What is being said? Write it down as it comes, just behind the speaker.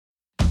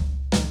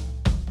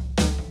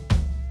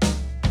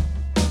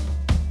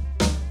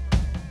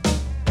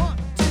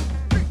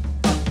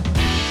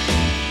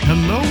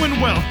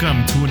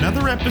Welcome to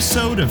another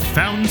episode of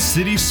Fountain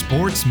City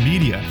Sports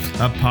Media,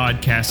 a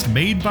podcast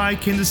made by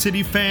Kansas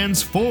City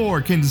fans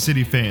for Kansas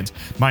City fans.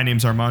 My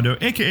name's Armando,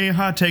 aka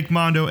Hot Take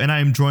Mondo, and I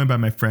am joined by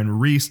my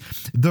friend Reese,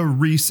 the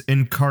Reese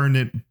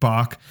Incarnate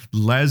Bach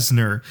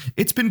Lesnar.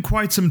 It's been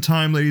quite some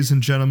time, ladies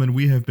and gentlemen.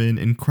 We have been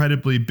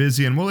incredibly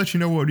busy, and we'll let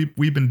you know what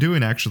we've been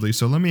doing, actually.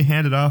 So let me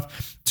hand it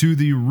off to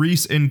the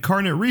Reese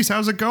Incarnate. Reese,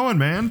 how's it going,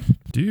 man?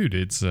 Dude,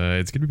 it's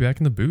good to be back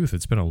in the booth.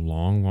 It's been a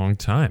long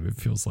time, it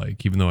feels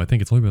like, even though I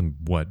think it's only been,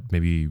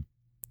 maybe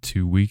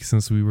 2 weeks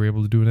since we were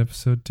able to do an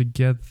episode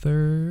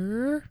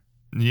together?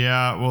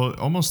 Yeah, well,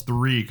 almost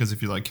 3, because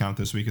if you count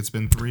this week, it's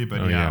been 3.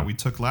 But yeah, we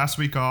took last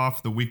week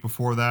off. The week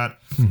before that,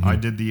 I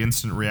did the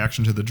instant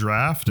reaction to the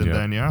draft, and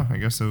then I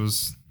guess it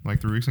was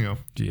like 3 weeks ago.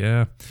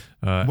 Yeah.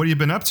 What have you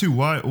been up to?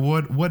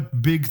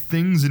 What big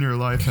things in your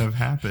life have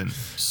happened,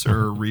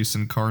 Sir Reese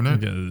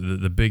Incarnate? Yeah,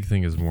 the big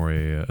thing is more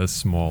a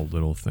small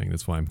little thing.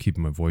 That's why I'm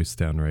keeping my voice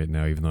down right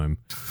now, even though I'm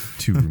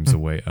 2 rooms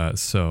away.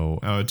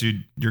 Oh,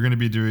 dude, you're gonna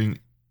be doing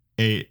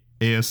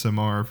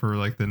ASMR for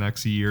like the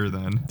next year,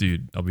 then.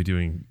 Dude, I'll be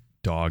doing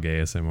dog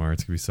ASMR.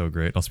 It's gonna be so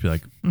great. I'll just be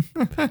like,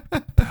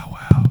 "Bow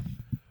wow,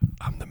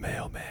 I'm the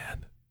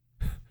mailman."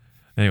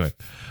 Anyway,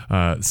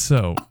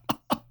 so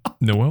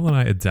Noelle and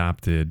I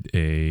adopted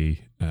we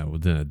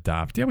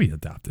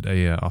adopted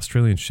a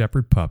Australian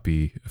Shepherd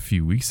puppy a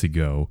few weeks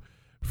ago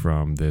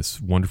from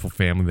this wonderful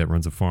family that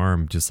runs a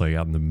farm just like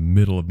out in the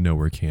middle of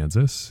nowhere,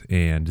 Kansas.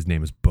 And his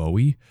name is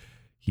Bowie.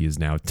 He is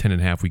now 10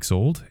 and a half weeks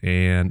old,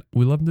 and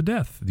we love him to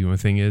death. The only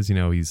thing is,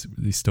 he's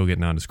still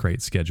getting on his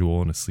crate schedule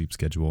and his sleep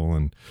schedule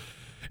and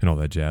all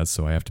that jazz.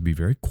 So I have to be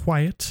very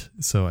quiet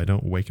so I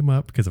don't wake him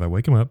up, because if I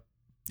wake him up,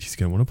 he's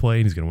going to want to play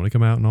and he's going to want to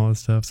come out and all this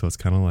stuff. So it's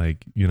kind of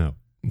like,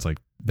 it's like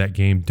that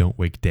game, Don't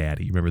Wake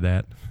Daddy. Remember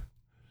that?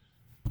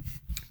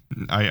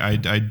 I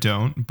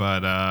don't, but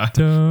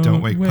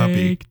don't wake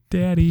puppy,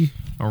 daddy,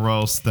 or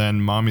else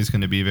then mommy's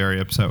going to be very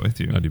upset with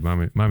you. Oh, dude,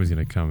 mommy's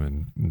going to come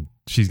and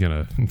she's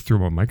going to throw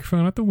my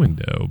microphone out the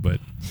window.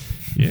 But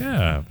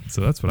yeah,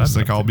 so that's what it's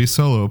like. I'll be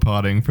solo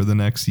podding for the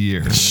next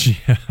year.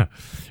 Yeah,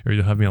 or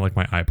you'll have me on like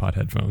my iPod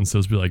headphones.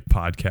 Those will be like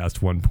podcast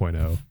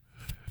 1.0.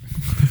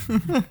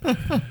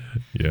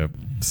 Yep.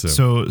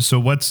 So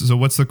what's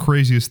the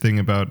craziest thing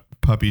about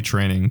puppy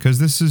training? Because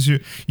this is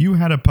you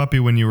had a puppy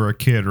when you were a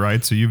kid,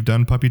 right? So you've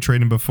done puppy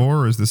training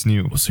before, or is this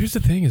new? Well, so here's the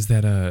thing: is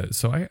that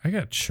so I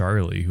got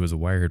Charlie, who was a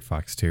wire-haired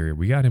fox terrier.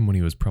 We got him when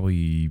he was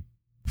probably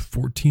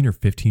 14 or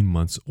 15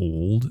 months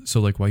old. So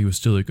like while he was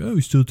still like, oh,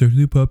 he's still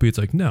technically a puppy, it's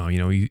like, no,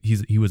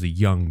 he was a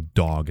young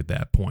dog at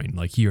that point.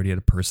 Like he already had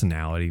a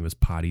personality, he was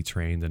potty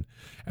trained, and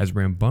as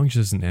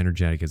rambunctious and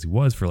energetic as he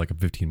was for like a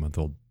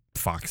 15-month-old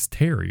fox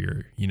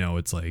terrier,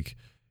 it's like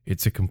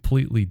it's a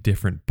completely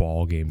different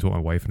ball game to what my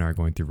wife and I are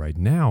going through right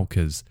now,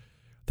 because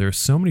there are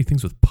so many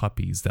things with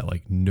puppies that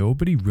like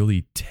nobody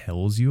really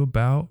tells you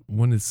about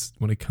when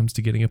it comes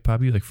to getting a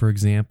puppy. Like for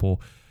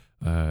example,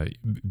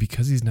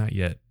 because he's not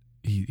yet,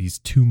 he's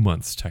 2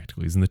 months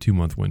technically, he's in the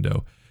 2-month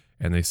window,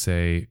 and they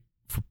say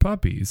for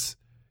puppies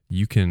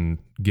you can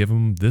give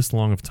them this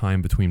long of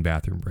time between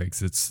bathroom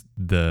breaks. It's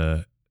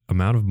the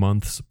amount of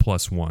months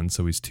plus 1,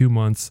 so he's 2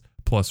 months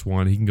plus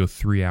 1. He can go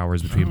 3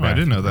 hours between bathroom I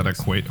didn't know breaks.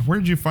 that equation. Where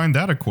did you find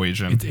that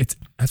equation?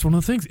 That's one of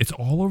the things. It's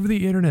all over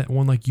the internet.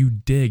 When like you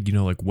dig,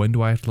 like when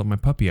do I have to let my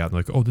puppy out? And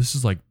like, oh, this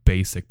is like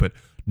basic, but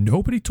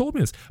nobody told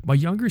me this. My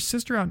younger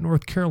sister out in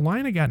North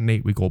Carolina got an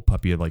 8-week-old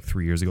puppy like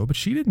 3 years ago, but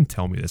she didn't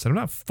tell me this. I'm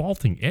not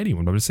faulting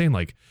anyone, but I'm just saying,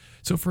 like,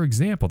 so for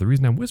example, the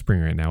reason I'm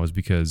whispering right now is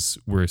because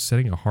we're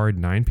setting a hard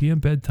 9 p.m.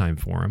 bedtime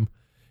for him.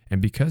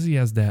 And because he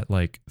has that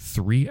like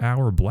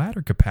 3-hour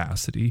bladder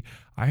capacity,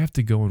 I have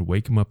to go and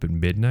wake him up at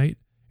midnight.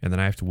 And then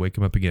I have to wake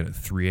him up again at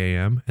 3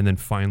 a.m. And then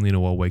finally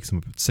Noelle wakes him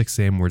up at 6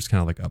 a.m. We're just kind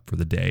of like up for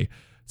the day.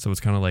 So it's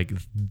kind of like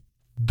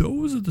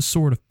those are the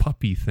sort of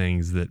puppy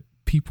things that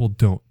people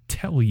don't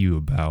tell you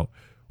about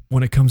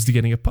when it comes to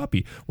getting a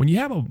puppy. When you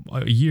have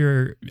a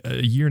year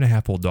and a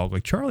half old dog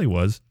like Charlie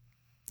was,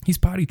 he's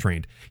potty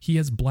trained. He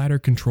has bladder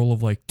control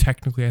of like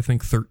technically I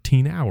think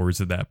 13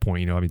 hours at that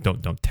point.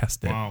 Don't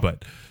test it, wow.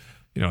 But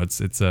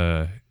it's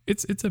a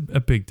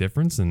big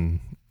difference,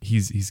 and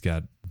he's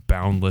got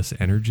boundless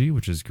energy,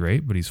 which is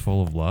great, but he's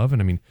full of love. And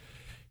I mean,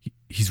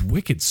 he's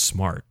wicked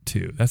smart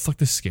too. That's like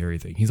the scary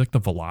thing. He's like the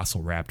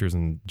velociraptors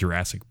in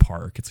Jurassic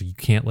Park. It's like you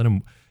can't let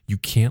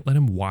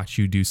him watch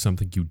you do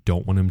something you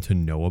don't want him to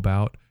know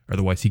about,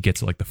 otherwise he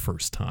gets it like the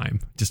first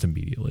time, just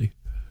immediately.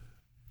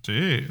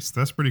 Jeez,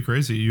 that's pretty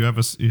crazy. You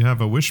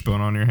have a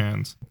wishbone on your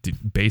hands.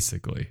 Dude,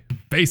 basically.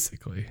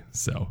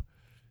 So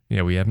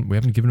yeah, we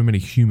haven't given him any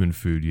human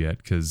food yet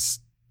because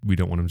we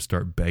don't want him to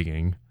start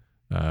begging.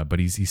 But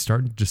he's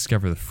starting to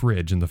discover the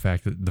fridge and the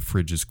fact that the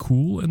fridge is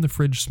cool and the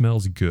fridge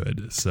smells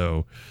good.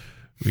 So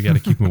we got to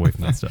keep him away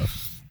from that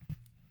stuff.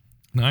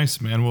 Nice,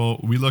 man. Well,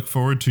 we look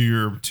forward to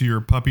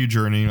your puppy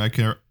journey. I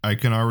can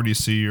already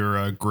see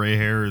your gray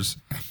hairs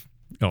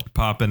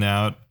popping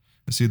out.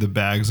 I see the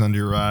bags under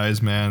your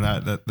eyes, man.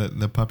 That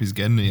the puppy's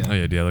getting to you. Oh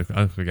yeah, dude.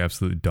 I look like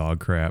absolute dog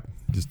crap.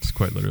 Just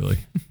quite literally.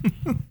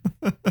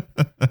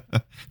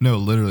 No,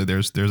 literally,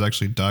 there's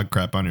actually dog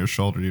crap on your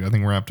shoulder, dude. I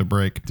think we're gonna have to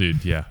break.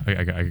 Dude, yeah,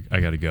 I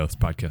gotta go. This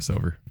podcast's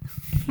over.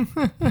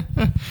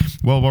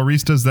 Well, while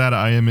Reese does that,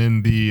 I am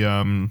in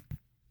the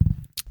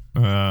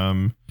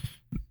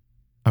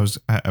I was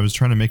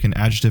trying to make an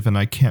adjective and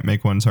I can't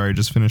make one. Sorry, I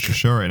just finished a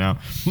show right now.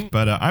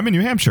 But I'm in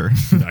New Hampshire.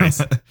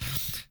 Nice.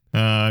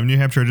 In New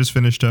Hampshire, I just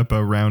finished up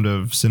a round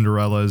of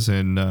Cinderellas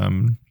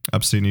in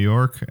upstate New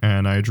York,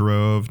 and I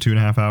drove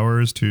 2.5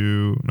 hours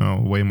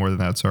way more than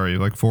that. Sorry,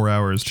 like 4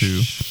 hours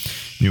to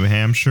New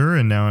Hampshire,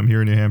 and now I'm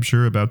here in New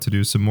Hampshire, about to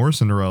do some more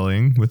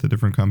Cinderelling with a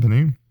different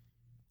company.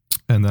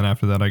 And then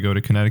after that, I go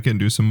to Connecticut and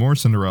do some more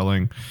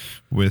Cinderelling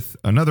with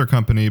another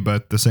company,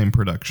 but the same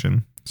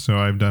production. So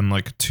I've done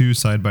like 2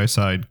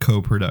 side-by-side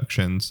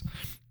co-productions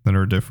that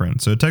are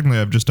different. So technically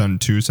I've just done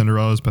 2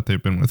 Cinderellas, but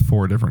they've been with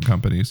 4 different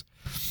companies.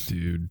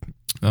 Dude.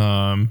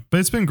 But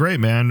it's been great,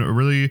 man.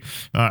 Really,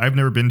 I've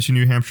never been to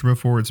New Hampshire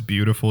before. It's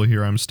beautiful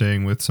here. I'm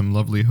staying with some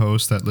lovely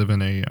hosts that live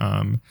in a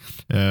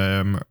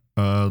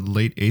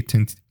late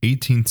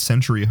 18th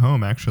century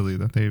home, actually,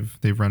 that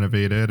they've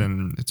renovated,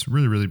 and it's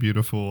really, really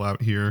beautiful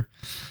out here.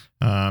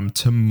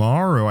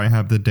 Tomorrow I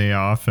have the day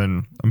off,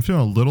 and I'm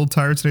feeling a little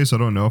tired today, so I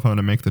don't know if I'm going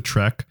to make the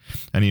trek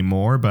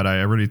anymore, but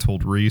I already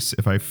told Reese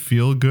if I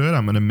feel good,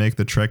 I'm going to make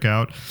the trek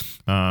out.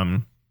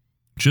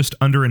 Just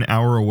under an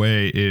hour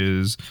away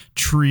is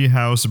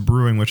Treehouse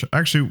Brewing, which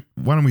actually,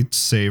 why don't we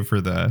save for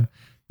the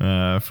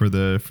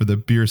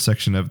beer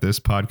section of this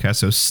podcast.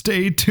 So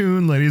stay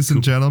tuned, ladies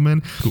and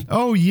gentlemen. Cool.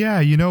 Oh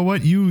yeah, you know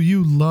what?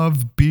 You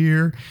love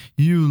beer,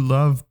 you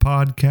love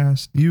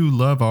podcast, you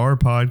love our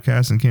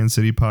podcast and Kansas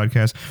City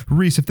Podcast.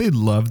 Reese, if they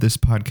love this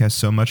podcast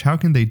so much, how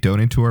can they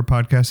donate to our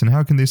podcast, and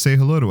how can they say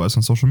hello to us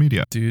on social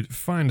media? Dude,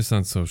 find us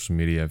on social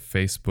media,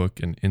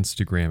 Facebook and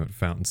Instagram at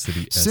Fountain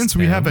City SM. Since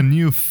we have a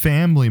new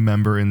family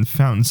member in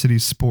Fountain City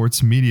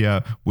Sports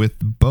Media with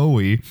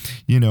Bowie,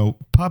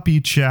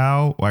 Puppy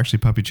Chow. Well, actually,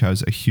 Puppy Chow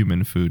is a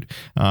human food.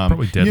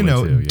 Probably deadly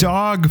too, yeah.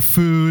 Dog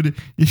food.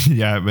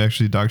 Yeah,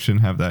 actually, dogs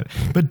shouldn't have that.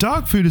 But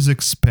dog food is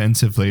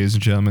expensive, ladies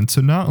and gentlemen.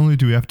 So not only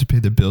do we have to pay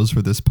the bills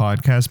for this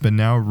podcast, but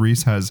now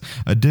Reese has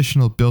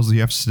additional bills he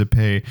has to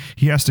pay.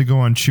 He has to go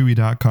on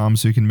Chewy.com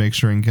so you can make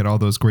sure and get all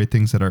those great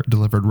things that are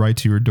delivered right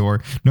to your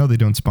door. No, they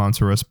don't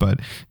sponsor us, but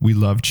we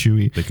love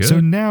Chewy. So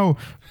now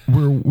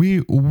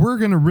we're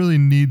gonna really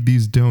need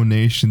these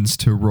donations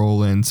to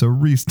roll in. So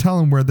Reese, tell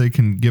them where they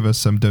can give us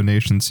some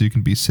donations so you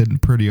can be sitting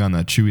pretty on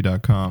that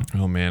Chewy.com.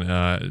 Oh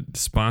man,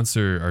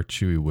 sponsor our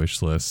Chewy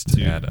wish list.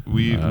 Dude,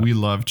 we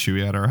love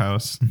Chewy at our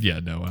house.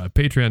 Yeah, no,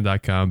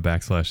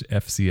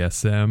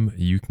 patreon.com/FCSM.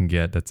 You can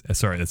get that's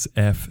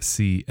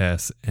FCSM.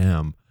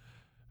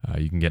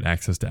 You can get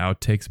access to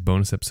outtakes,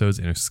 bonus episodes,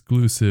 and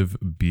exclusive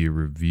beer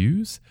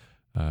reviews.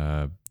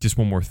 Just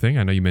one more thing.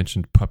 I know you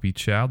mentioned Puppy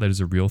Chow. That is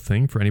a real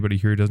thing. For anybody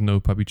here who doesn't know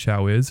who Puppy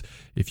Chow is,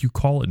 if you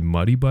call it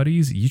Muddy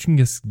Buddies, you can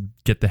just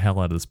get the hell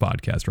out of this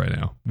podcast right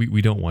now.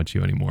 We don't want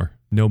you anymore.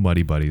 No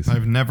Muddy Buddies.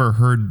 I've never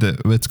heard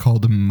that it's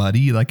called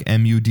Muddy, like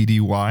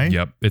MUDDY.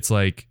 Yep. It's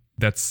like,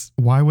 that's...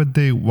 Why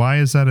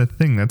is that a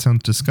thing? That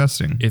sounds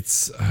disgusting.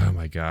 It's, oh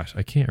my gosh,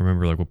 I can't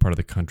remember like what part of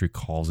the country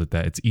calls it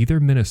that. It's either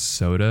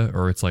Minnesota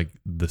or it's like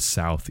the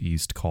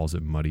Southeast calls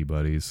it Muddy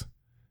Buddies.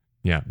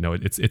 Yeah, no,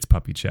 it's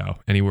Puppy Chow.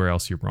 Anywhere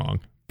else, you're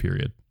wrong.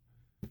 Period.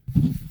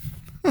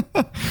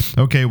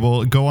 Okay,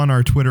 well, go on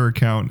our Twitter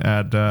account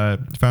at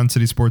Fountain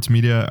City Sports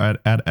Media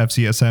at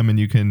FCSM, and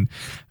you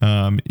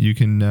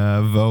can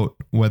vote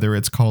whether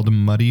it's called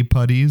Muddy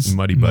Putties.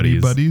 Muddy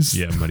Buddies.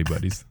 Yeah, Muddy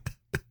Buddies.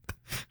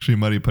 Actually,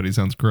 Muddy Putty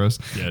sounds gross.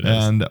 Yeah, it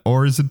is.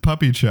 Or is it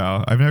Puppy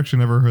Chow? I've actually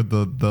never heard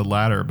the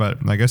latter,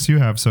 but I guess you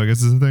have, so I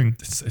guess it's a thing.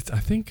 I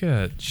think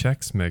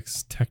Chex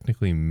Mix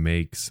technically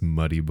makes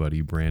Muddy Buddy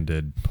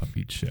branded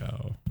Puppy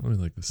Chow. Let me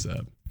look this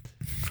up.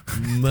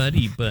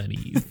 Muddy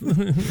Buddies.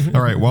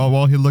 All right,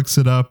 while he looks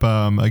it up,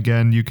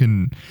 again, you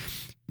can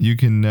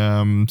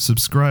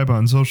subscribe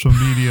on social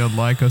media,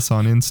 like us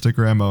on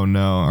Instagram. Oh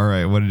no! All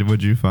right,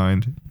 what'd you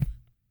find?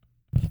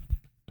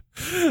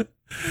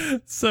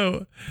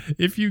 So,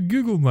 if you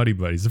Google Muddy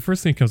Buddies, the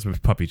first thing that comes up is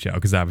Puppy Chow,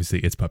 because obviously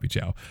it's Puppy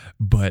Chow.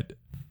 But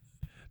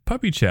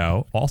Puppy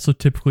Chow, also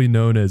typically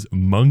known as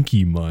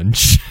Monkey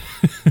Munch,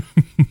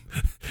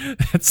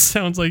 that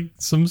sounds like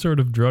some sort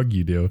of drug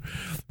you do.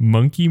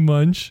 Monkey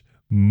Munch,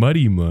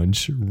 Muddy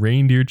Munch,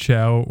 Reindeer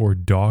Chow, or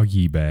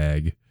Doggy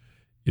Bag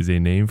is a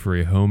name for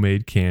a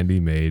homemade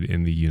candy made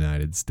in the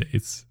United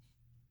States.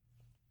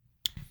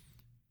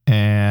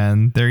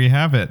 And there you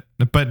have it.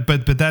 But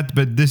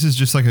this is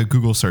just like a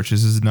Google search.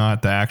 This is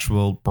not the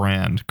actual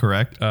brand,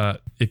 correct?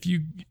 If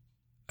you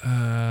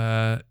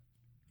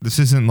this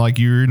isn't like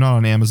you're not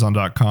on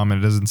Amazon.com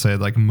and it doesn't say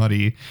like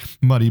Muddy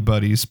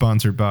Buddy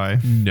sponsored by.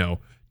 No.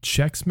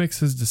 Chex Mix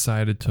has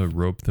decided to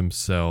rope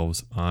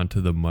themselves onto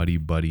the Muddy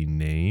Buddy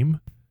name.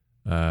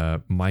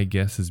 My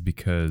guess is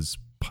because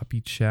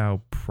Puppy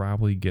Chow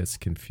probably gets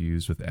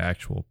confused with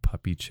actual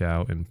Puppy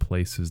Chow in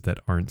places that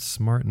aren't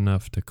smart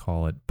enough to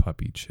call it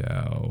Puppy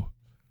Chow.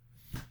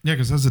 Yeah,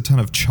 because there's a ton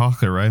of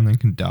chocolate, right? And they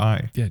can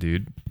die. Yeah,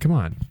 dude. Come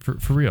on.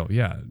 For real.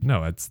 Yeah.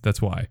 No, that's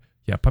why.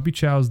 Yeah, Puppy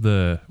Chow's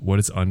what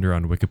it's under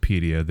on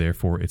Wikipedia.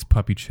 Therefore, it's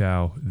Puppy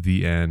Chow,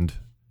 the end.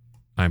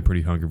 I'm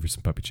pretty hungry for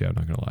some Puppy Chow,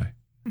 not going to lie.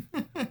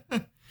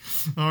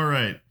 All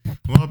right.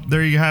 Well,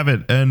 there you have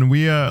it. And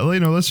we,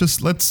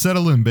 let's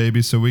settle in,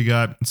 baby. So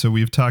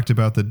we've talked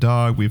about the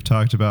dog. We've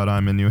talked about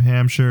I'm in New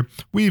Hampshire.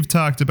 We've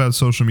talked about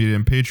social media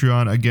and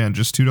Patreon. Again,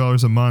 just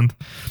 $2 a month.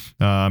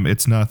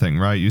 It's nothing,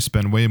 right? You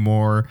spend way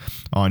more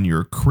on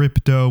your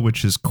crypto,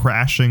 which is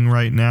crashing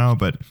right now,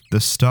 but the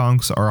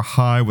stocks are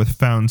high with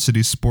Fountain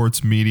City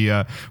Sports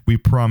Media. We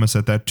promise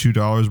at that $2,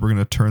 we're going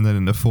to turn that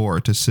into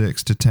 $4 to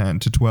 $6 to $10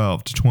 to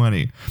 $12 to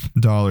 $20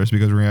 because we're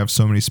going to have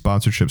so many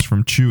sponsorships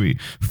from Chewy,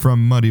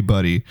 from Muddy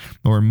Buddy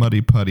or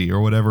Muddy Putty or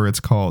whatever it's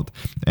called,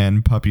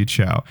 and Puppy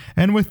Chow.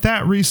 And with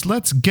that, Reese,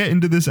 let's get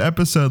into this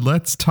episode.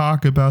 Let's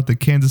talk about the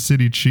Kansas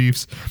City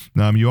Chiefs.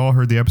 You all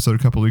heard the episode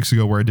a couple weeks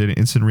ago where I did an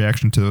instant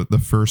reaction to the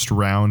first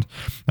round,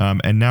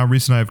 and now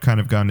Reese and I have kind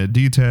of gone into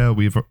detail.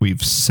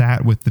 We've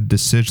sat with the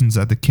decisions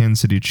that the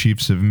Kansas City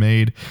Chiefs have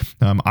made.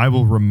 I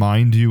will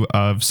remind you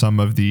of some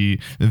of the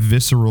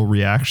visceral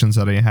reactions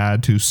that I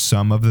had to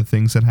some of the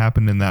things that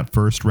happened in that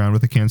first round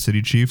with the Kansas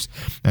City Chiefs,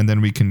 and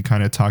then we can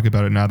kind of talk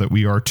about it now that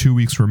we are 2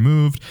 weeks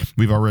removed.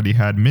 We've already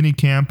had mini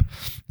camp.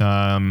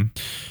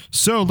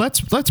 So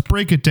let's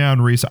break it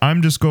down, Reese.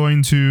 I'm just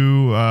going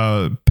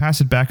to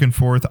pass it back and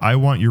forth. I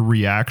want your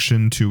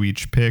reaction to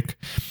each pick.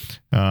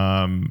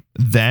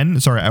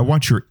 I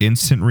want your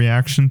instant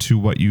reaction to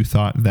what you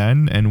thought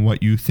then and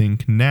what you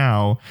think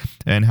now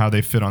and how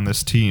they fit on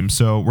this team.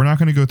 So we're not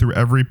going to go through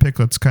every pick.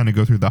 Let's kind of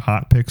go through the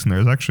hot picks. And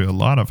there's actually a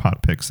lot of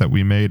hot picks that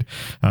we made.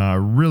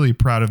 Really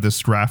proud of this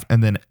draft.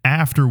 And then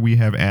after we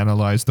have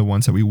analyzed the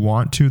ones that we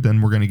want to,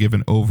 then we're going to give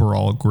an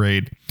overall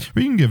grade.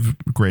 We can give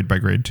grade by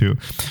grade too.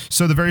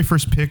 So the very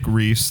first pick,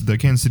 Reese, the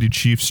Kansas City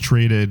Chiefs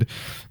traded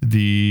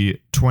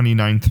the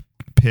 29th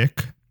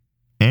pick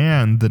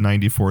and the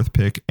 94th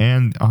pick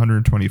and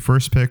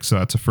 121st pick. So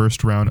that's a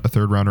first round, a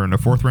third rounder, and a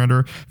fourth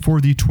rounder for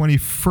the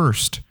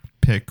 21st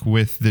pick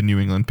with the New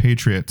England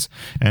Patriots.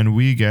 And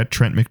we get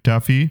Trent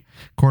McDuffie,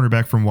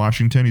 cornerback from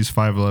Washington. He's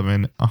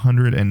 5'11",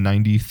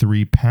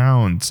 193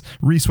 pounds.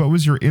 Reese, what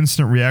was your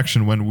instant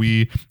reaction when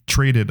we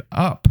traded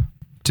up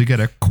to get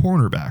a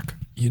cornerback?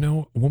 You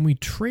know, when we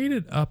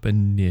traded up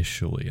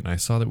initially and I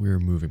saw that we were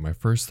moving, my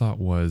first thought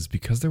was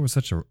because there was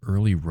such an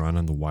early run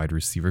on the wide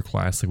receiver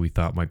class that we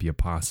thought might be a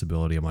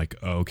possibility. I'm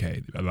like,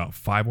 okay, about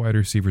 5 wide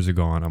receivers are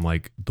gone. I'm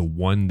like, the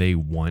one they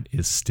want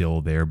is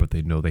still there, but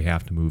they know they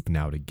have to move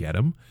now to get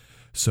him.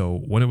 So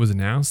when it was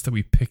announced that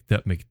we picked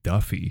up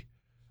McDuffie,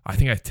 I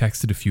think I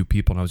texted a few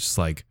people and I was just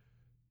like,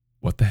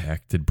 what the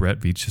heck? Did Brett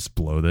Veach just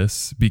blow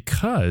this?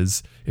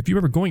 Because if you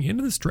remember going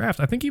into this draft,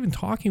 I think even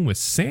talking with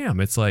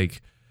Sam, it's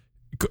like,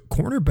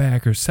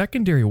 cornerback or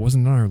secondary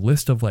wasn't on our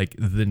list of like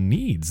the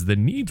needs. The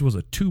needs was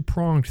a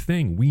 2-pronged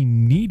thing. We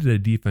needed a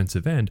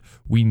defensive end.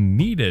 We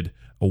needed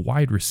a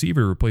wide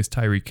receiver to replace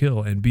Tyreek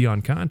Hill and be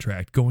on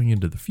contract going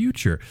into the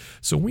future.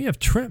 So we have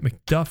Trent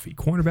McDuffie,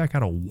 cornerback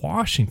out of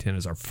Washington,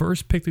 as our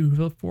first pick that we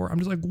looked for. I'm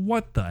just like,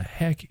 what the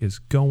heck is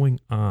going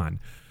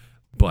on?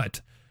 But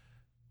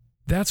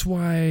that's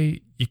why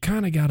you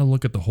kind of got to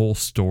look at the whole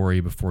story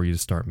before you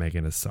start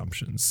making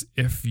assumptions.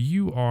 If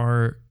you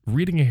are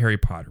reading a Harry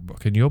Potter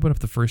book and you open up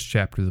the first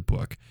chapter of the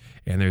book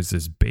and there's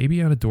this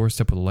baby on a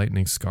doorstep with a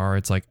lightning scar,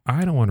 it's like,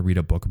 I don't want to read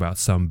a book about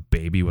some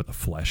baby with a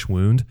flesh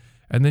wound.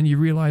 And then you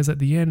realize at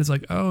the end, it's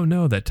like, oh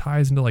no, that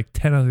ties into like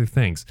 10 other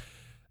things.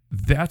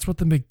 That's what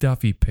the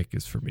McDuffie pick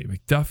is for me.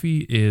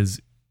 McDuffie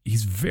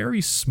he's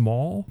very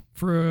small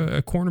for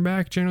a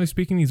cornerback, generally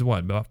speaking. He's what,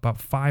 about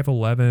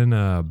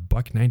 5'11",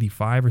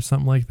 $195 or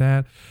something like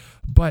that.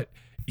 But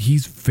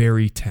he's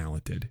very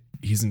talented.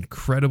 He's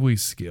incredibly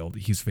skilled.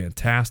 He's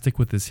fantastic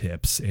with his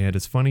hips. And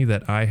it's funny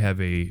that I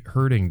have a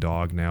herding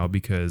dog now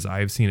because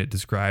I've seen it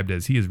described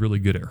as he is really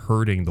good at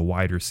herding the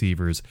wide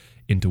receivers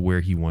into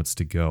where he wants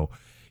to go.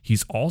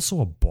 He's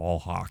also a ball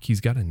hawk. He's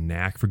got a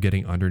knack for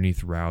getting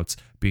underneath routes,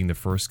 being the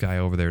first guy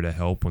over there to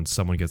help when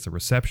someone gets a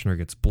reception or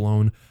gets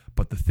blown.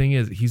 But the thing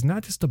is, he's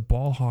not just a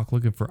ball hawk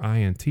looking for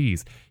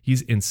INTs.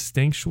 He's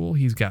instinctual.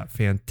 He's got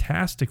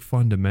fantastic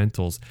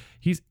fundamentals.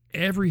 He's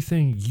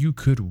everything you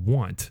could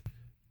want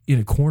in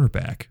a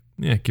cornerback.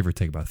 Yeah, give or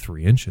take about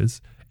 3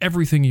 inches.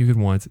 Everything you could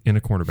want in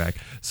a cornerback.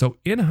 So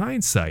in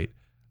hindsight,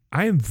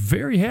 I am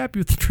very happy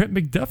with the Trent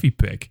McDuffie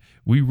pick.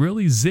 We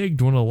really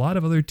zigged when a lot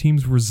of other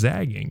teams were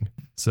zagging.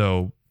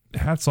 So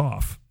hats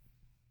off.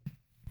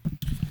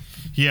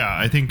 Yeah,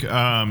 I think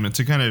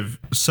to kind of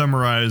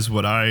summarize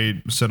what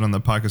I said on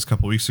the podcast a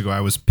couple weeks ago, I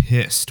was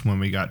pissed when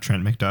we got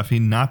Trent McDuffie,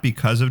 not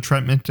because of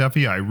Trent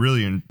McDuffie. I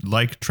really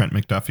like Trent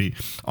McDuffie.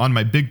 On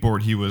my big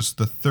board, he was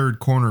the 3rd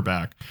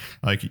cornerback.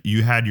 Like,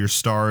 you had your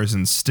stars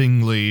in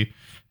Stingley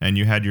and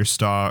you had your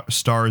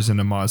stars in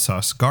Ahmad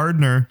Sauce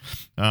Gardner,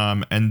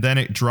 and then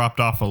it dropped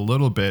off a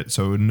little bit.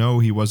 So no,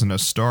 he wasn't a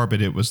star,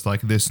 but it was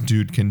like, this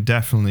dude can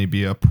definitely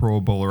be a Pro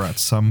Bowler at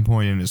some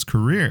point in his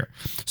career.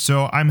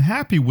 So I'm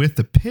happy with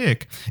the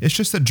pick. It's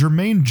just that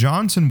Jermaine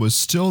Johnson was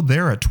still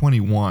there at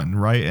 21,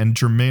 right? And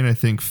Jermaine, I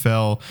think,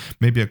 fell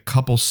maybe a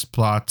couple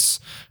spots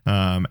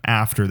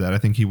after that. I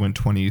think he went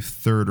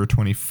 23rd or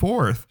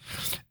 24th.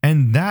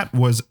 And that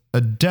was a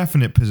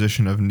definite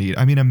position of need.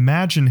 I mean,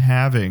 imagine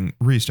having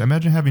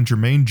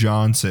Jermaine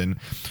Johnson,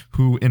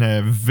 who in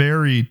a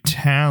very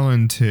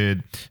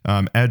talented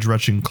edge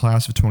rushing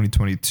class of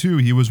 2022,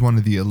 he was one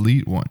of the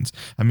elite ones.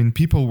 I mean,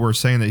 people were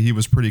saying that he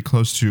was pretty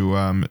close to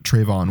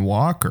Trayvon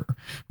Walker,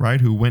 right,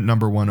 who went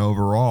number 1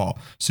 overall.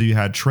 So you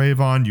had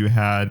Trayvon, you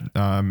had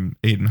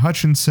Aiden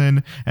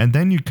Hutchinson, and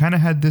then you kind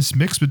of had this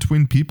mix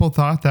between people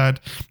thought that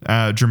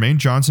Jermaine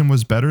Johnson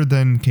was better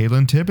than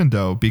Kayvon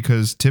Thibodeaux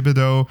because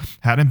Thibodeaux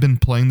hadn't been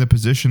playing the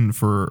position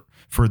for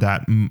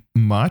that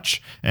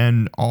much,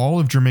 and all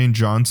of Jermaine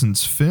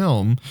Johnson's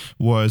film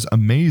was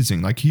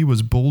amazing. Like, he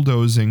was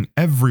bulldozing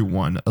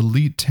everyone,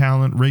 elite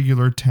talent,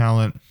 regular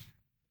talent.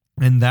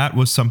 And that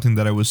was something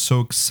that I was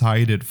so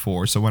excited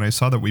for. So when I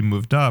saw that we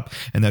moved up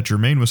and that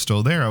Jermaine was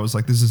still there, I was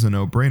like, this is a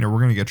no-brainer. We're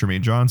going to get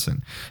Jermaine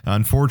Johnson.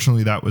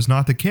 Unfortunately, that was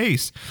not the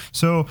case.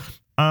 So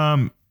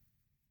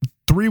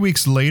 3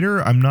 weeks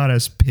later, I'm not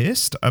as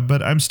pissed,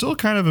 but I'm still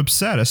kind of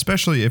upset,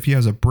 especially if he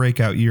has a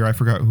breakout year. I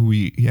forgot who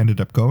he ended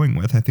up going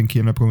with. I think he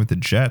ended up going with the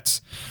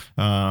Jets.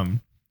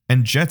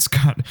 And Jets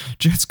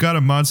got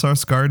Ahmad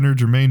Sauce Gardner,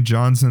 Jermaine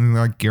Johnson,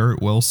 like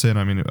Garrett Wilson.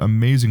 I mean,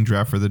 amazing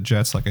draft for the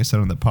Jets, like I said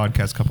on the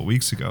podcast a couple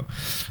weeks ago.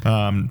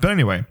 But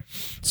anyway,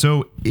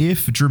 so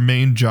if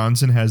Jermaine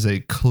Johnson has a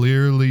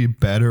clearly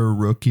better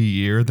rookie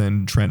year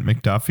than Trent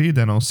McDuffie,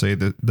 then I'll say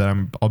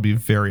that I'll be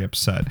very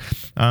upset.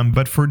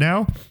 But for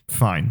now,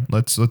 fine.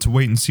 Let's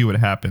wait and see what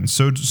happens.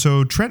 So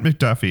Trent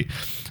McDuffie.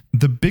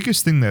 The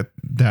biggest thing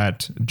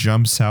that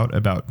jumps out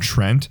about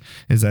Trent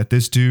is that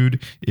this dude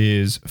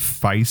is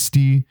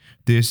feisty,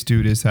 this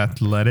dude is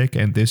athletic,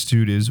 and this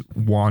dude is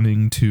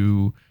wanting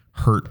to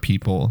hurt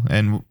people.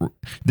 And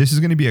this is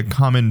going to be a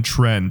common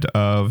trend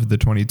of the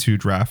 2022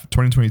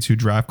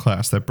 draft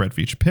class that Brett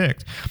Veach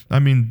picked. I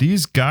mean,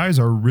 these guys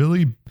are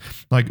really,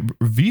 like,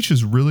 Veach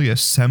is really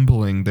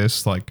assembling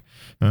this, like,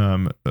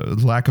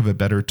 lack of a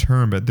better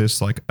term, but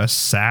this like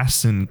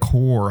assassin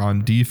core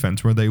on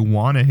defense where they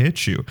want to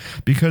hit you.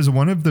 Because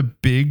one of the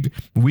big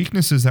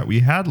weaknesses that we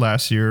had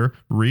last year,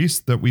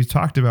 Reese, that we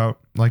talked about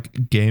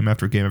like game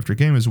after game after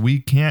game, is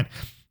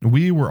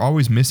we were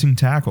always missing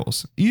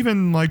tackles.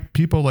 Even like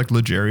people like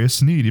L'Jarius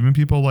Sneed, even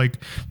people like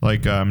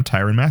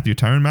Tyrann Mathieu.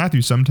 Tyrann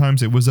Mathieu,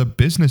 sometimes it was a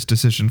business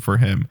decision for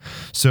him.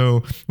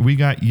 So we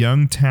got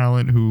young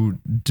talent who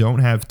don't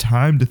have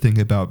time to think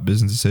about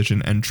business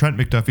decision, and Trent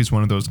McDuffie's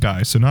one of those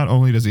guys. So not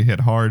only does he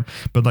hit hard,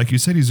 but like you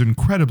said, he's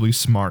incredibly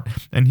smart,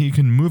 and he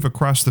can move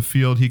across the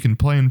field. He can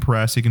play in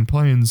press. He can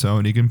play in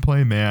zone. He can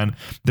play man.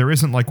 There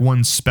isn't like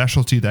one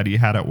specialty that he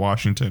had at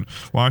Washington.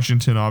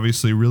 Washington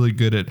obviously really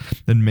good at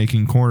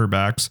making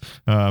cornerbacks.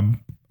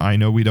 I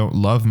know we don't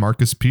love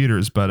Marcus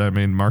Peters, but I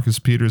mean, Marcus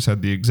Peters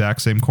had the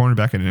exact same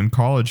cornerback, and in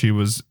college he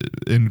was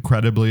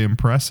incredibly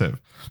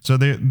impressive. So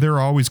they're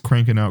always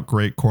cranking out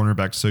great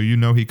cornerbacks. So you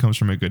know he comes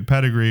from a good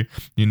pedigree.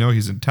 You know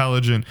he's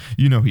intelligent.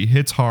 You know he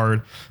hits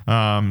hard.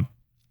 To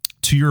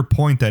your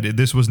point that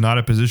this was not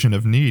a position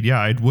of need, yeah,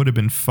 I would have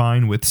been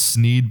fine with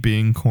Sneed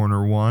being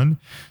corner 1.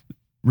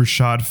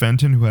 Rashad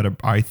Fenton, who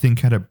I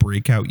think had a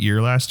breakout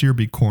year last year,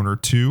 be corner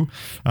 2.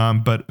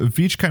 But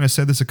Veach kind of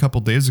said this a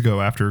couple days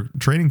ago after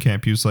training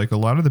camp. He was like, a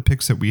lot of the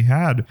picks that we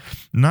had,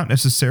 not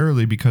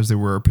necessarily because they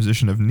were a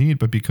position of need,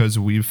 but because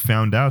we've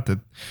found out that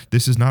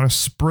this is not a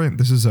sprint.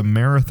 This is a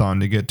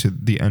marathon to get to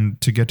the end,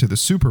 to get to the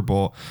Super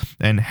Bowl.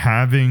 And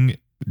having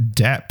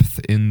depth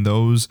in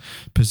those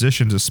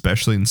positions,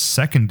 especially in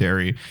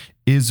secondary,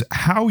 is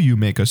how you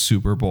make a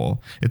Super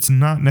Bowl. It's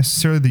not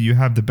necessarily that you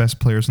have the best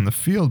players on the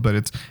field, but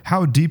it's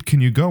how deep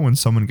can you go when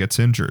someone gets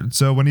injured.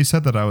 So when he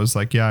said that, I was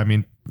like, yeah, I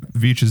mean,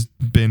 Veach has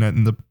been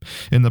in the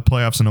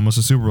playoffs and almost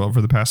a Super Bowl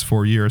for the past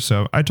 4 years.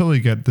 So I totally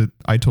get the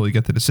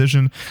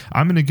decision.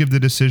 I'm going to give the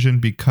decision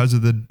because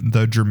of the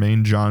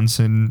Jermaine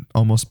Johnson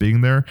almost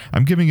being there.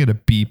 I'm giving it a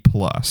B+.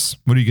 What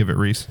do you give it,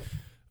 Reese?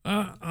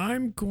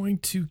 I'm going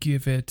to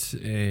give it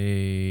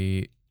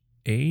an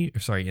A-.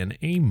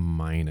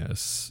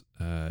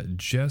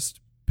 Just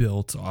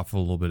built off a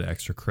little bit of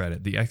extra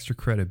credit. The extra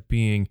credit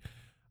being,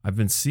 I've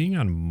been seeing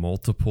on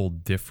multiple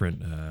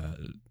different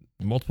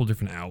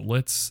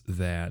outlets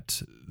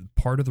that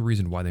part of the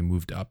reason why they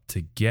moved up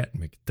to get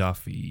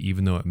McDuffie,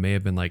 even though it may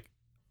have been like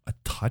a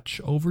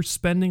touch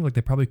overspending, like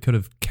they probably could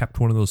have kept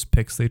one of those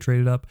picks they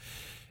traded up,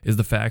 is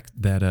the fact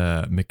that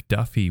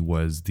McDuffie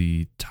was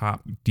the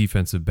top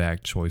defensive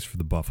back choice for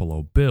the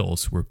Buffalo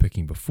Bills, who were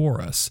picking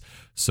before us.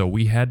 So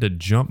we had to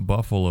jump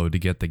Buffalo to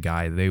get the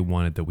guy they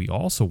wanted that we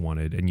also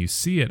wanted. And you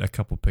see it a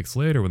couple picks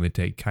later when they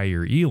take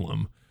Kaiir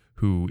Elam,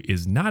 who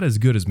is not as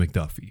good as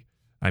McDuffie.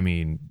 I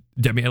mean,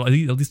 I mean,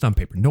 at least on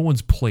paper. No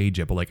one's played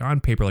yet, but like on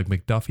paper, like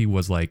McDuffie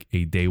was like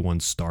a day one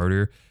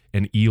starter,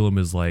 and Elam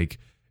is like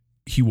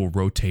he will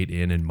rotate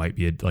in and might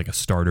be like a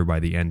starter by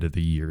the end of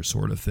the year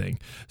sort of thing.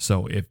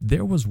 So if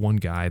there was one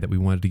guy that we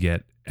wanted to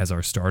get as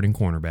our starting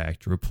cornerback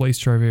to replace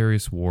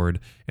Charvarius Ward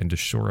and to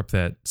shore up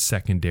that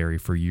secondary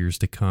for years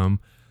to come,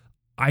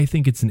 I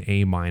think it's an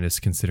A-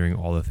 considering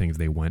all the things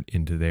they went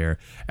into there,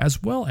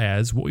 as well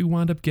as what we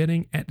wound up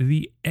getting at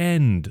the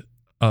end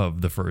of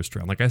the first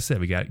round. Like I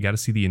said, we got to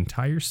see the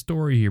entire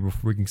story here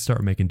before we can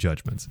start making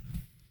judgments.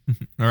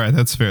 All right,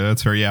 that's fair.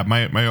 That's fair. Yeah,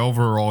 my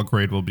overall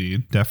grade will be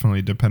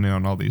definitely depending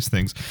on all these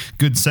things.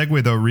 Good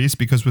segue though, Reese,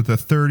 because with the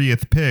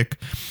 30th pick,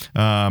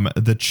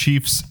 the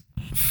Chiefs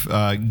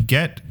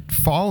get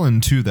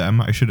fallen to them.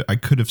 I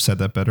could have said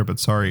that better, but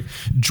sorry.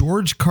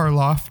 George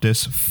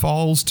Karlaftis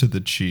falls to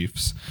the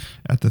Chiefs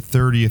at the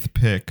 30th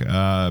pick.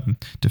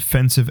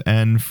 Defensive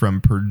end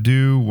from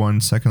Purdue. 1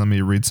 second, let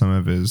me read some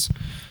of his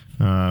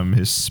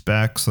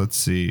specs. Let's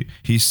see.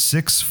 He's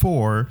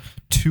 6'4",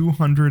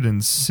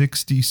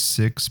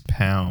 266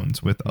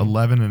 pounds with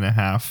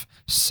 11.5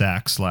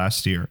 sacks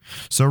last year.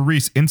 So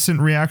Reese, instant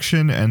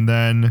reaction, and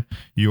then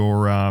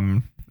your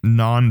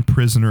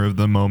non-prisoner of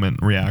the moment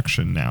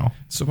reaction now.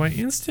 So my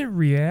instant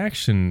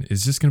reaction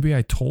is just going to be,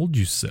 I told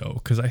you so,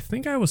 because I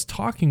think I was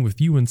talking with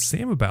you and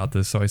Sam about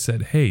this. So I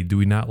said, hey, do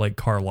we not like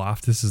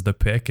Karlaftis as the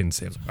pick? And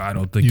Sam's like, I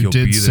don't think you he'll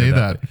did be there. Say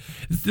that.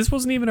 This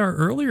wasn't even our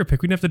earlier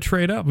pick. We'd have to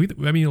trade up.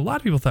 I mean, a lot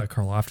of people thought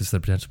Karlaftis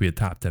had potentially be a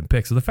top 10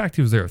 pick. So the fact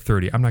he was there at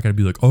 30, I'm not going to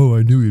be like, oh,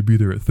 I knew he'd be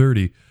there at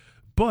 30.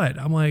 But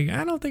I'm like,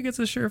 I don't think it's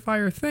a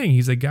surefire thing.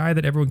 He's a guy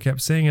that everyone kept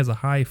saying has a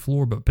high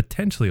floor, but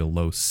potentially a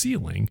low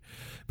ceiling.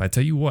 But I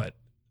tell you what,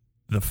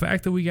 the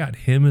fact that we got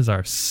him as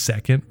our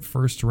second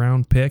first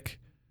round pick,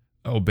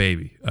 oh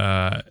baby,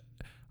 I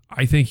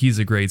think he's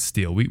a great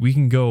steal. We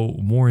can go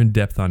more in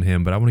depth on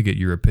him, but I want to get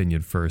your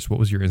opinion first. What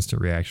was your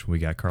instant reaction when we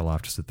got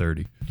Karlaftis at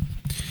 30?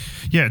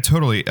 Yeah,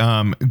 totally.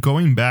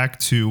 Going back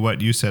to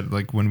what you said,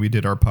 like when we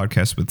did our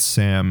podcast with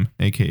Sam,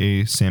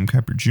 aka Sam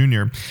Kuiper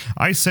Jr.,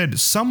 I said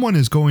someone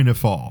is going to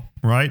fall,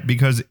 right?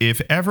 Because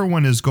if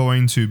everyone is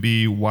going to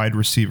be wide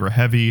receiver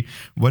heavy,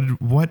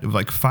 what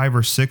like 5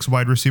 or 6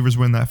 wide receivers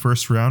win that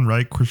first round,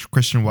 right?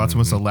 Christian Watson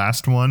was the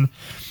last one.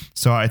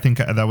 So I think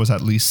that was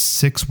at least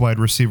 6 wide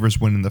receivers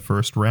winning the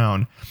first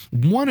round.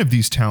 One of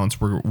these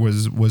talents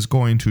was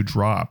going to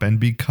drop, and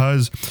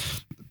because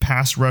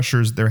pass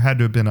rushers, there had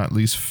to have been at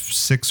least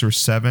 6 or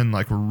 7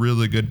 like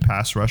really good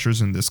pass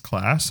rushers in this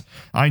class.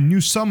 I knew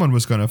someone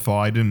was going to fall.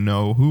 I didn't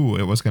know who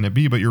it was going to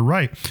be, but you're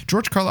right.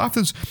 George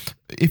Karlaftis,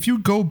 if you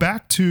go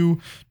back to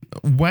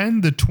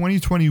when the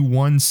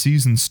 2021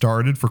 season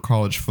started for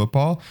college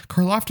football,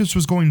 Karlaftis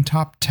was going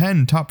top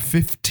 10, top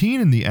 15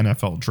 in the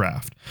NFL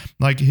draft.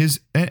 Like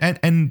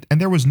and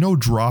there was no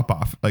drop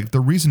off. Like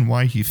the reason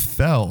why he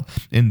fell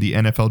in the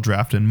NFL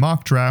draft and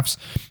mock drafts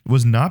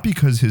was not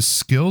because his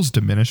skills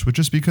diminished, but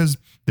just because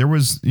there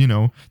was,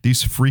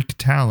 these freak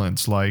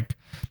talents like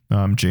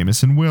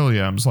Jameson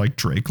Williams, like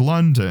Drake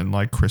London,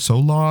 like Chris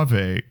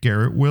Olave,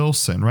 Garrett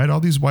Wilson, right?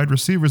 All these wide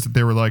receivers that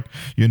they were like,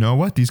 you know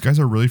what? These guys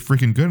are really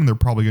freaking good and they're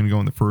probably going to go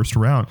in the first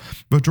round.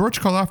 But George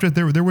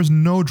Karlaftis, there was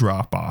no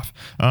drop off.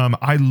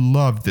 I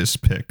love this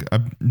pick.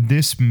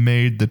 This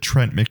made the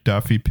Trent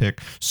McDuffie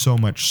pick so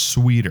much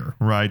sweeter,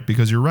 right?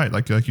 Because you're right.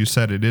 Like you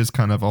said, it is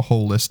kind of a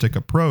holistic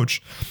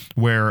approach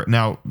where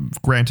now,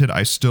 granted,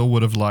 I still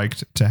would have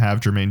liked to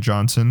have Jermaine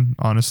Johnson,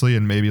 honestly,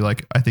 and maybe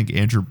like I think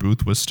Andrew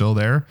Booth was still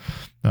there.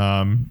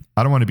 I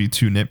don't want to be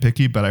too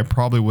nitpicky, but I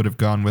probably would have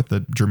gone with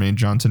the Jermaine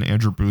Johnson,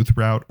 Andrew Booth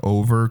route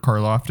over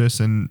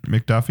Karlaftis and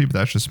McDuffie, but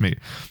that's just me.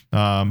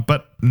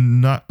 But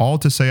not all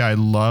to say I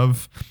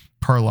love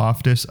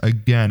Karlaftis.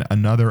 Again,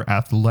 another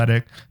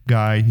athletic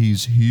guy.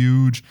 He's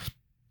huge.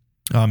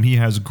 He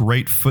has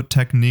great foot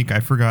technique.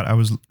 I forgot, I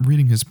was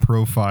reading his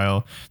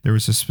profile. There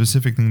was a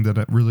specific thing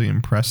that really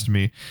impressed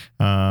me,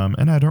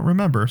 and I don't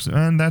remember,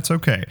 and that's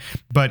okay.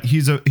 But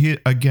he's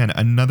again,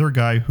 another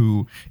guy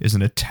who is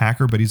an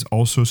attacker, but he's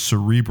also a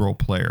cerebral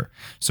player.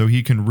 So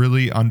he can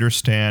really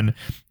understand,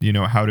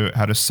 how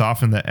to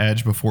soften the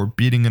edge before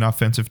beating an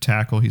offensive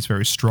tackle. He's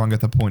very strong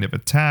at the point of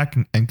attack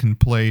and can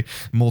play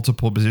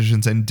multiple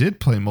positions, and did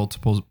play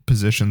multiple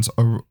positions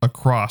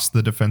across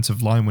the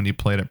defensive line when he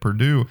played at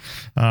Purdue,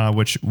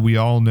 which we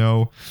all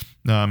know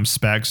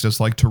Spags does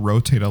like to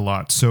rotate a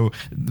lot. So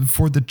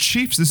for the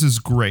Chiefs, this is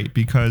great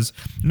because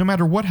no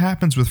matter what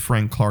happens with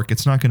Frank Clark,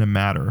 it's not going to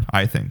matter,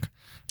 I think.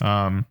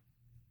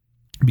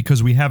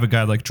 Because we have a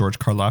guy like George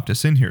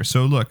Karlaftis in here.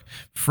 So look,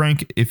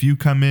 Frank, if you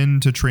come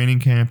into training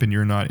camp and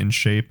you're not in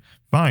shape,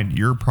 fine,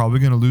 you're probably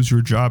going to lose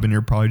your job and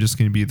you're probably just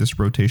going to be this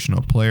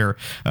rotational player.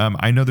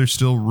 I know there's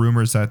still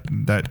rumors that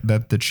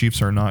the Chiefs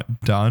are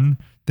not done.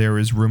 there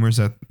is rumors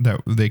that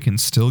they can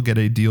still get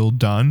a deal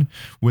done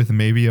with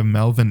maybe a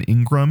Melvin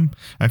Ingram.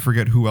 I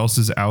forget who else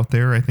is out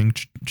there. I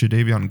think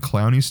Jadeveon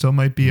Clowney still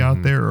might be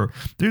out there. Or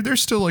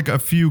there's still like a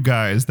few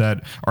guys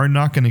that are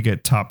not going to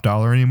get top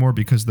dollar anymore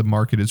because the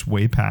market is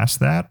way past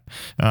that.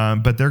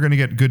 But they're going to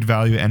get good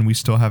value, and we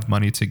still have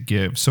money to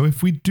give. So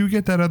if we do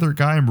get that other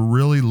guy, I'm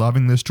really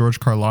loving this George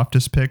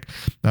Karlaftis pick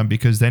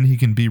because then he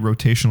can be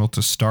rotational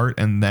to start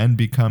and then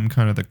become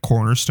kind of the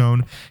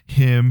cornerstone.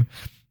 Him,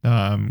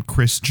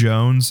 Chris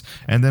Jones,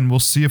 and then we'll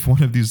see if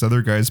one of these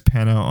other guys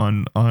pan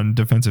out on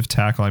defensive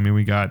tackle. I mean,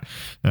 we got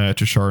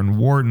Tasharon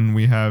Wharton,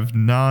 we have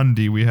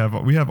Nandi, we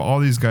have all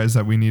these guys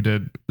that we need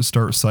to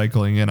start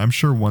cycling in. I'm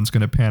sure one's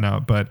going to pan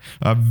out, but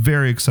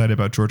very excited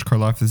about George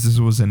Karlaftis. This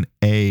was an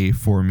A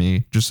for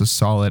me, just a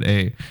solid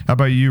A. How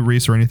about you,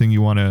 Reese, or anything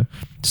you want to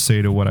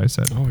say to what I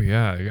said? Oh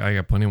yeah, I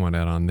got plenty of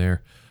that on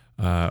there.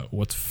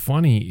 What's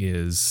funny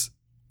is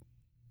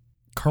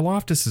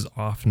Karlaftis is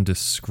often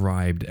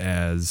described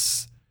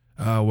as,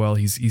 well,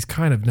 he's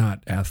kind of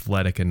not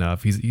athletic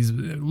enough.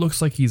 It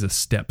looks like he's a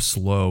step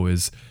slow.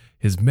 His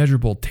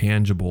measurable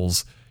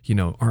tangibles,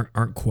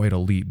 aren't quite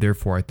elite.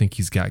 Therefore, I think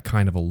he's got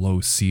kind of a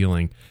low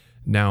ceiling.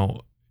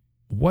 Now,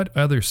 what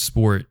other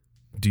sport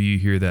do you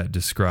hear that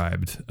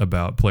described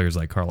about players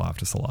like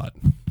Karlaftis a lot?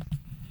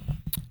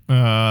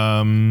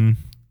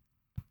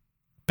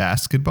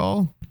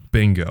 Basketball?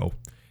 Bingo.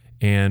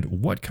 And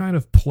what kind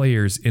of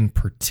players in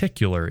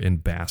particular in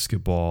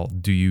basketball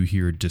do you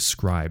hear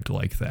described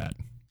like that?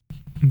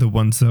 The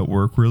ones that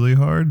work really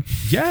hard?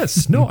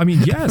 Yes. No, I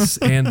mean, yes.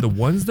 And the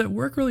ones that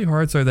work really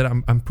hard, sorry, that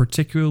I'm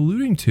particularly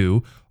alluding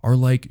to are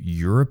like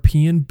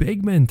European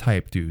big men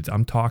type dudes.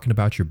 I'm talking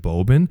about your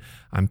Boban.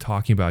 I'm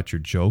talking about your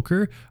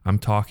Joker. I'm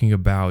talking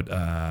about,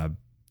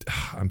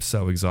 I'm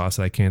so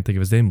exhausted, I can't think of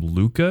his name,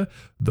 Luka.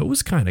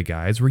 Those kind of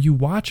guys where you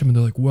watch them and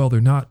they're like, well,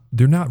 they're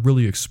not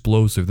really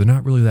explosive. They're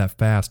not really that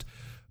fast.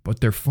 But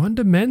they're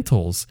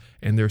fundamentals,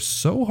 and they're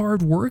so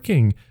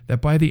hardworking that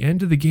by the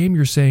end of the game,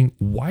 you're saying,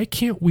 why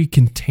can't we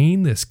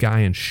contain this guy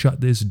and shut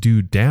this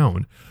dude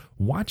down?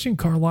 Watching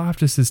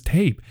Karlaftis'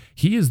 tape,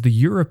 he is the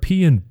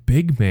European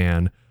big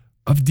man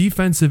of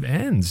defensive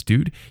ends,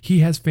 dude. He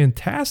has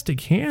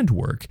fantastic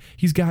handwork.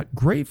 He's got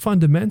great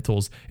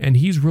fundamentals, and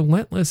he's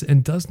relentless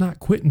and does not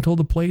quit until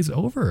the play's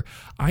over.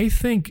 I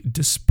think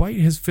despite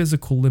his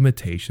physical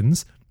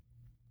limitations,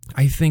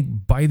 I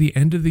think by the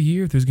end of the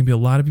year, there's going to be a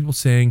lot of people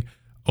saying,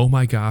 oh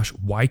my gosh,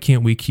 why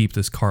can't we keep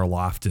this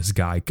Karlaftis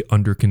guy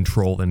under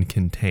control and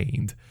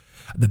contained?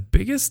 The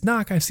biggest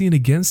knock I've seen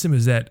against him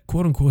is that,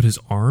 quote unquote, his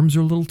arms are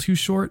a little too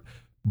short.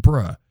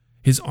 Bruh,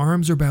 his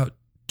arms are about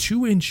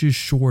 2 inches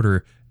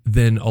shorter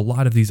than a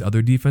lot of these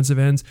other defensive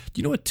ends. Do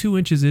you know what 2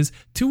 inches is?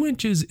 2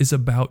 inches is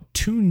about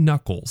 2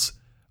 knuckles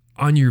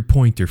on your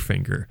pointer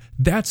finger.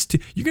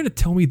 You're going to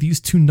tell me these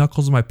 2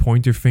 knuckles on my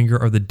pointer finger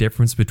are the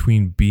difference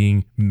between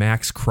being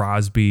Max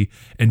Crosby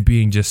and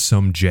being just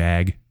some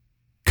jag?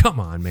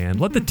 Come on, man.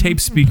 Let the tape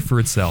speak for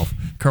itself.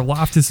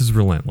 Karlaftis is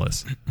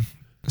relentless.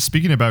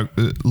 Speaking about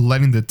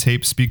letting the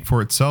tape speak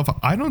for itself,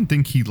 I don't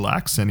think he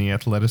lacks any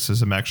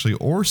athleticism, actually,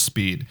 or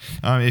speed.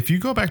 If you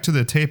go back to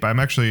the tape,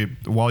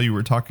 while you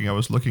were talking, I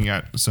was looking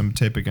at some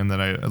tape again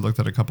that I looked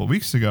at a couple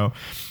weeks ago,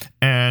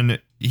 and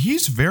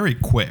he's very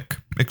quick,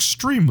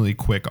 extremely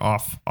quick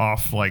off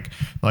like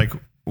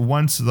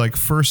once, like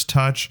first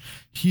touch,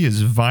 he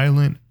is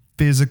violent,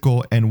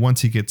 physical, and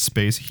once he gets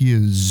space, he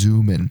is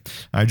zooming.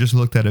 I just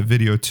looked at a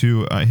video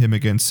too, him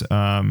against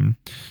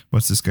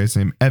what's this guy's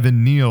name,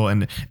 Evan Neal,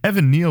 and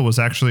Evan Neal was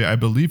actually, I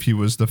believe he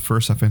was the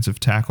first offensive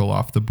tackle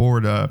off the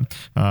board,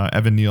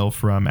 Evan Neal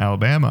from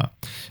Alabama,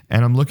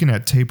 and I'm looking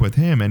at tape with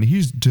him, and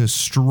he's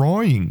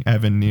destroying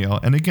Evan Neal.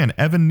 And again,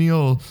 Evan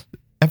Neal's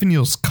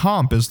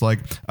comp is like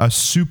a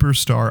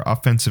superstar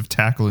offensive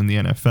tackle in the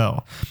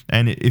NFL.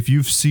 And if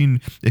you see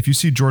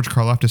George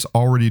Karlaftis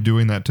already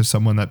doing that to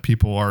someone that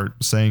people are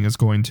saying is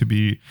going to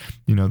be,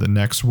 the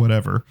next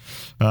whatever,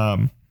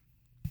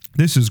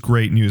 this is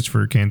great news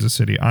for Kansas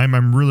City.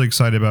 I'm really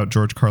excited about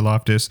George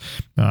Karlaftis.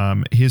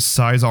 His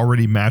size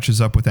already matches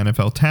up with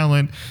NFL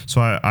talent.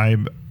 So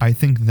I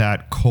think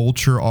that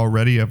culture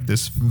already of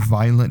this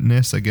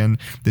violentness, again,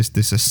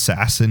 this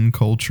assassin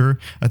culture,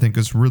 I think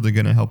is really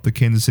going to help the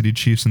Kansas City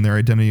Chiefs and their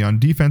identity on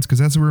defense, because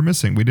that's what we're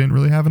missing. We didn't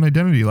really have an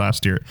identity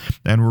last year,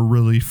 and we're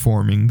really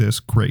forming this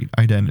great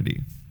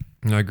identity.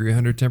 I agree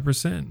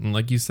 110%. And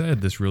like you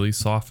said, this really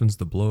softens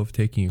the blow of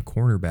taking a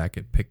cornerback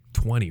at pick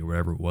 20 or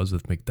whatever it was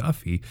with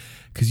McDuffie,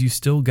 because you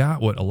still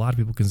got what a lot of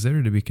people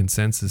consider to be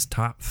consensus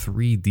top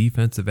 3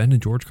 defensive end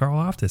in George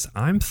Karlaftis.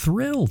 I'm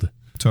thrilled.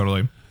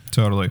 Totally.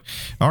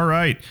 All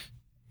right.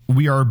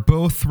 We are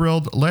both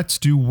thrilled. Let's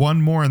do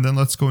one more, and then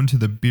let's go into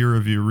the beer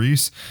review,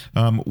 Reese.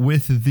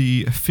 With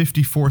the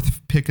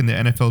 54th pick in the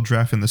NFL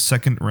draft in the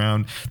second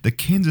round, the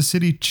Kansas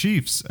City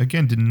Chiefs,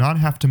 again, did not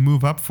have to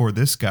move up for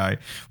this guy.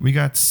 We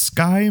got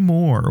Sky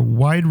Moore,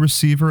 wide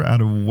receiver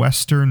out of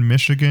Western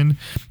Michigan.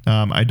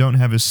 I don't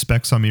have his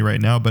specs on me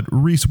right now, but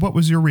Reese, what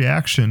was your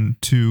reaction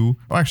to...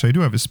 Oh, actually, I do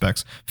have his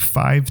specs.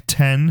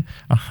 5'10",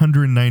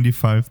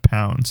 195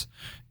 pounds.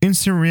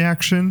 Instant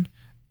reaction...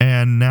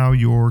 and now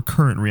your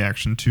current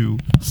reaction to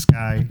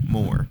Sky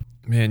Moore.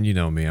 Man, you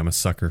know me. I'm a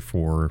sucker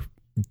for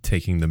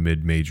taking the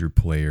mid-major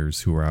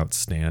players who are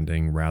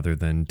outstanding rather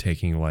than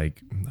taking,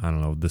 like, I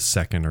don't know, the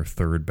second or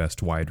third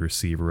best wide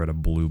receiver at a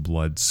blue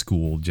blood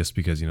school just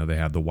because, you know, they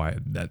have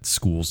that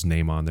school's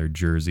name on their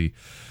jersey.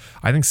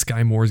 I think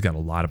Sky Moore's got a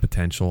lot of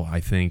potential. I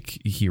think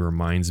he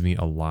reminds me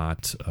a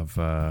lot of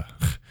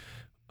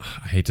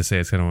I hate to say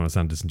it's kind of want to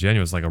sound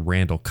disingenuous, like a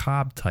Randall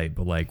Cobb type,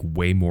 but like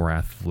way more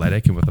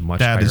athletic and with a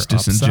much higher upside. That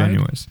is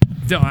disingenuous.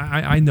 No,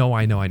 I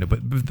know.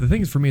 But the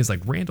thing is, for me, is like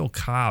Randall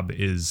Cobb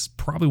is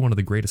probably one of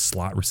the greatest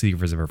slot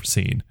receivers I've ever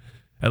seen,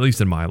 at least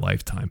in my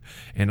lifetime.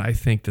 And I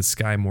think that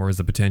Sky Moore has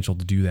the potential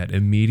to do that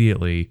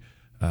immediately,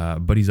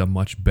 but he's a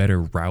much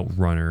better route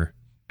runner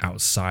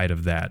outside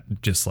of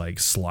that just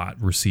like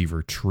slot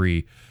receiver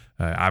tree.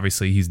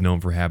 Obviously, he's known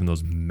for having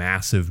those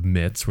massive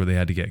mitts where they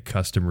had to get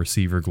custom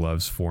receiver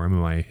gloves for him.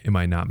 Am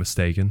I not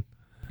mistaken?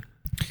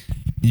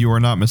 You are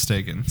not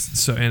mistaken.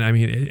 So, and I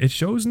mean, it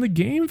shows in the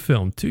game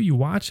film too. You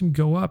watch him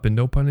go up, and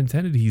no pun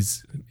intended,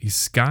 he's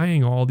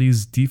skying all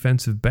these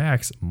defensive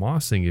backs,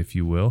 mossing, if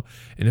you will.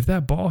 And if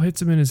that ball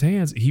hits him in his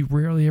hands, he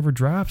rarely ever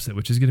drops it,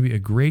 which is going to be a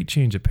great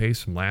change of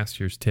pace from last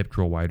year's tip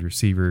drill wide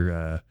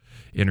receiver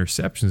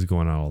interceptions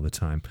going on all the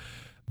time.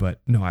 But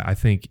no, I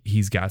think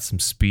he's got some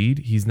speed.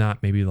 He's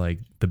not maybe like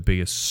the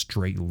biggest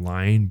straight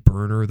line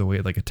burner, the way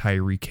like a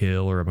Tyreek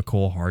Hill or a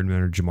McCole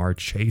Hardman or Jamar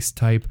Chase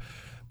type.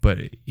 But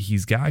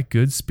he's got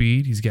good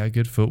speed. He's got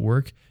good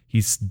footwork.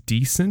 He's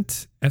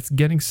decent at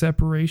getting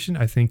separation.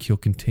 I think he'll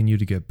continue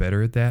to get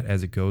better at that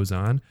as it goes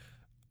on.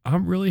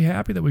 I'm really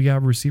happy that we got a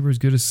receiver as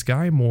good as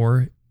Sky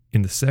Moore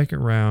in the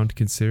second round,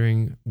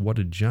 considering what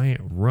a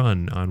giant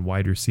run on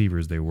wide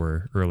receivers they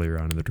were earlier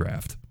on in the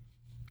draft.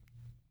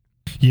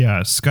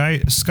 Yeah,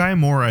 Sky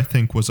Moore, I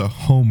think, was a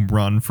home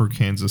run for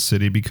Kansas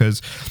City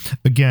because,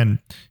 again,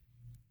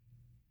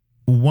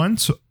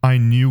 once I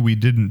knew we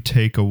didn't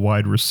take a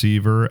wide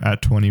receiver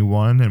at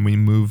 21 and we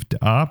moved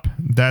up,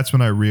 that's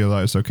when I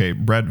realized, okay,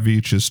 Brett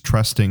Veach is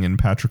trusting in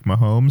Patrick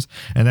Mahomes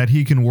and that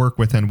he can work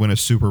with and win a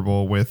Super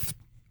Bowl with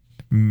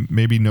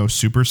maybe no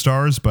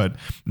superstars, but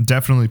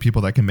definitely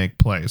people that can make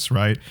plays,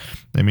 right?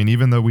 I mean,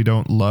 even though we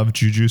don't love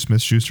Juju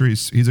Smith-Schuster,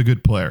 he's a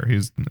good player.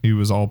 He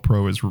was all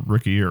pro his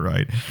rookie year,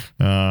 right?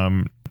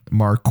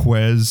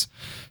 Marquez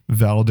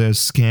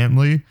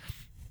Valdez-Scantling,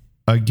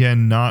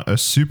 again, not a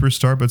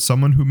superstar, but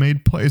someone who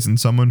made plays and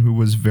someone who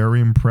was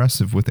very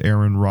impressive with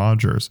Aaron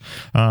Rodgers.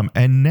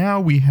 And now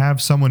we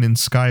have someone in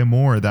Sky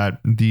Moore that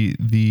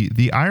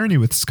the irony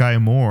with Sky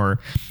Moore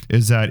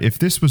is that if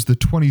this was the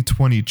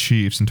 2020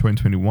 Chiefs and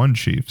 2021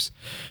 Chiefs,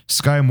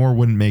 Sky Moore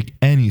wouldn't make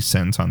any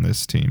sense on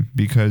this team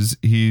because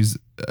he's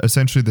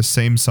essentially the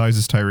same size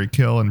as Tyreek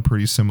Hill and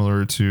pretty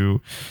similar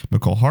to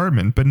McCole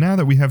Hardman. But now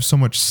that we have so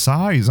much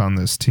size on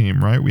this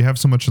team, right? We have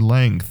so much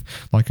length,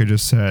 like I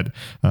just said,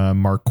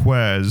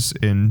 Marquez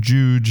and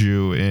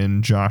Juju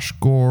and Josh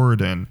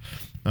Gordon,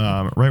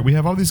 right? We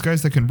have all these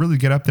guys that can really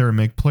get up there and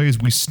make plays.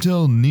 We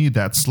still need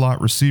that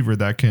slot receiver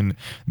that can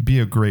be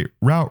a great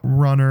route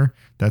runner,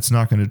 that's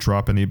not going to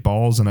drop any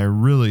balls. And I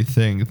really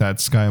think that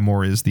Sky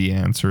Moore is the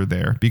answer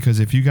there, because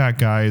if you got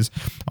guys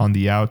on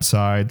the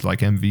outside like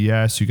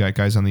MVS, you got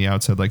guys on the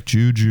outside like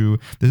Juju,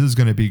 this is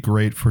going to be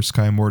great for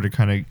Sky Moore to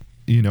kind of,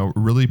 you know,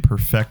 really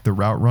perfect the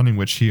route running,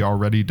 which he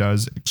already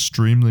does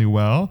extremely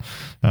well.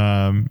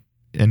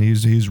 And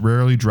he's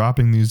rarely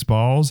dropping these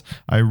balls.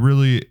 I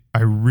really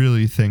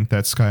think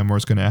that Sky Moore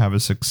is going to have a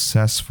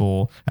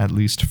successful, at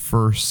least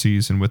first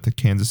season with the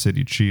Kansas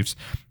City Chiefs,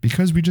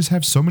 because we just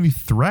have so many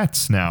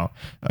threats now.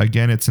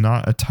 Again, it's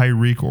not a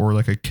Tyreek or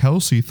like a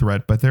Kelsey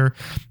threat, but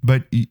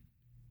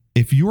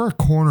if you're a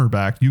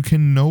cornerback, you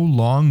can no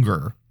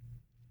longer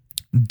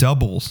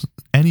doubles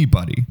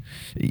anybody.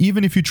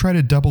 Even if you try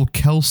to double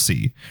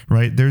Kelsey,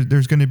 right?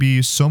 There's going to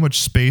be so much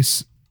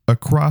space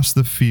across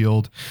the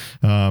field.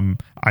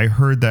 I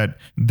heard that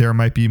there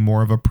might be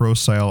more of a pro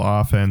style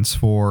offense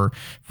for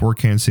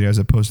Kansas City as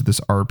opposed to this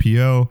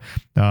RPO.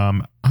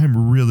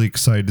 I'm really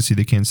excited to see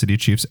the Kansas City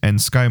Chiefs,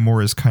 and Sky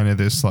Moore is kind of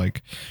this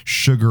like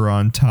sugar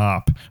on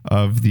top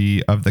of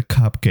the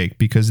cupcake,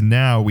 because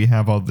now we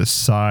have all this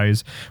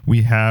size.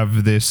 We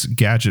have this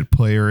gadget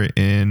player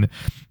in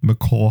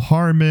McCole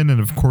Hardman,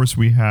 and of course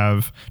we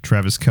have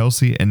Travis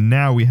Kelce, and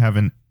now we have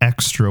an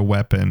extra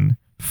weapon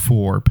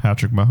for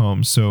Patrick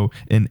Mahomes. So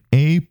an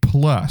A+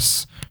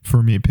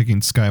 for me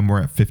picking Sky Moore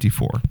at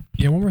 54.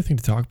 Yeah, one more thing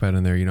to talk about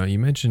in there. You know, you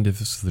mentioned if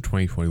this was the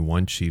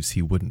 2021 Chiefs,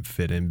 he wouldn't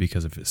fit in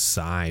because of his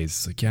size.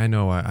 It's like, yeah, I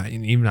know.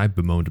 Even I've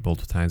bemoaned it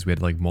multiple times. We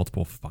had like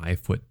multiple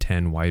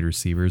 5'10" wide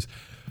receivers.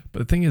 But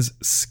the thing is,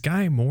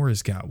 Sky Moore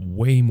has got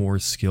way more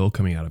skill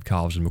coming out of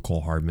college than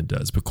McCole Hardman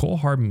does. McCole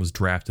Hardman was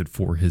drafted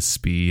for his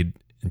speed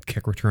and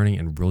kick returning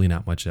and really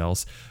not much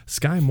else.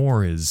 Sky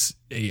Moore is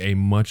a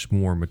much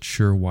more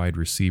mature wide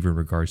receiver in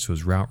regards to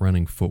his route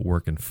running,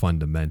 footwork, and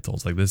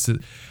fundamentals. Like this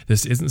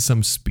isn't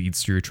some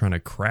speedster you're trying to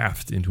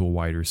craft into a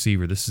wide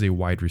receiver. This is a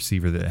wide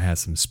receiver that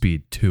has some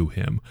speed to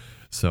him.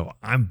 So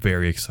I'm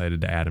very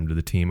excited to add him to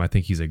the team. I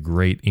think he's a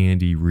great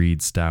Andy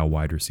Reid style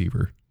wide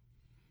receiver.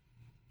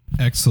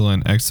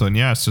 Excellent.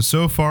 Yeah,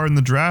 so far in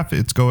the draft,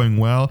 it's going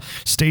well.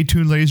 Stay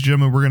tuned, ladies and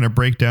gentlemen. We're going to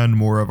break down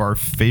more of our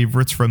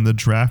favorites from the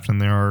draft,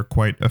 and there are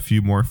quite a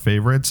few more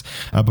favorites.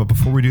 But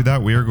before we do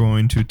that, we are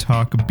going to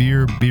talk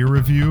beer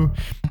review,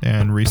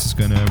 and Reese is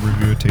going to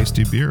review a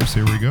tasty beer.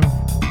 So here we go.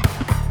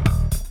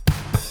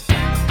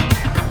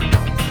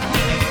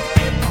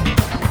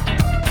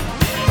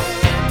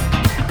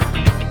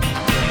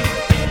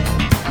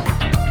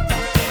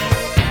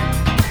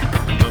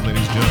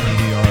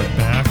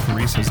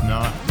 Has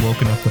not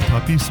woken up the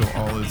puppy, so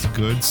all is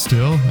good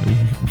still.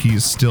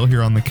 He's still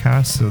here on the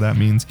cast, so that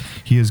means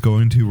he is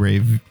going to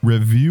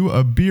review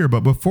a beer. But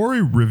before we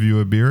review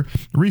a beer,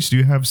 Reese, do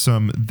you have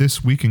some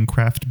This Week in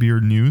Craft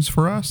Beer news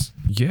for us?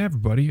 Yeah,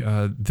 everybody.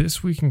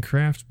 This Week in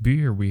Craft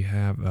Beer, we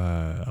have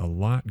a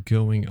lot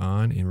going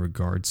on in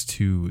regards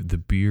to the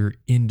beer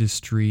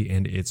industry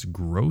and its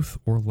growth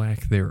or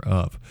lack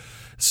thereof.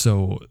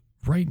 So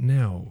right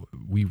now,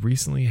 we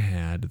recently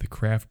had the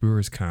Craft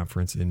Brewers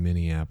Conference in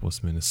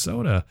Minneapolis,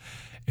 Minnesota,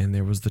 and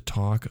there was the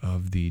talk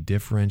of the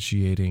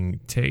differentiating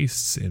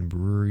tastes and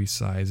brewery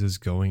sizes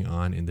going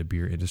on in the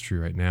beer industry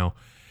right now.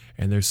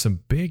 And there's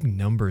some big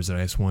numbers that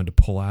I just wanted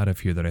to pull out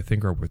of here that I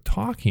think are worth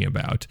talking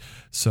about.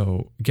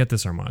 So get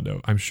this,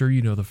 Armando. I'm sure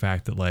you know the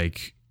fact that,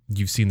 like,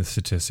 you've seen the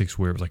statistics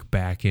where it was like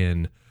back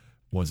in,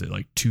 was it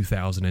like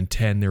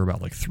 2010, there were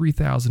about like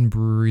 3,000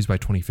 breweries. By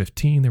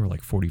 2015, there were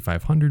like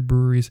 4,500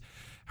 breweries.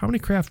 How many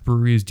craft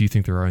breweries do you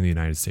think there are in the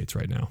United States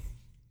right now?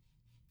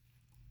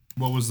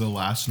 What was the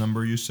last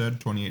number you said?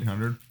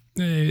 2,800?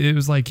 It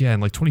was like, yeah, in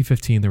like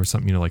 2015, there was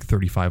something, like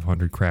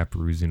 3,500 craft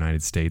breweries in the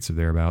United States or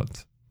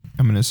thereabouts.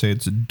 I'm going to say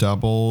it's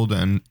doubled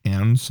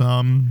and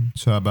some,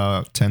 so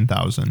about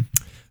 10,000.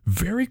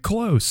 Very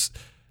close.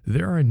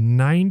 There are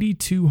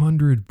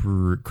 9,200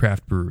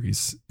 craft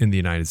breweries in the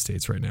United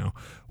States right now,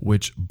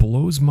 which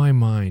blows my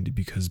mind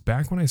because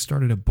back when I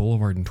started at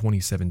Boulevard in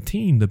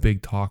 2017, the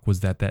big talk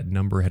was that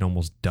number had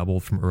almost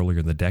doubled from earlier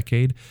in the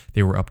decade.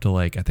 They were up to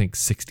like, I think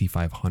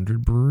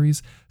 6,500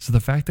 breweries. So the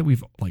fact that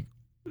we've like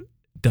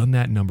done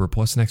that number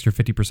plus an extra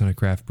 50% of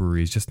craft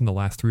breweries just in the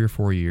last 3 or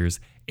 4 years,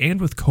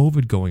 and with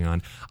COVID going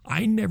on,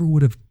 I never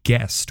would have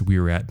guessed we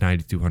were at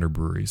 9,200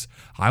 breweries.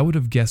 I would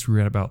have guessed we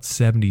were at about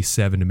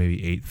 77 to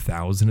maybe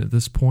 8,000 at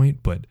this point,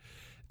 but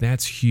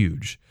that's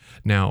huge.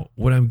 Now,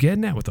 what I'm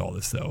getting at with all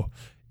this, though,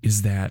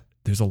 is that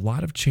there's a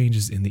lot of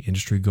changes in the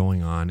industry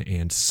going on,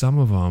 and some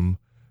of them,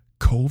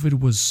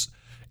 COVID was,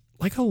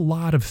 like a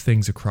lot of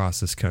things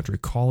across this country,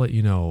 call it,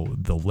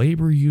 the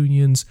labor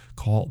unions,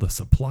 call it the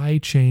supply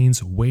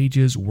chains,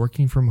 wages,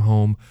 working from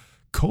home.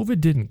 COVID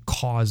didn't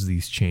cause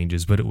these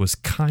changes, but it was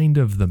kind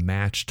of the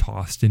match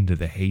tossed into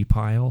the hay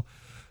pile.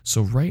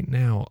 So right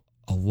now,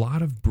 a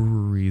lot of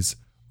breweries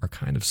are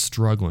kind of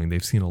struggling.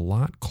 They've seen a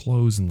lot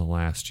close in the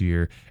last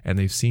year, and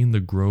they've seen the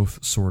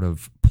growth sort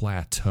of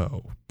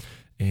plateau.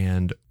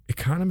 And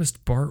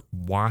economist Bart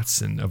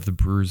Watson of the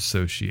Brewers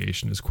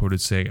Association is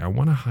quoted saying, "I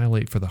want to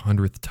highlight for the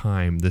 100th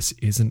time, this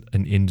isn't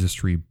an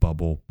industry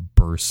bubble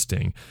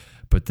bursting,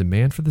 but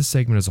demand for the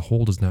segment as a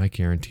whole does not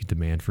guarantee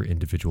demand for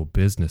individual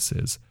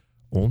businesses.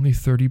 Only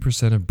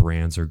 30% of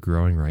brands are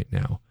growing right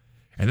now."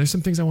 And there's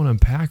some things I want to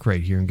unpack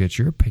right here and get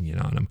your opinion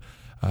on them.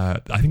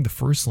 I think the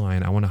first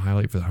line I want to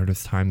highlight for the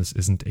 100th time, this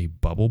isn't a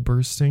bubble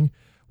bursting.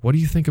 What do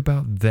you think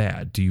about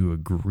that? Do you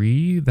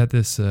agree that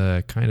this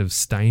kind of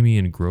stymie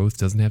in growth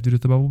doesn't have to do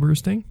with the bubble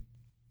bursting?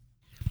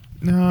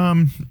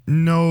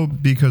 No,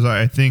 because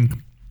I think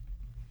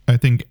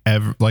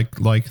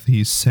like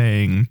he's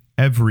saying,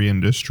 every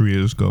industry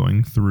is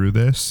going through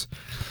this.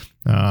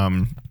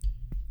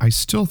 I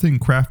still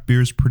think craft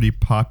beer is pretty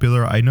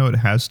popular. I know it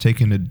has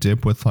taken a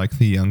dip with like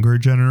the younger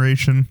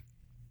generation.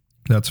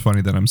 That's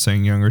funny that I'm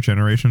saying younger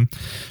generation,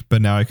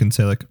 but now I can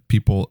say like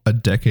people a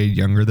decade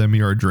younger than me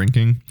are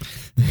drinking.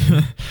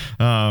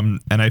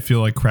 And I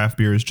feel like craft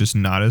beer is just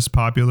not as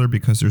popular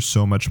because there's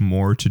so much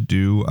more to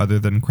do other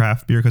than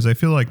craft beer. Because I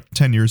feel like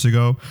 10 years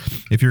ago,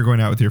 if you're going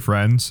out with your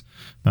friends,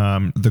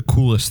 the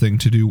coolest thing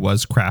to do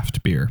was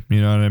craft beer.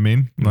 You know what I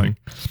mean? Mm-hmm. Like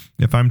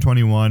if I'm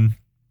 21,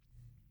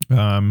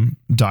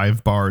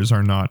 dive bars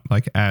are not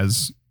like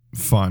as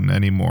fun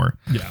anymore.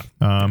 Yeah.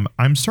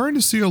 I'm starting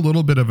to see a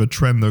little bit of a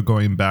trend though,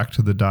 going back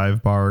to the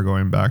dive bar,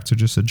 going back to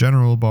just a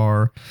general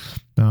bar,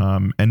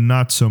 and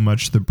not so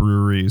much the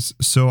breweries.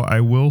 So I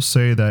will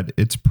say that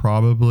it's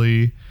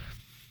probably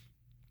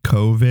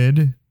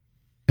COVID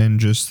and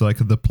just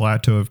like the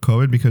plateau of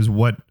COVID, because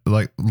what,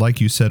 like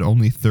you said,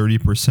 only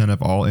 30%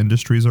 of all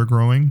industries are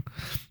growing.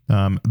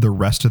 The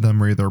rest of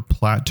them are either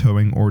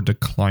plateauing or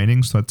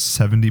declining. So that's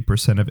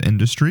 70% of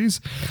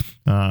industries.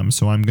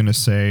 So I'm going to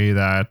say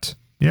that,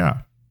 yeah,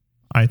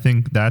 I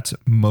think that's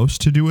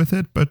most to do with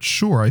it. But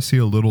sure, I see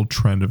a little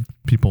trend of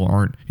people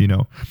aren't,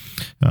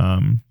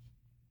 the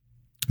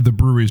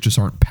breweries just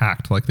aren't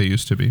packed like they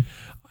used to be.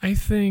 I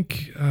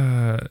think,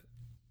 I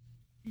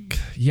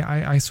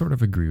sort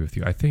of agree with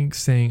you. I think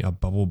saying a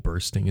bubble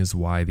bursting is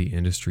why the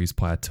industry's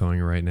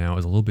plateauing right now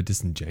is a little bit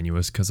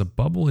disingenuous, because a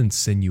bubble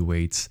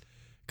insinuates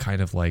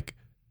kind of like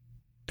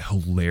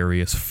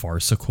hilarious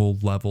farcical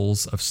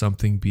levels of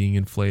something being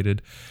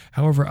inflated.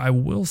 However, I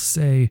will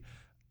say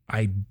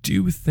I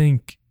do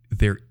think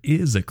there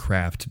is a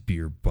craft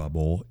beer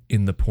bubble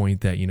in the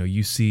point that,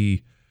 you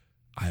see,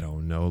 I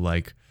don't know,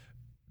 like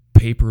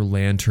Paper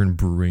Lantern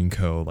Brewing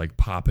Co. like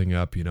popping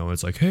up,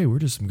 it's like, hey, we're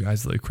just some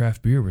guys that like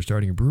craft beer. We're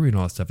starting a brewery and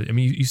all that stuff. I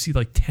mean, you see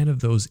like 10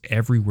 of those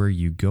everywhere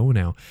you go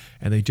now,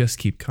 and they just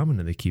keep coming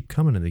and they keep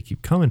coming and they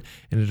keep coming.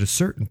 And at a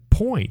certain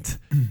point,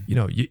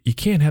 you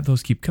can't have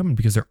those keep coming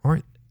because there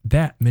aren't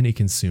that many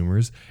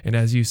consumers. And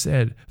as you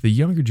said, the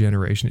younger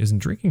generation isn't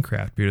drinking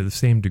craft beer to the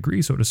same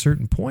degree. So at a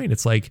certain point,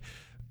 it's like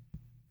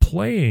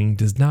playing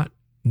does not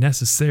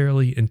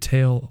necessarily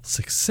entail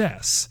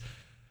success.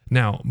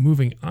 Now,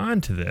 moving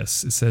on to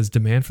this, it says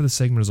demand for the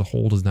segment as a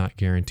whole does not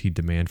guarantee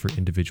demand for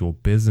individual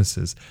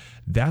businesses.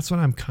 That's what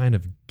I'm kind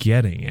of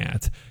getting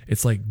at.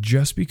 It's like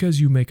just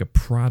because you make a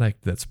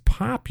product that's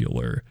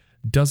popular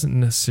doesn't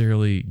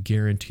necessarily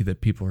guarantee that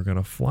people are going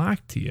to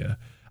flock to you.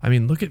 I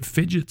mean, look at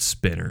fidget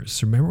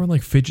spinners. Remember when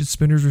like fidget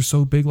spinners were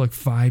so big like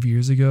 5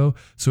 years ago?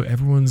 So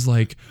everyone's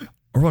like,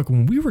 or like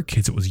when we were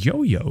kids, it was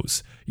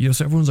yo-yos.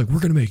 So everyone's like,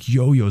 we're going to make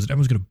yo-yos and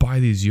everyone's going to buy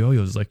these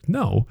yo-yos. It's like,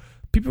 no.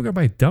 People are going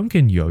to buy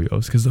Dunkin'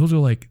 yo-yos because those are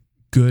like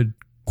good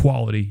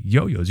quality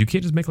yo-yos. You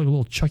can't just make like a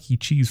little Chuck E.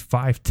 Cheese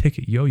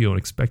 5-ticket yo-yo and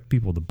expect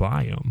people to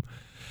buy them.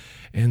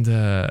 And,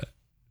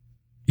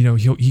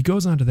 he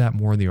goes on to that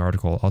more in the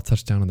article. I'll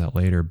touch down on that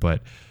later,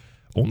 but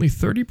only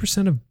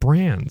 30% of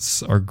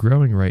brands are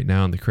growing right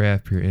now in the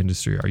craft beer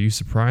industry. Are you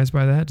surprised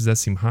by that? Does that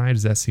seem high?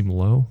 Does that seem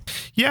low?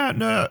 Yeah,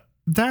 no,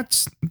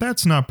 that's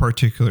not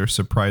particularly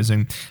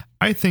surprising.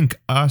 I think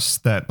us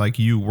that like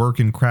you work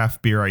in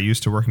craft beer. I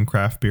used to work in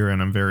craft beer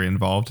and I'm very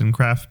involved in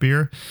craft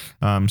beer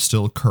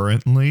still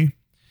currently.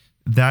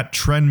 That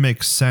trend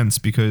makes sense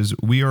because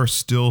we are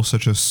still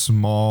such a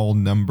small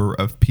number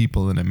of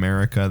people in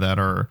America that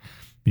are,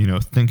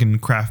 thinking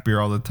craft beer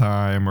all the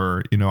time,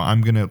 or,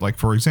 I'm going to like,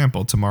 for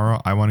example,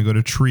 tomorrow I want to go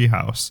to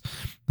Treehouse.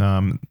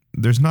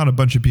 There's not a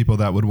bunch of people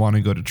that would want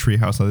to go to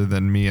Treehouse other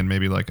than me and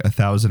maybe like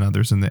 1,000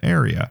 others in the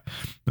area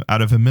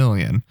out of 1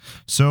 million.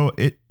 So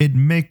it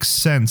makes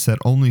sense that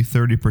only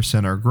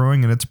 30% are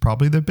growing, and it's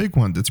probably the big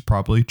ones. It's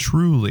probably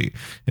Truly.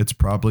 It's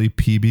probably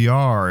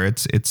PBR.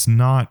 It's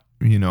not,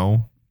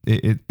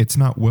 it's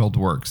not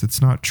WorldWorks.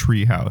 It's not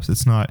Treehouse.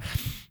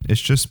 It's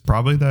just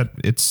probably that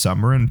it's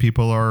summer and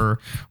people are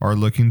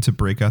looking to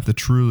break out the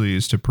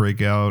Trulies, to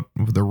break out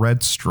the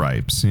Red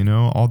Stripes,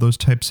 all those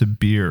types of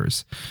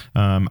beers.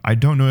 I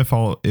don't know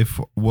if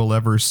we'll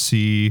ever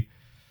see,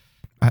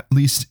 at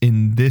least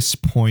in this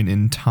point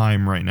in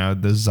time right now,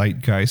 the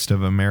zeitgeist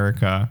of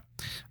America.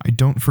 I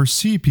don't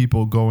foresee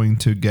people going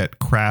to get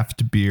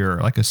craft beer,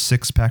 like a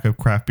 6-pack of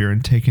craft beer,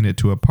 and taking it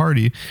to a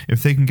party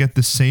if they can get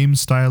the same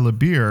style of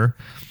beer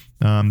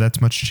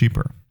that's much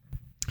cheaper.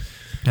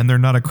 And they're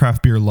not a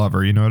craft beer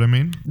lover, you know what I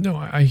mean? No,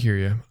 I hear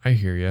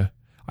you.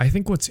 I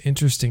think what's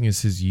interesting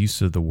is his use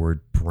of the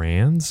word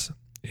brands.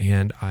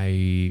 And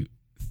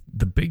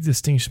the big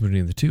distinction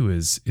between the two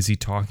is he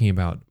talking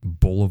about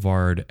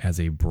Boulevard as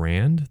a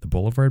brand, the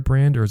Boulevard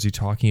brand, or is he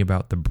talking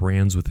about the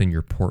brands within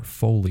your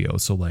portfolio?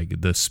 So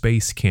like the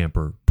Space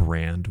Camper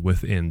brand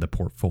within the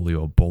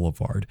portfolio of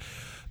Boulevard.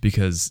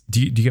 Because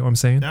do you get what I'm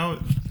saying?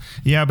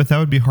 Yeah, but that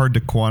would be hard to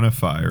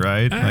quantify,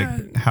 right?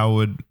 Like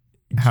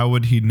how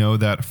would he know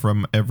that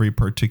from every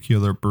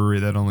particular brewery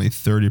that only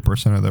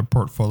 30% of their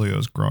portfolio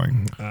is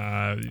growing?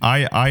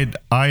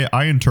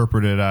 I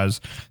interpret it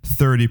as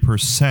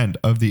 30%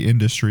 of the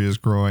industry is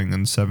growing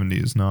and 70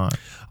 is not.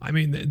 I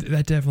mean,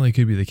 that definitely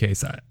could be the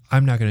case.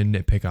 I'm not going to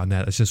nitpick on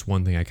that. It's just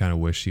one thing I kind of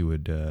wish he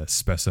would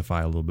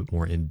specify a little bit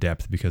more in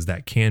depth, because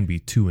that can be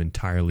two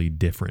entirely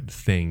different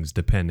things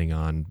depending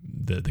on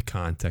the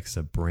context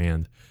of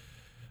brand.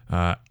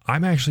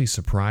 I'm actually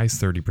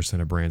surprised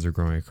 30% of brands are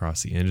growing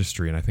across the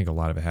industry, and I think a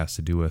lot of it has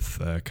to do with,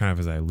 kind of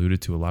as I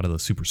alluded to, a lot of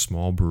those super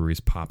small breweries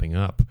popping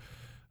up.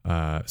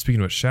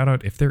 Speaking of which, shout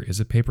out, if there is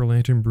a Paper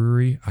Lantern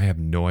brewery, I have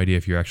no idea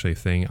if you're actually a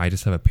thing. I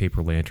just have a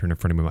Paper Lantern in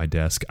front of me on my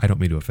desk. I don't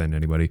mean to offend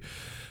anybody.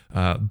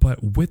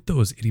 But with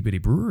those itty bitty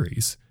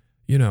breweries,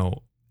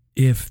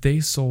 if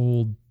they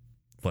sold,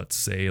 let's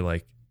say,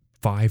 like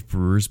 5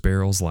 Brewers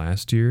barrels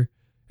last year,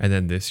 and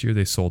then this year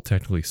they sold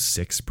technically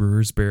 6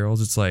 Brewers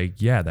barrels, it's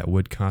like, yeah, that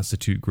would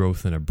constitute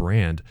growth in a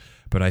brand.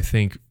 But I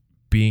think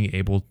being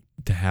able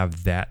to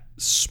have that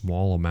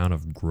small amount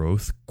of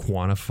growth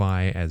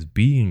quantify as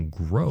being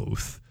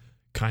growth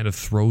kind of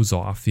throws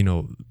off,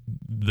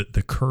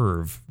 the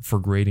curve for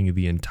grading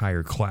the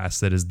entire class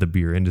that is the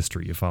beer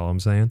industry. You follow what I'm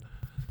saying?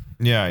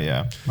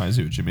 Yeah. I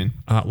see what you mean.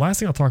 Last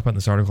thing I'll talk about in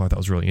this article I thought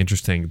was really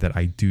interesting that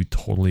I do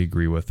totally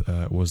agree with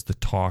was the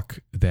talk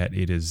that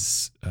it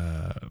is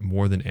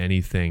more than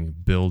anything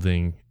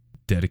building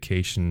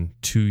dedication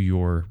to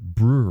your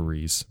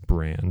brewery's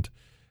brand,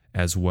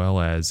 as well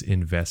as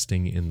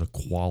investing in the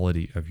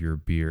quality of your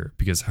beer.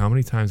 Because how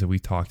many times have we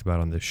talked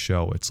about on this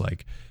show, it's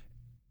like,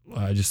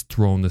 just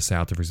throwing this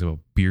out there, for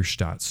example,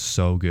 Bierstadt's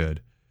so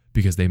good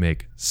because they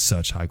make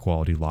such high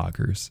quality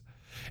lagers.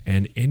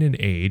 And in an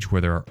age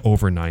where there are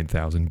over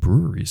 9,000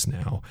 breweries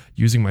now,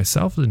 using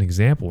myself as an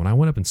example, when I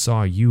went up and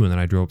saw you and then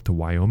I drove up to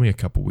Wyoming a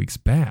couple weeks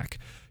back,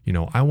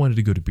 I wanted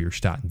to go to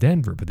Bierstadt in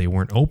Denver, but they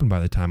weren't open by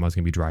the time I was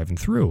going to be driving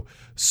through.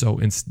 So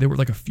there were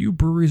like a few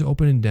breweries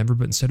open in Denver,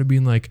 but instead of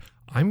being like,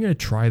 I'm going to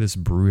try this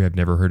brewery I've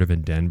never heard of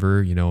in Denver,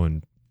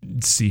 and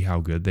see how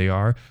good they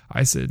are,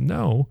 I said,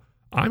 no,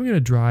 I'm going to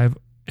drive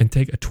and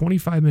take a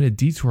 25-minute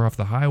detour off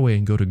the highway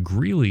and go to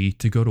Greeley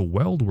to go to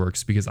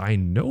WeldWerks because I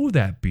know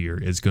that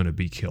beer is going to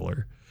be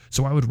killer.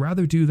 So I would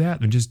rather do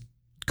that than just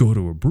go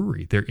to a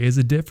brewery. There is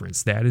a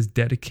difference. That is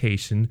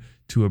dedication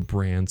to a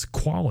brand's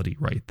quality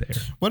right there.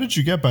 What did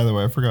you get, by the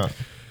way? I forgot.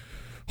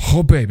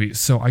 Oh, baby.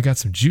 So I got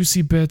some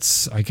Juicy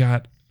Bits. I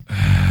got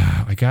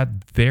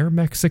their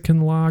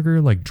Mexican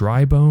lager, like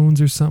Dry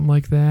Bones or something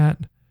like that.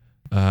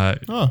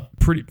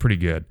 Pretty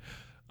good.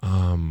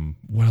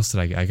 What else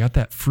did I get? I got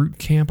that Fruit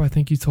Camp I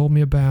think you told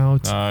me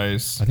about.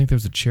 Nice. I think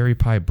there's a Cherry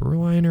Pie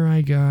Berliner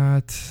I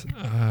got.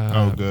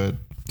 Good.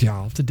 Yeah,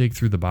 I'll have to dig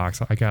through the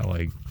box. I got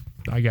 5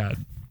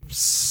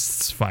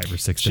 or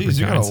 6 different kinds.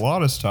 You got a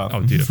lot of stuff.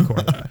 Oh, dude, of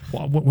course.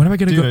 When am I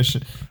going to go?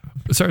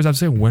 Sorry, as I'm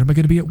saying, when am I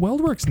going to be at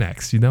WeldWerks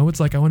next? It's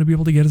like I want to be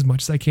able to get as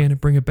much as I can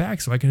and bring it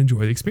back so I can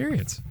enjoy the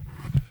experience.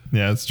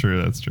 Yeah, that's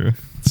true. That's true.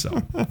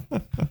 So,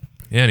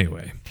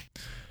 anyway,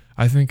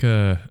 I think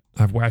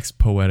I've waxed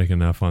poetic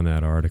enough on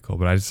that article,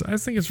 but I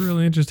think it's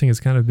really interesting. It's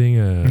kind of being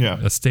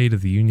a state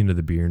of the union of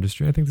the beer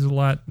industry. I think there's a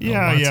lot.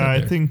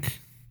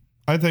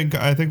 I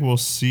think we'll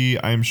see.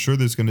 I'm sure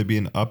there's going to be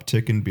an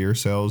uptick in beer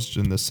sales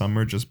in the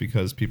summer just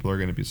because people are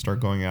going to start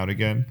going out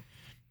again.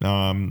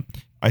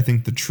 I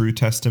think the true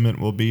testament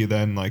will be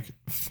then like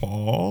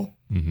fall.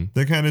 Mm-hmm.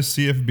 They kind of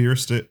see if beer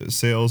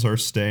sales are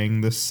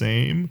staying the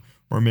same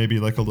or maybe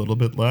like a little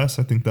bit less.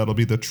 I think that'll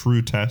be the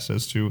true test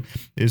as to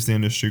is the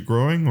industry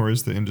growing or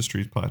is the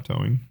industry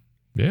plateauing?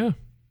 Yeah,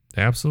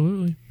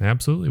 absolutely.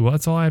 Absolutely. Well,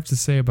 that's all I have to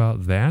say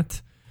about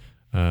that.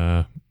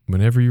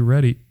 Whenever you're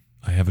ready,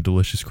 I have a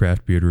delicious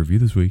craft beer to review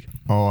this week.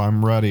 Oh,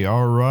 I'm ready.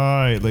 All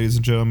right, ladies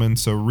and gentlemen.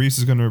 So Reese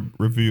is going to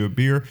review a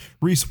beer.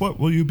 Reese, what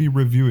will you be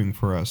reviewing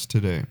for us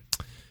today?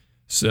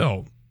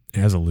 So,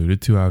 as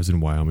alluded to, I was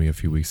in Wyoming a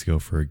few weeks ago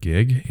for a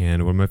gig,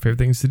 and one of my favorite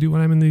things to do when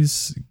I'm in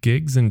these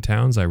gigs in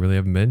towns I really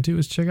haven't been to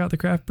is check out the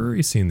craft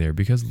brewery scene there,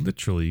 because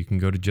literally you can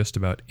go to just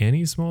about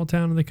any small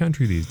town in the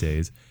country these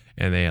days,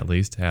 and they at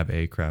least have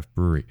a craft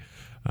brewery.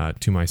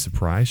 To my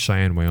surprise,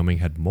 Cheyenne, Wyoming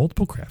had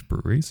multiple craft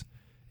breweries,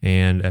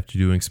 and after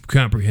doing some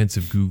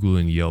comprehensive Google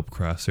and Yelp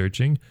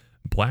cross-searching,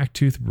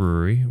 Blacktooth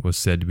Brewery was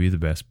said to be the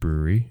best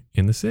brewery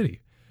in the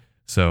city.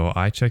 So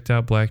I checked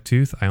out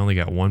Blacktooth. I only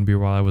got one beer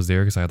while I was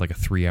there because I had like a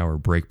 3-hour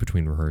break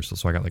between rehearsals.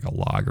 So I got like a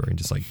lager and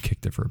just like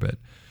kicked it for a bit.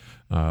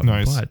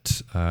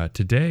 Nice. But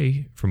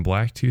today from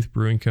Blacktooth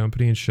Brewing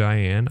Company in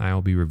Cheyenne,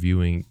 I'll be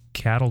reviewing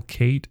Cattle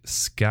Cate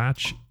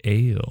Scotch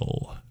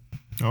Ale.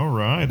 All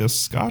right. A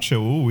Scotch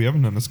Ale. Ooh, we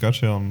haven't done a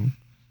Scotch Ale in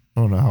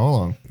I don't know how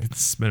long.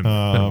 It's been a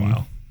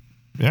while.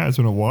 Yeah, it's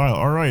been a while.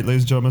 All right,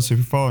 ladies and gentlemen, so if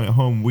you're following at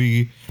home,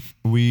 we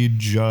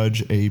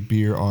judge a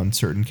beer on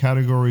certain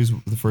categories.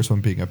 The first one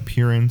being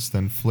appearance,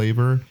 then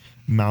flavor,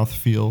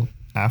 mouthfeel,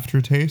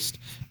 aftertaste,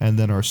 and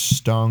then our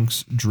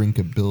stonks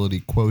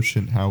drinkability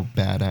quotient. How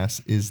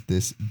badass is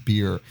this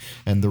beer?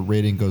 And the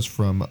rating goes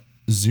from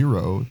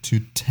 0 to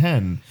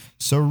 10.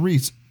 So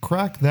Reese,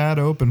 crack that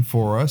open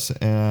for us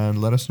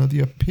and let us know the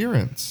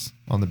appearance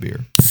on the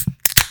beer.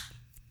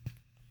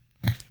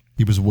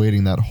 He was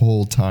waiting that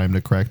whole time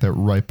to crack that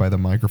right by the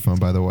microphone,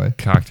 by the way.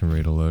 Cocked and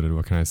radle loaded.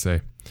 What can I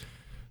say?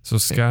 So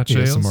Scotch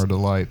ales. ASMR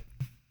delight.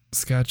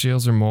 Scotch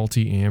ales are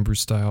malty amber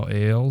style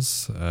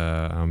ales.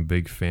 I'm a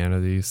big fan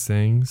of these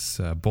things.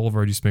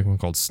 Boulevard used to make one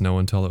called Snow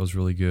and Tell that was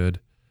really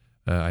good.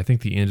 I think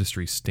the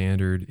industry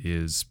standard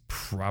is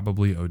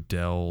probably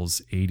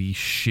Odell's 80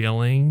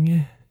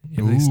 Shilling.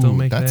 If they still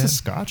make that's that. A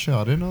Scotch ale.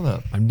 I didn't know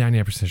that. I'm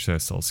 99% sure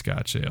that's still a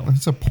Scotch ale.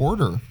 It's a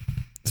porter.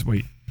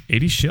 Wait,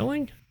 80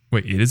 Shilling?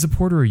 Wait, it is a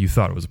porter or you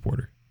thought it was a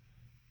porter?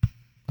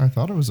 I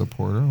thought it was a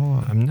porter.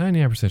 Hold on. I'm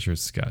 99% sure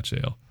it's Scotch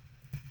ale.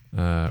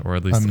 Or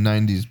at least... I'm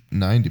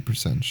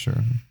 90%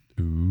 sure.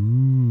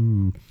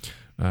 Ooh.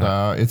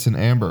 It's an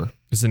amber.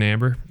 It's an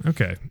amber?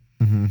 Okay.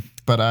 Mm-hmm.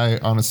 But I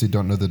honestly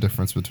don't know the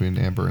difference between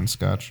amber and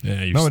Scotch.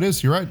 Yeah, no, it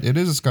is. You're right. It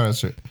is a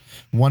Scottish.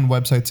 One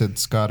website said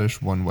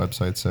Scottish. One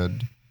website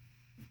said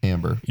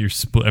amber. You're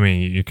split. I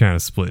mean, you're kind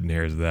of splitting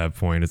hairs at that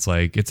point. It's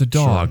like, it's a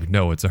dog. Sure.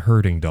 No, it's a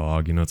herding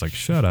dog. It's like,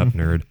 shut up,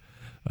 nerd.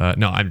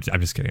 No, I'm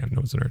just kidding. I know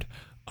it's a nerd.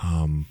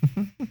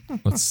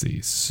 Let's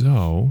see.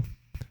 So,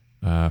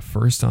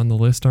 first on the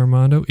list,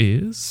 Armando,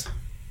 is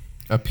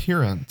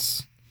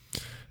appearance.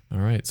 All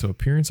right. So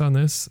appearance on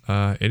this,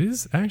 it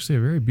is actually a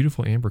very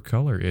beautiful amber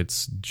color.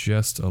 It's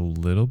just a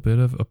little bit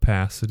of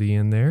opacity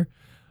in there.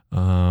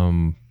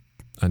 A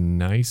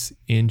nice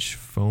inch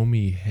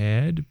foamy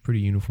head,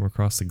 pretty uniform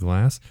across the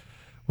glass.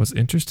 What's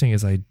interesting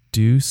is I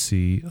do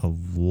see a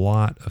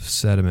lot of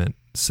sediment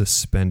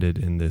suspended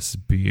in this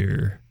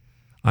beer.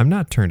 I'm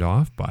not turned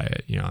off by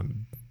it.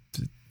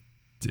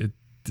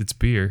 It's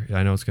beer.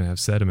 I know it's going to have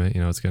sediment.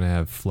 It's going to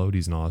have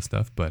floaties and all that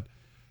stuff. But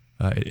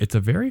It's a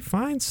very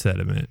fine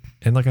sediment,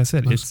 and like I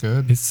said, Looks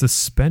good. it's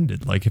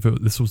suspended. Like if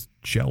this was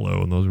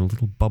Jello and those were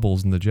little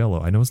bubbles in the Jello.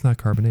 I know it's not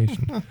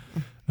carbonation.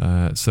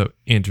 So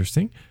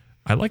interesting.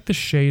 I like the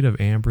shade of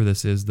amber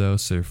this is though.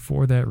 So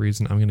for that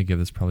reason, I'm going to give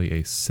this probably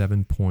a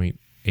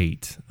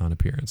 7.8 on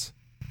appearance.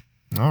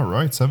 All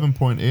right,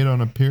 7.8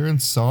 on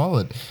appearance,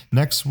 solid.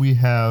 Next we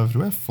have, do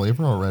we have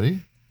flavor already?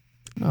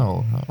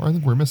 No, I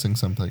think we're missing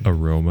something.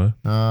 Aroma.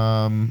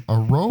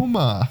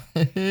 Aroma.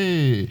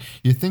 Hey,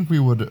 you think we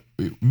would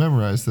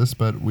memorize this,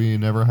 but we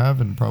never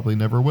have and probably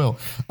never will.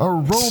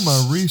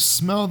 Aroma.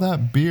 Smell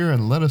that beer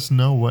and let us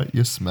know what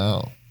you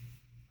smell.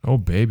 Oh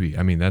baby,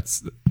 I mean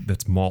that's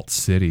Malt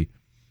City.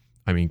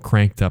 I mean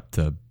cranked up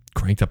to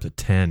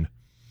 10.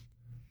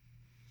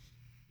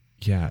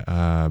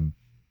 Yeah.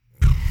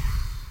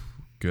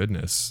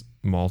 Goodness,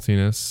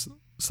 maltiness,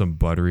 some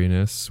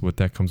butteriness. With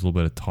that comes a little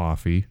bit of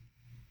toffee.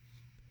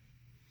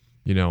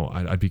 You know,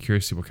 I'd be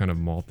curious to see what kind of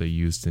malt they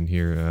used in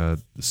here.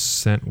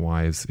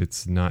 Scent-wise,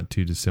 it's not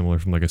too dissimilar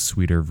from like a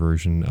sweeter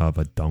version of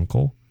a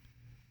Dunkel,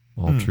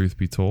 all truth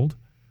be told.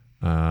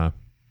 That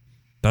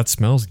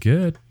smells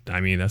good. I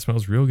mean, that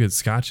smells real good.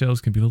 Scotch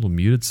ales can be a little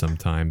muted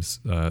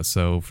sometimes.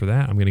 So for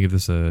that, I'm going to give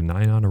this a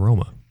 9 on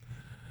aroma.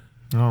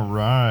 All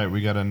right,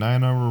 we got a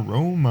 9 on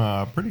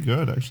aroma. Pretty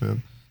good,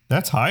 actually.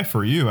 That's high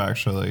for you,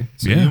 actually.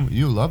 So yeah.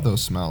 You love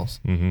those smells.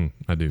 Mm-hmm.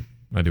 I do.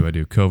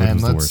 COVID and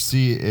was the worst. Let's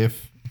see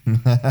if...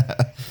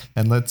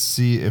 and let's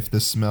see if the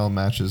smell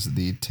matches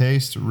the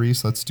taste.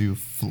 Reese, let's do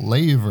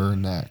flavor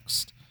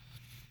next.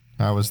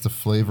 How is the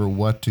flavor?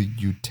 What do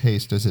you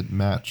taste? Does it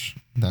match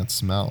that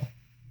smell?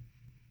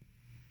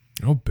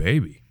 Oh,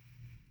 baby.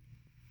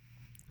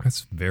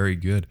 That's very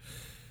good.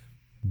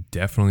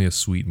 Definitely a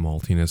sweet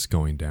maltiness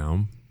going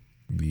down.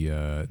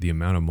 The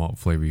amount of malt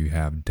flavor you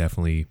have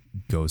definitely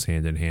goes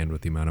hand in hand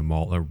with the amount of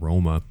malt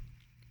aroma.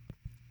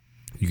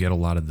 You get a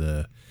lot of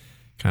the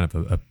kind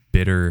of a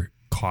bitter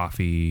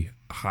coffee,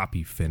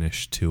 hoppy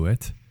finish to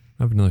it.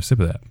 I'll have another sip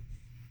of that.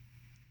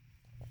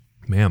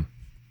 Man,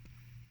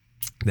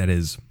 that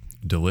is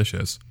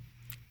delicious.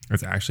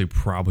 It's actually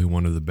probably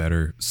one of the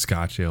better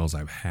Scotch ales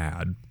I've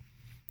had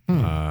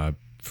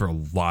for a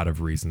lot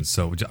of reasons.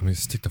 So I'm going to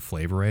stick to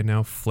flavor right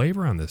now.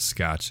 Flavor on this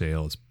Scotch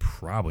ale is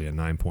probably a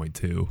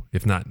 9.2,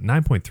 if not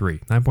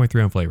 9.3.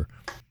 9.3 on flavor.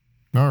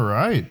 All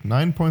right,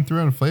 9.3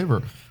 on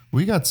flavor.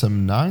 We got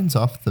some 9s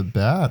off the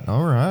bat.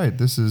 All right,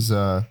 this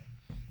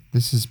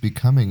is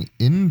becoming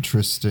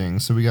interesting.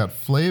 So we got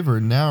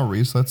flavor now,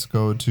 Reese. Let's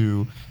go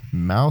to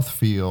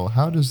mouthfeel.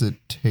 How does it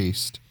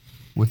taste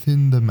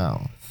within the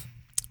mouth?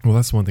 Well,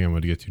 that's one thing I'm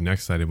going to get to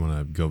next. I didn't want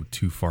to go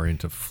too far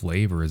into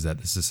flavor, is that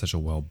this is such a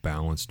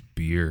well-balanced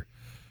beer.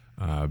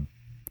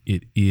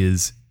 It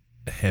is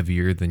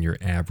heavier than your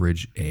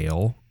average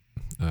ale,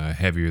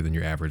 heavier than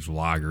your average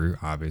lager,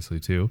 obviously,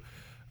 too.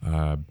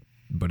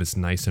 But it's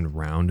nice and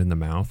round in the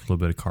mouth, a little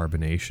bit of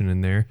carbonation in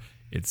there.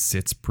 It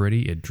sits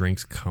pretty. It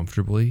drinks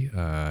comfortably.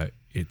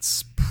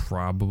 It's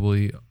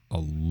probably a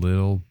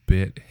little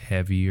bit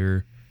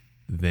heavier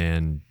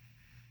than...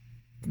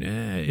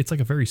 it's like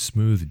a very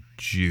smooth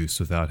juice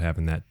without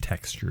having that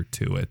texture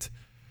to it.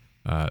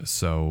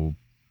 So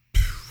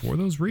for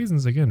those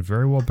reasons, again,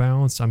 very well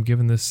balanced. I'm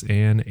giving this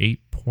an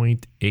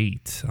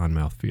 8.8 on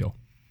mouthfeel.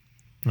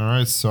 All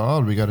right,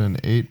 solid. We got an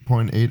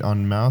 8.8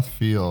 on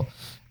mouthfeel.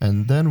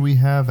 And then we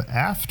have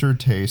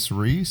aftertaste,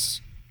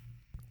 Reese.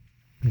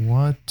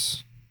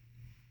 What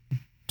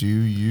do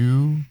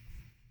you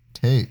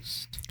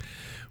taste?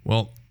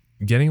 Well,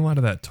 getting a lot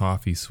of that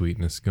toffee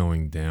sweetness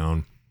going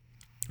down.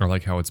 I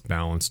like how it's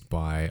balanced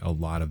by a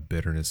lot of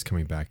bitterness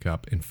coming back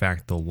up. In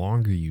fact, the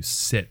longer you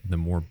sit, the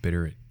more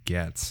bitter it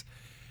gets.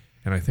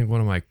 And I think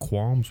one of my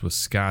qualms with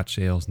Scotch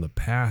ales in the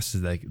past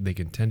is that they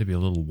can tend to be a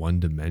little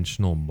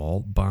one-dimensional,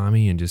 malt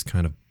bomby, and just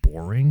kind of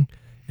boring.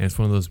 And it's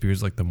one of those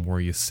beers like the more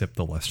you sip,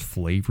 the less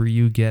flavor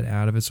you get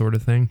out of it, sort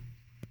of thing.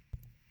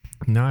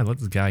 Now I let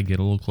this guy get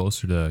a little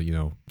closer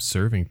to,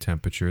 serving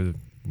temperature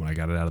when I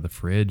got it out of the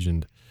fridge,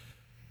 and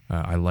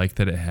I like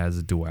that it has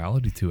a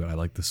duality to it. I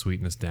like the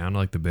sweetness down. I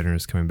like the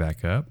bitterness coming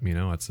back up.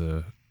 It's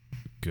a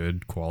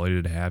good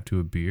quality to have to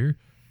a beer.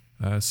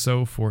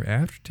 So for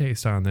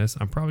aftertaste on this,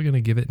 I'm probably going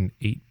to give it an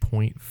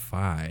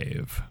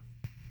 8.5.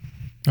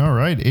 All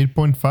right,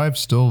 8.5,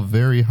 still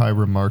very high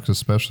remarks,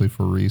 especially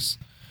for Reese,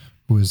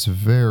 who is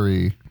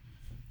very,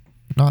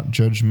 not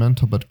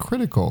judgmental, but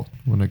critical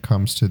when it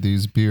comes to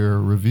these beer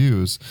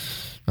reviews.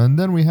 And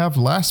then we have,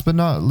 last but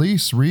not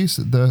least, Reese,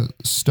 the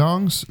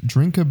Stong's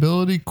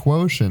drinkability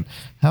quotient.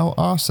 How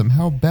awesome,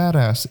 how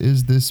badass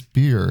is this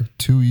beer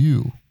to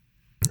you?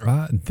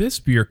 This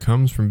beer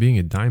comes from being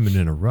a diamond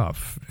in a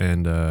rough,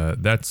 and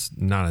that's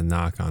not a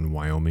knock on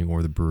Wyoming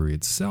or the brewery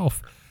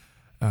itself.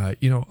 A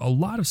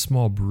lot of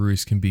small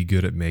breweries can be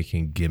good at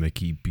making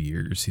gimmicky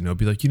beers.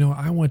 Be like,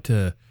 I went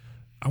to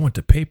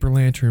Paper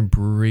Lantern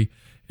Brewery,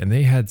 and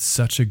they had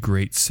such a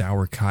great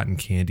sour cotton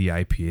candy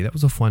IPA. That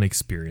was a fun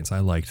experience. I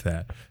liked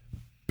that.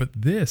 But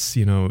this,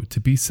 to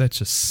be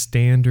such a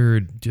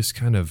standard, just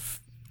kind of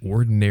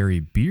ordinary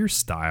beer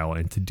style,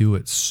 and to do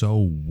it so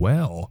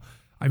well,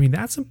 I mean,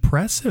 that's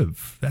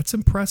impressive. That's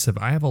impressive.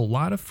 I have a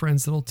lot of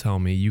friends that'll tell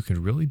me you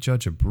can really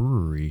judge a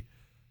brewery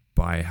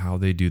by how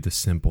they do the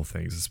simple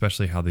things,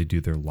 especially how they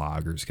do their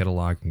lagers. Get a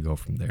lager and go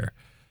from there.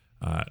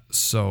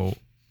 So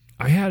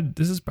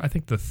this is, I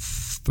think, the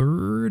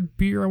third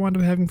beer I wound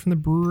up having from the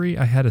brewery.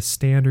 I had a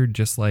standard,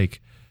 just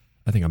like,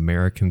 I think,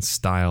 American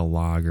style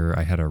lager.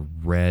 I had a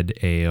red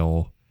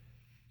ale,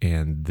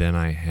 and then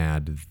I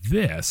had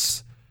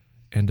this.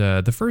 And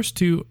the first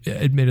two,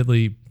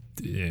 admittedly,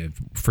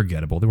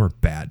 forgettable. They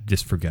weren't bad,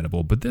 just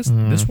forgettable. But this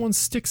one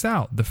sticks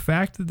out. The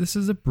fact that this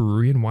is a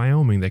brewery in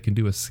Wyoming that can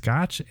do a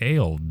Scotch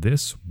ale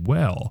this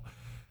well.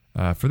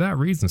 For that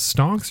reason,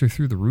 Stonks are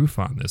through the roof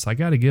on this. I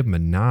got to give them a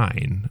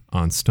 9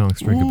 on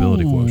Stonks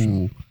drinkability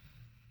quotient.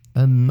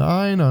 A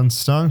 9 on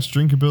Stonks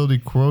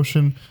drinkability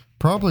quotient.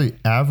 Probably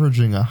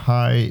averaging a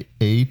high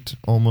 8,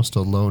 almost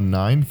a low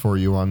 9 for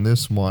you on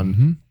this one.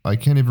 Mm-hmm. I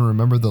can't even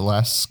remember the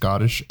last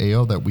Scottish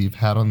ale that we've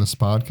had on this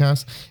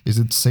podcast. Is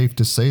it safe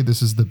to say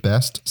this is the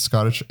best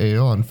Scottish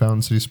ale on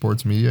Fountain City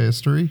Sports Media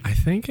history? I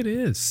think it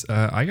is.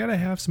 I got to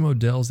have some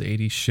Odell's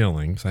 80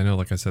 shillings. I know,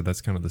 like I said,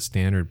 that's kind of the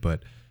standard,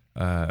 but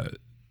the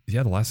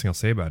last thing I'll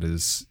say about it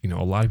is, a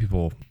lot of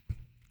people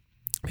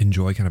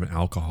enjoy kind of an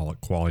alcoholic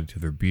quality to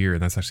their beer,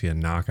 and that's actually a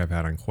knock I've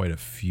had on quite a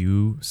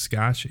few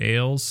Scotch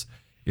ales,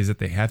 is that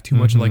they have too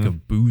much like a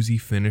boozy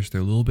finish.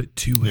 They're a little bit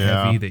too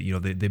heavy.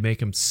 That they make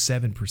them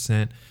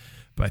 7%.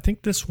 But I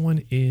think this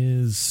one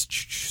is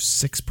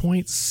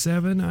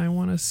 6.7, I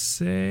want to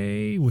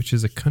say, which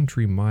is a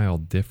country mile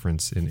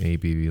difference in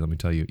ABV, let me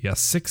tell you. Yeah,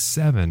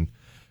 6.7.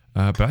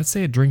 But I'd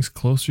say it drinks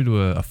closer to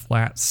a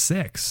flat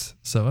 6.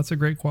 So that's a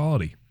great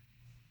quality.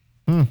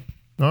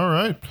 All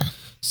right.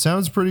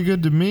 Sounds pretty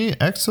good to me.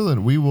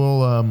 Excellent. We will.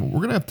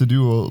 We're gonna have to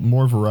do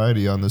more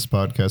variety on this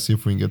podcast. See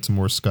if we can get some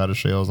more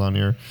Scottish ales on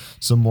here,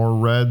 some more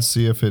reds.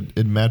 See if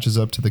it matches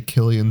up to the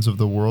Killians of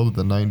the world,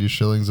 the 90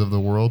 shillings of the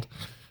world,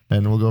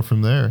 and we'll go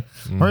from there.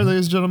 All right,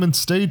 ladies and gentlemen,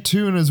 stay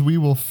tuned as we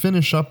will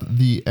finish up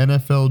the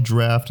NFL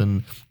draft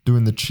and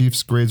doing the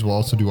Chiefs grades. We'll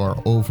also do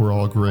our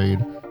overall grade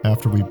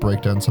after we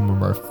break down some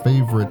of our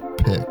favorite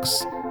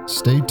picks.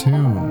 Stay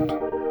tuned.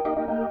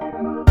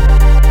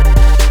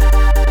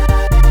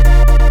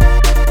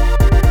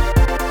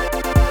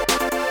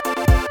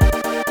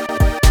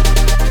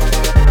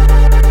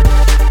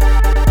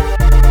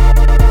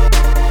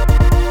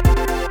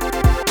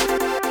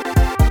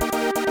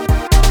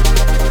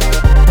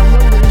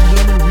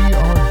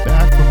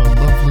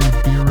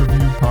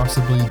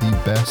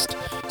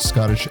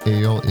 Scottish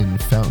ale in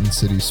Fountain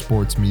City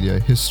Sports Media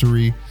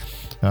history,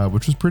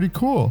 which was pretty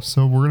cool.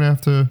 So we're going to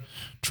have to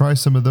try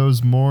some of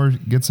those more,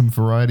 get some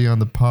variety on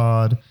the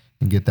pod,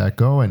 and get that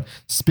going.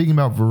 Speaking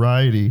about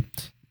variety,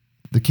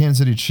 the Kansas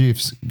City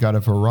Chiefs got a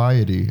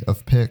variety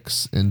of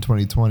picks in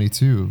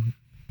 2022,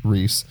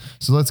 Reese.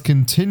 So let's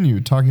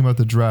continue talking about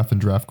the draft and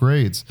draft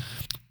grades.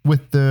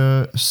 With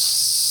the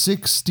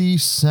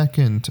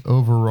 62nd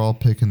overall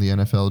pick in the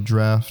NFL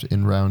draft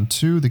in round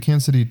 2, the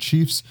Kansas City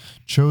Chiefs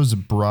chose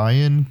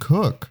Bryan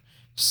Cook,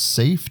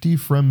 safety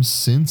from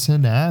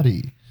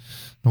Cincinnati.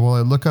 And while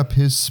I look up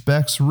his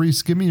specs,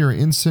 Reese, give me your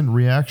instant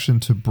reaction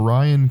to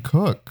Bryan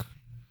Cook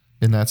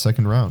in that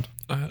second round.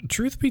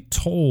 Truth be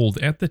told,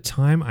 at the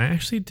time, I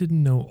actually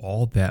didn't know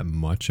all that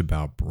much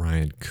about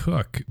Bryan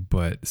Cook,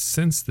 but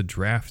since the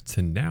draft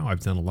to now,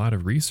 I've done a lot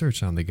of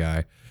research on the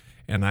guy.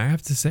 And I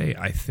have to say,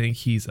 I think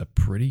he's a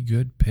pretty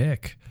good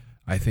pick.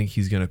 I think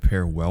he's going to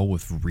pair well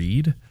with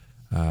Reed.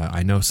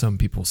 I know some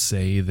people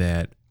say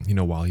that,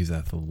 while he's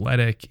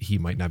athletic, he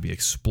might not be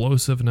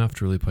explosive enough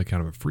to really play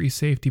kind of a free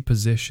safety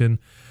position.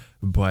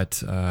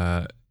 But,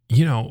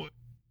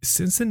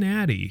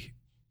 Cincinnati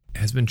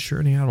has been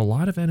churning out a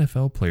lot of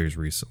NFL players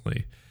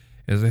recently.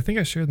 As I think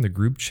I shared in the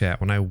group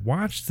chat, when I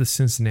watched the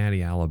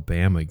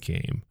Cincinnati-Alabama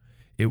game,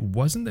 it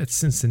wasn't that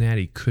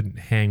Cincinnati couldn't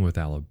hang with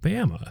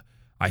Alabama.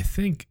 I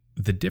think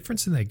the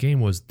difference in that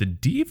game was the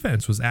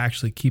defense was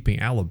actually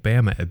keeping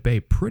Alabama at bay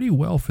pretty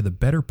well for the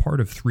better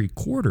part of 3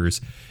 quarters.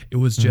 It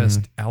was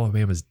just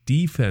Alabama's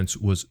defense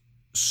was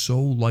so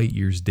light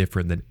years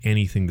different than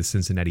anything the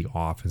Cincinnati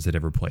offense had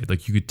ever played.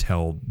 Like, you could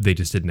tell they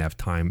just didn't have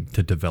time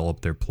to develop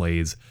their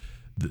plays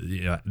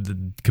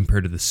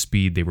compared to the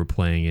speed they were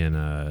playing in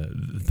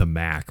the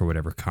MAC or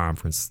whatever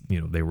conference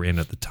they were in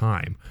at the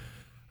time.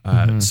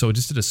 So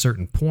just at a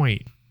certain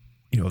point,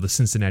 the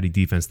Cincinnati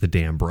defense, the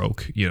dam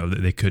broke.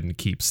 They couldn't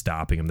keep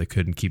stopping them. They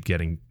couldn't keep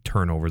getting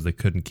turnovers. They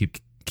couldn't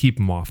keep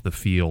them off the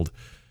field.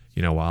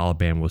 While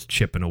Alabama was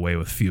chipping away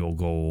with field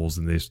goals,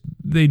 and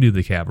they knew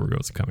the cavalry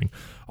was coming.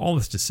 All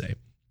this to say,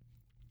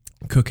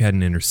 Cook had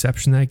an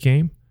interception that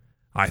game.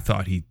 I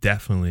thought he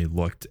definitely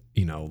looked,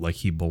 like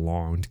he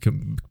belonged,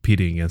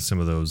 competing against some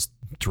of those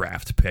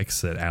draft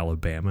picks at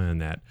Alabama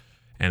and that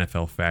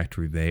NFL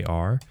factory they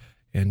are.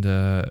 And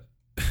the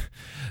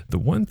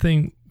one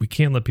thing we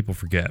can't let people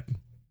forget,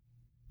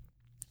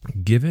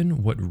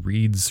 given what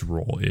Reed's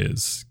role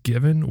is,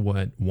 given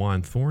what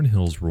Juan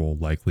Thornhill's role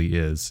likely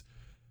is,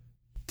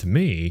 to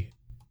me,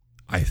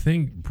 I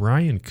think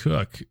Bryan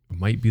Cook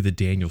might be the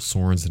Daniel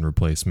Sorensen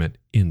replacement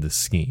in the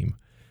scheme.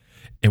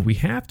 And we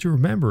have to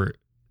remember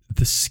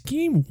the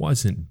scheme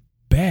wasn't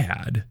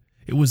bad.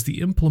 It was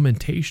the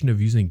implementation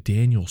of using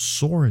Daniel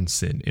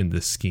Sorensen in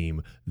the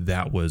scheme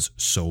that was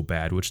so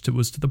bad, which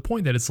was to the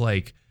point that it's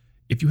like,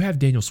 if you have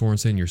Daniel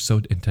Sorensen, you're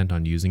so intent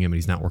on using him and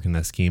he's not working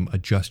that scheme,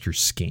 adjust your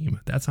scheme.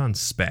 That's on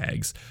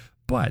Spags.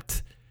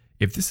 But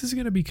if this is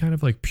going to be kind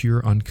of like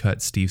pure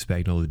uncut Steve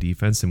Spagnuolo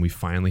defense and we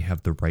finally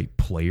have the right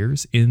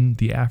players in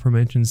the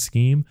aforementioned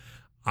scheme,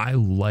 I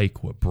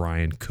like what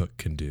Brian Cook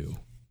can do.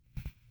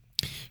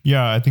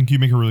 Yeah, I think you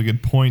make a really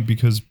good point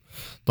because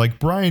like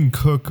Brian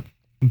Cook,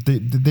 they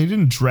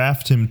didn't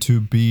draft him to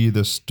be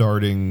the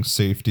starting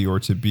safety or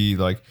to be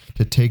like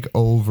to take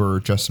over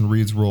Justin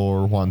Reed's role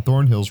or Juan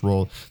Thornhill's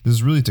role. This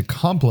is really to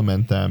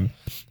complement them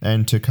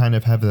and to kind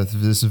of have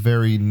this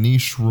very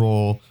niche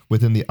role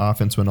within the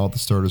offense when all the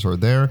starters are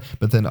there.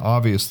 But then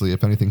obviously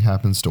if anything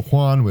happens to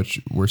Juan, which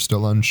we're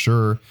still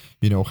unsure,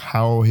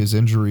 how his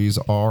injuries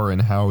are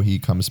and how he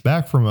comes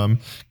back from them,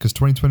 because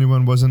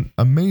 2021 wasn't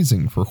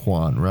amazing for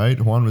Juan, right?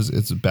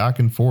 It's back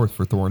and forth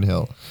for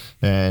Thornhill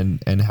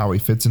and how he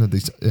fits into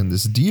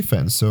this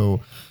defense.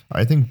 So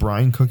I think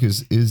Brian Cook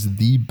is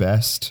the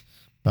best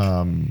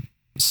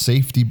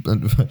safety,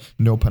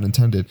 no pun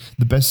intended,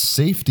 the best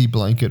safety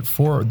blanket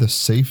for the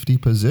safety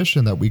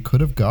position that we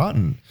could have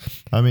gotten.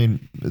 I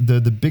mean,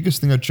 the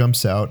biggest thing that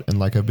jumps out, and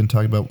like I've been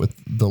talking about with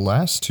the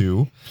last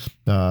two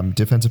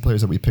defensive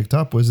players that we picked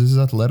up, was his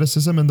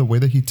athleticism and the way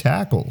that he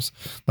tackles.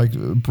 Like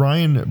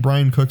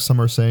Brian Cook, some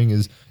are saying,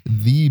 is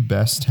the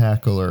best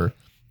tackler,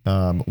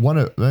 one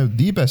of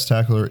the best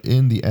tackler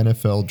in the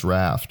NFL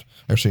draft,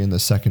 actually in the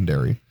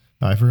secondary.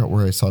 I forgot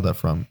where I saw that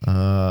from.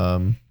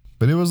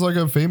 But it was like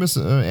a famous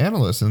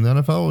analyst in the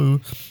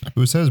NFL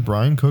who says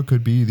Brian Cook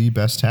could be the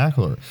best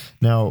tackler.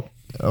 Now,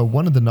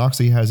 one of the knocks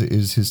he has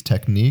is his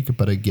technique.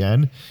 But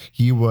again,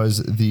 he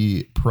was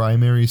the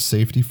primary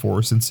safety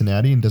for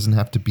Cincinnati and doesn't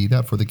have to be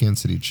that for the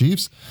Kansas City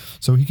Chiefs.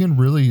 So he can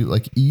really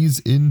like ease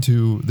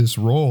into this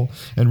role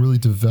and really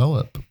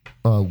develop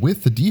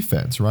with the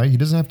defense, right? He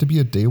doesn't have to be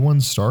a day one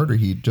starter.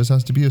 He just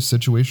has to be a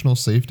situational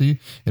safety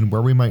and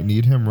where we might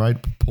need him, right?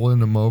 Pulling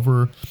him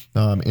over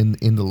in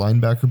the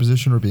linebacker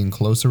position or being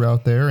closer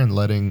out there and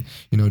letting,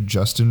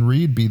 Justin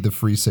Reed be the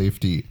free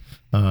safety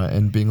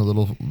and being a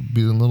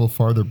little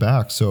farther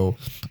back. So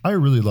I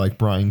really like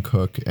Brian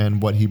Cook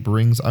and what he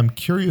brings. I'm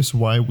curious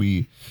why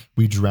we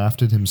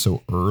drafted him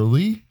so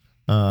early.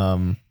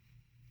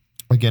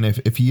 Again,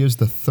 if he is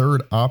the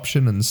third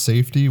option in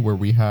safety where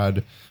we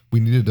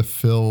needed to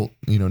fill,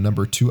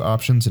 number two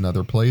options in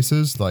other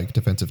places like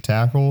defensive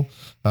tackle,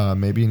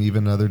 maybe and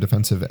even another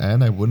defensive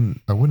end. I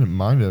wouldn't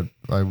mind it.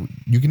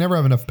 You can never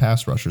have enough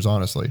pass rushers,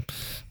 honestly.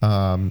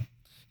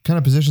 Kind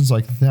of positions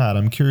like that.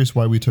 I'm curious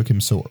why we took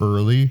him so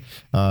early.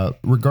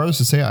 Regardless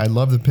to say, I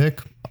love the pick.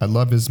 I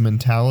love his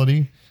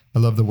mentality. I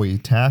love the way he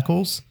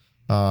tackles.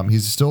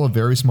 He's still a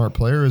very smart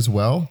player as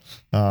well.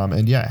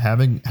 And yeah,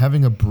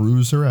 having a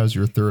bruiser as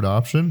your third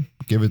option,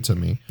 give it to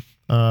me.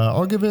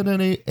 I'll give it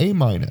an A-.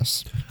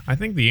 I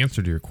think the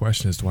answer to your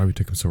question as to why we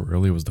took him so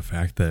early was the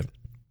fact that,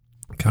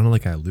 kind of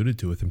like I alluded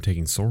to with him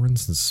taking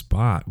Sorensen's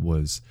spot,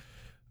 was,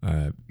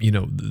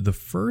 the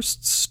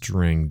first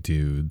string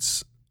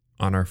dudes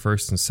on our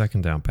first and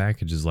second down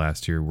packages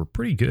last year were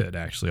pretty good,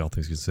 actually, all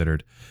things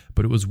considered.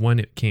 But it was when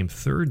it came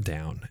third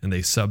down and they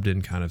subbed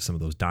in kind of some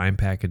of those dime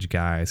package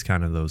guys,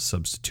 kind of those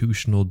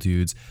substitutional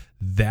dudes.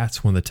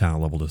 That's when the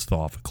talent level just fell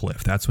off a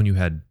cliff. That's when you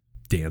had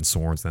Dan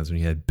Sorensen. That's when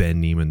you had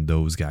Ben Niemann,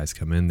 those guys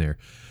come in there.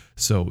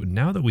 So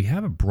now that we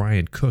have a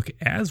Brian Cook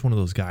as one of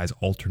those guys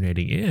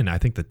alternating in, I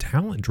think the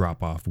talent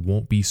drop-off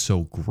won't be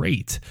so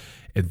great.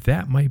 And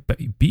that might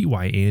be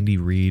why Andy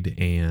Reid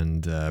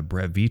and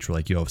Brett Veach were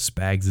like, if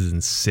Spags is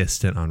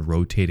insistent on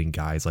rotating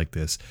guys like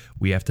this,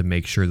 we have to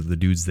make sure that the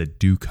dudes that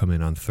do come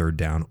in on third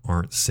down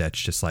aren't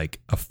such just like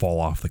a fall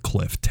off the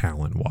cliff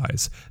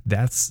talent-wise.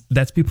 That's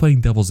me playing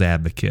devil's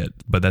advocate,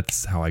 but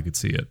that's how I could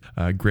see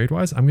it.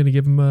 Grade-wise, I'm going to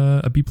give him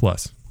a B+.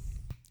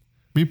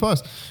 B+.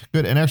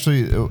 Good. And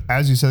actually,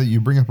 as you said,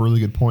 you bring up a really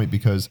good point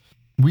because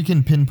we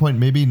can pinpoint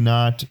maybe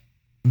not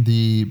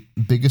the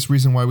biggest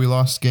reason why we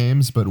lost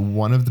games, but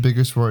one of the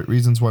biggest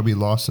reasons why we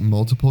lost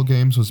multiple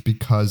games was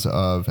because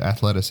of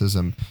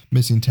athleticism,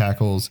 missing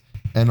tackles,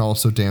 and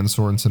also Dan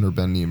Sorensen or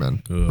Ben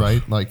Niemann,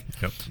 right? Like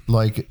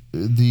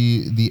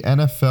the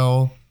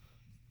NFL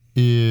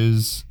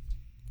is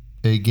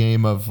a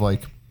game of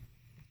like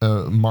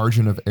a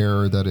margin of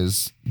error that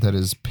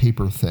is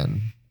paper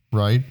thin,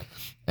 right?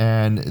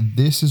 And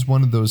this is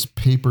one of those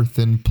paper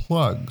thin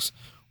plugs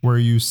where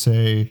you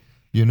say,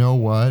 you know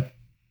what?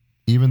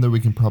 Even though we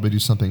can probably do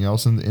something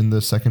else in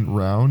the second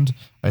round,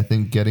 I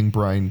think getting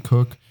Brian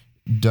Cook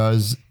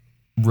does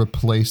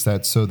replace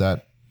that so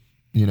that,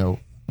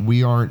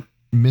 we aren't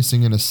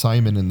missing an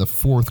assignment in the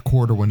fourth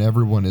quarter when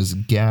everyone is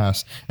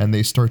gassed and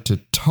they start to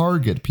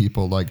target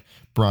people like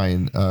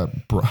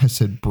I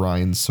said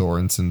Brian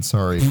Sorensen,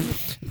 sorry,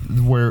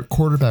 where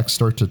quarterbacks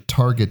start to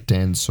target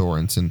Dan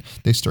Sorensen.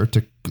 They start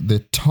to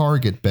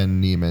target Ben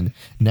Niemann.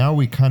 Now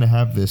we kind of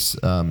have this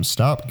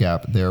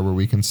stopgap there where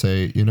we can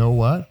say, you know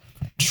what?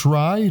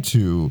 Try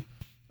to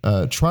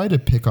try to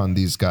pick on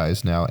these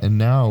guys now. And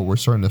now we're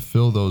starting to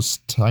fill those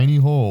tiny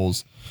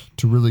holes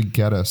to really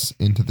get us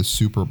into the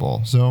Super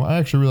Bowl. So I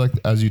actually really like,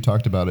 as you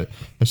talked about it,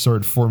 I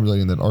started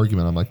formulating that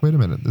argument. I'm like, wait a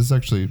minute, this is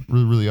actually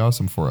really, really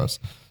awesome for us.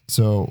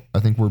 So I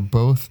think we're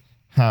both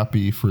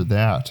happy for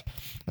that.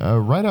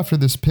 Right after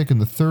this pick in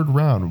the third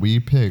round, we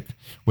pick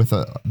with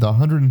the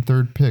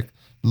 103rd pick,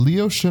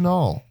 Leo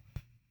Chenal,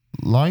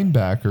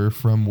 linebacker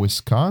from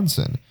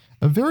Wisconsin.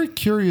 A very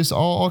curious,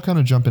 I'll kind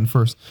of jump in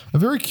first. A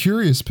very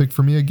curious pick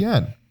for me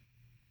again.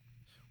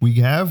 We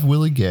have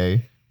Willie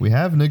Gay. We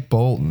have Nick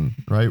Bolton,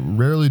 right?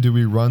 Rarely do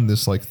we run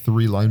this like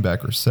 3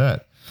 linebacker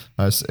set,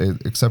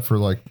 except for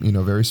like,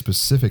 very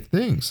specific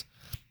things.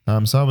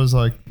 So I was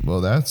like,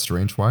 well, that's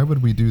strange. Why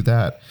would we do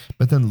that?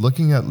 But then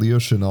looking at Leo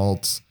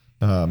Chenal's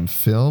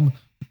film,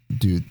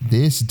 dude,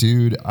 this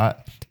dude,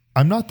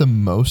 I'm not the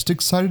most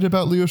excited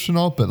about Leo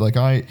Chenal, but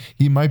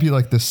he might be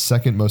like the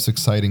second most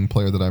exciting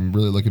player that I'm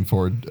really looking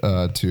forward to.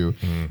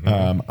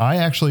 Mm-hmm. I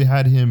actually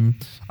had him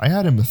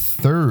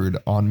third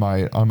on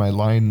my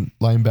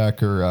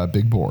linebacker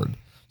big board.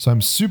 So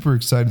I'm super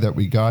excited that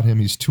we got him.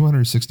 He's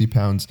 260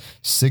 pounds,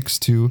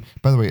 6'2".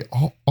 By the way,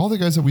 all the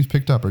guys that we've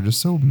picked up are just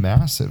so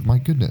massive. My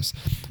goodness.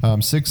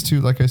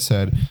 6'2", like I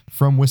said,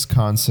 from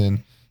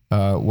Wisconsin.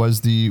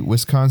 Was the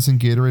Wisconsin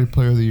Gatorade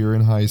Player of the Year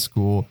in high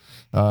school.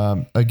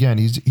 Again,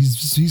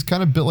 he's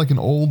kind of built like an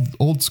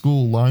old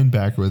school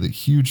linebacker with a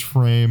huge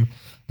frame.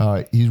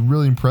 He's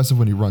really impressive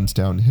when he runs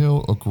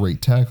downhill. A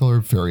great tackler,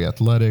 very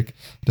athletic.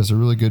 Does a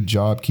really good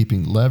job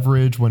keeping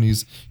leverage when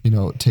he's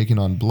taking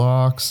on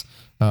blocks.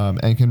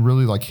 And can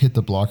really like hit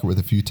the blocker with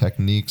a few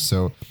techniques.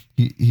 So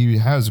he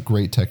has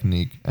great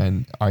technique,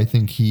 and I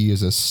think he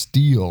is a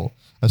steal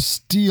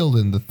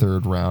in the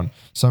third round.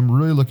 So I'm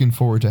really looking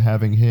forward to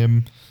having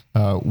him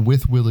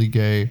with Willie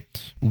Gay,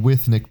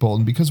 with Nick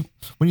Bolton, because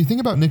when you think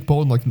about Nick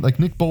Bolton, like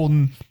Nick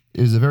Bolton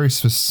is a very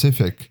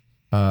specific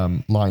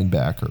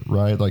linebacker,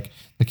 right? Like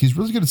he's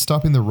really good at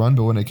stopping the run,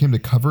 but when it came to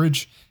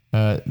coverage,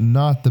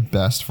 not the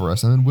best for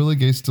us. And then Willie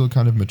Gay's still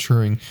kind of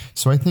maturing.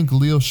 So I think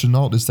Leo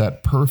Chenal is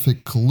that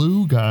perfect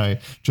glue guy,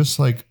 just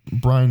like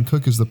Brian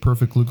Cook is the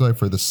perfect glue guy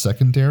for the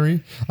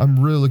secondary. I'm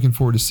really looking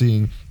forward to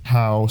seeing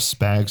how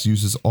Spags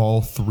uses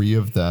all 3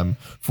 of them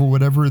for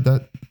whatever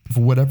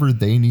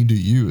they need to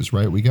use,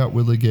 right? We got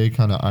Willie Gay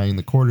kind of eyeing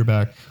the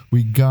quarterback.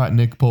 We got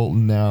Nick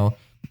Bolton now,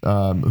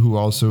 who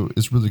also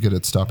is really good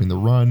at stopping the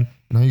run.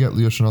 And now you got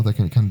Leo Chenal that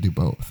can kind of do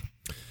both.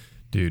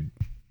 Dude,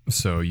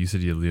 so you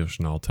said you had Leo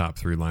Chenal top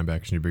 3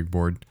 linebackers in your big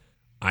board.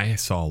 I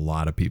saw a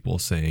lot of people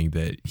saying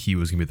that he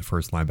was going to be the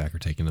first linebacker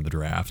taken in the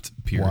draft,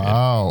 period.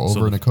 Wow,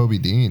 over Nakobe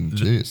Dean.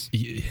 Jeez.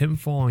 Him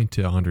falling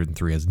to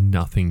 103 has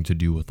nothing to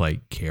do with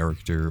like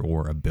character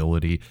or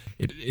ability.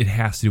 It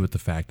has to do with the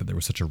fact that there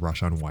was such a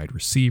rush on wide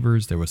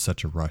receivers. There was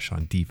such a rush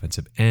on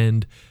defensive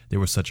end. There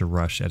was such a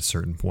rush at a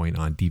certain point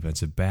on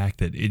defensive back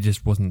that it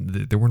just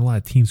wasn't, there weren't a lot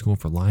of teams going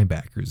for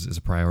linebackers as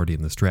a priority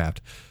in this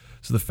draft.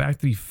 So the fact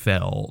that he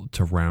fell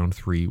to round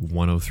 3,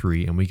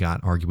 103, and we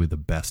got arguably the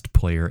best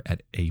player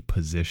at a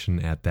position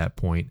at that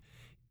point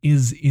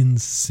is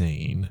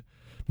insane.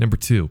 Number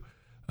 2,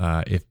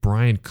 if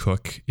Brian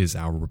Cook is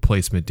our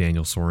replacement,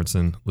 Daniel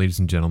Sorensen, ladies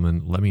and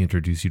gentlemen, let me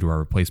introduce you to our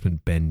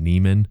replacement, Ben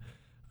Niemann.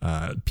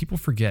 People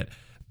forget,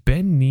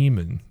 Ben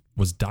Niemann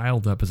was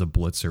dialed up as a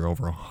blitzer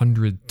over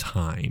 100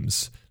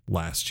 times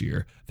last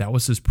year. That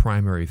was his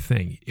primary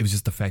thing. It was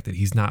just the fact that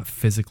he's not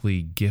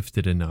physically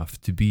gifted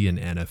enough to be an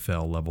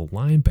NFL level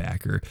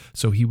linebacker.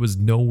 So he was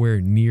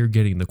nowhere near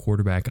getting the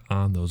quarterback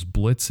on those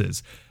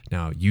blitzes.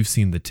 Now, you've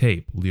seen the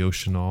tape. Leo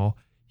Chenal,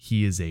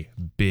 he is a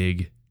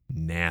big,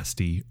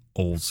 nasty,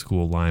 old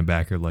school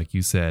linebacker, like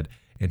you said,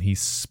 and he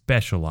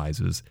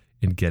specializes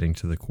in getting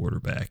to the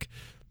quarterback.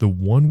 The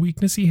one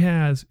weakness he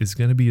has is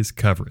going to be his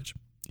coverage.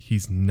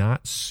 He's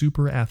not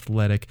super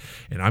athletic,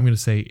 and I'm going to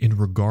say in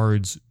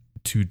regards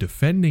to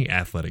defending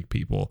athletic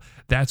people,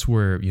 that's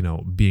where,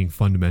 being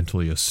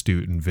fundamentally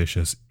astute and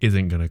vicious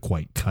isn't going to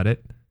quite cut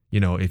it.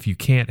 If you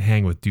can't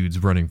hang with dudes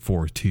running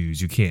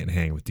 4.2s, you can't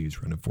hang with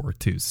dudes running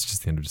 4.2s. It's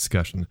just the end of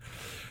discussion.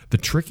 The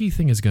tricky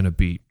thing is going to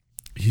be,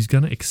 he's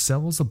going to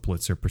excel as a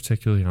blitzer,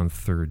 particularly on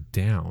third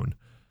down,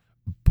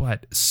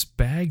 but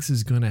Spags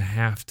is going to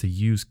have to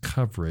use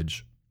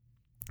coverage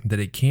that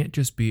it can't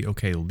just be,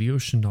 okay, Leo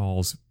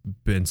Chenal's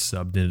been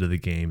subbed into the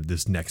game,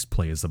 this next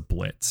play is a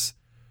blitz.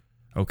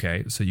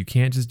 Okay, so you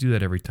can't just do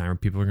that every time, or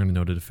people are going to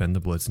know to defend the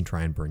blitz and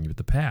try and burn you with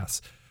the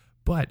pass.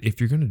 But if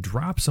you're going to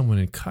drop someone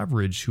in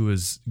coverage who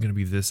is going to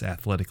be this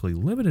athletically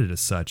limited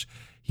as such,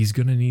 he's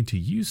going to need to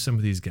use some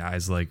of these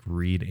guys like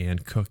Reed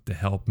and Cook to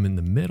help him in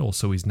the middle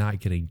so he's not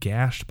getting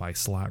gashed by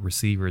slot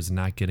receivers and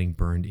not getting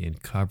burned in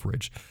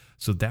coverage.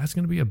 So that's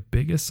going to be a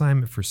big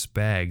assignment for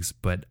Spags,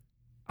 but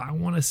I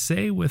want to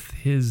say with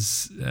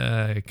his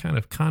kind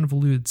of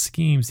convoluted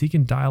schemes, he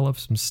can dial up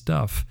some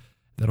stuff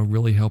that'll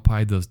really help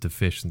hide those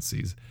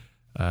deficiencies.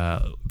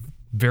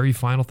 Very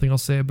final thing I'll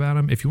say about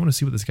him, if you want to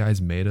see what this guy's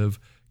made of,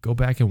 go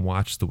back and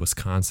watch the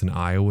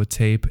Wisconsin-Iowa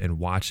tape and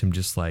watch him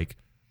just like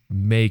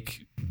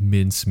make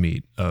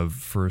mincemeat of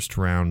first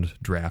round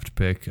draft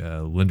pick,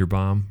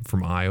 Linderbaum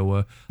from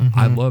Iowa.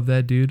 I love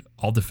that dude.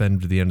 I'll defend him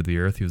to the end of the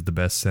earth. He was the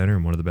best center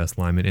and one of the best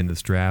linemen in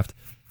this draft.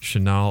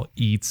 Chenal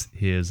eats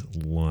his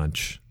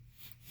lunch.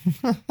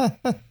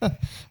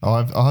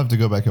 I'll have to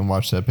go back and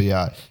watch that, but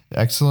yeah,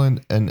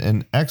 excellent and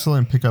an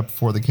excellent pickup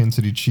for the Kansas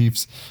City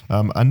Chiefs.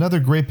 Another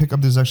great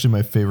pickup. This is actually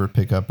my favorite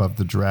pickup of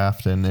the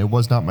draft, and it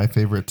was not my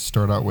favorite to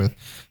start out with.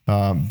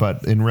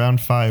 But in round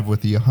 5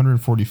 with the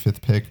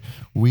 145th pick,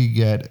 we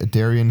get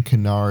Darian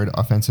Kinnard,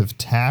 offensive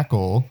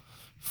tackle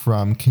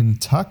from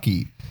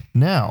Kentucky.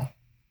 Now,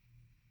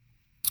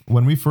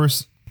 when we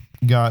first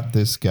got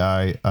this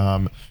guy,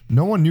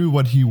 no one knew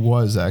what he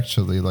was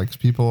actually. Like,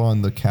 people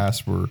on the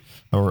cast were,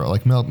 or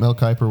like Mel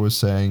Kiper was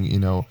saying, you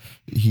know,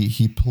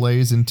 he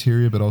plays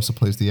interior but also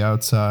plays the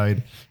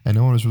outside, and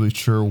no one was really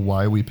sure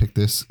why we picked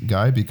this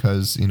guy,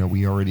 because, you know,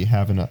 we already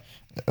have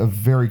a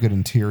very good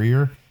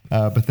interior.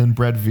 But then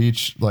Brett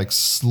Veach like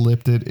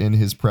slipped it in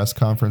his press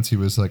conference. He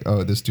was like,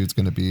 "Oh, this dude's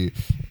going to be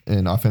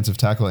an offensive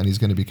tackle, and he's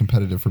going to be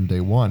competitive from day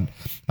one."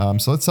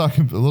 So let's talk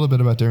a little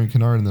bit about Darian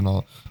Kinnard, and then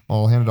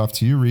I'll hand it off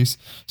to you, Reese.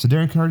 So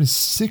Darian Kinnard is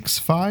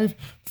 6'5",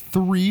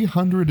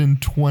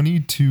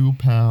 322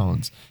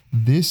 pounds.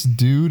 This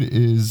dude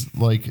is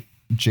like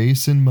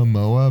Jason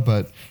Momoa,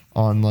 but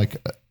on like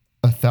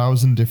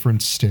 1,000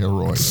 different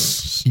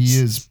steroids. He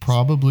is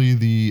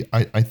probably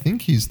I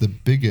think he's the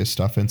biggest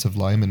offensive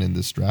lineman in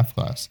this draft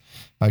class.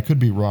 I could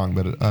be wrong,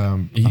 but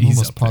I'm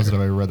almost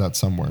positive I read that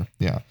somewhere.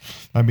 Yeah.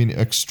 I mean,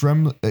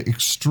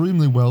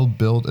 extremely well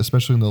built,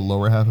 especially in the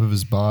lower half of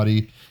his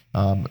body.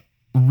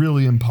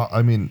 Really,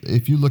 I mean,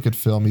 if you look at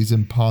film, he's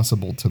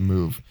impossible to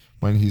move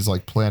when he's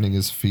like planting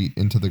his feet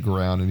into the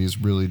ground, and he's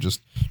really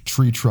just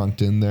tree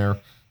trunked in there.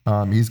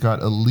 He's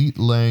got elite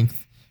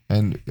length,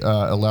 and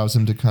allows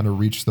him to kind of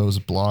reach those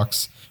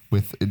blocks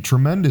with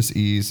tremendous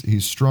ease.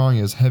 He's strong,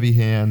 he has heavy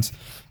hands.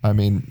 I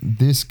mean,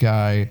 this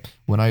guy,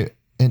 I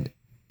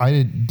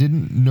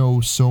didn't know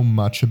so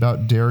much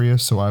about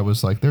Darius, so I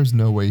was like, there's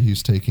no way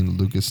he's taking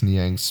Lucas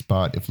Niang's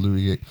spot if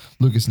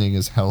Lucas Niang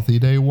is healthy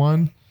day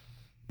one.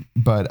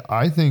 But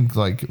I think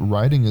like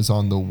writing is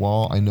on the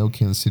wall. I know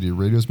Kansas City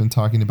Radio's been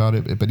talking about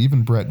it, but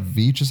even Brett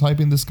Veach is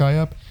hyping this guy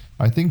up.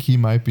 I think he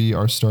might be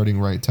our starting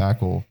right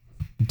tackle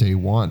day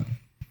one.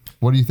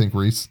 What do you think,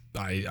 Reese?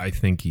 I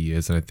think he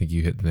is, and I think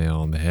you hit the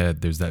nail on the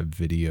head. There's that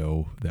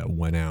video that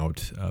went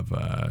out of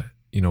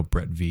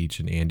Brett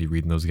Veach and Andy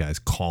Reid and those guys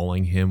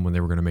calling him when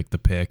they were going to make the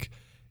pick,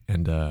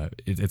 and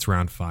it's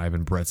round 5,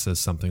 and Brett says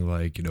something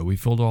like, you know, we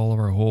filled all of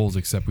our holes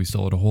except we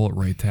still had a hole at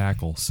right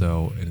tackle.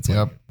 So, and it's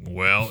like,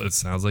 well, it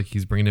sounds like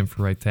he's bringing him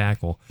for right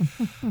tackle.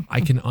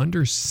 I can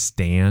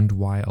understand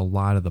why a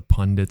lot of the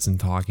pundits and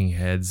talking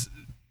heads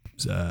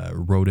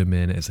wrote him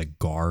in as a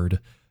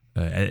guard.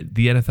 At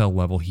the NFL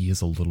level, he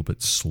is a little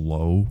bit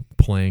slow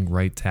playing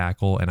right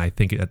tackle, and I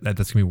think that's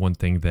going to be one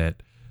thing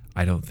that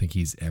I don't think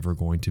he's ever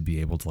going to be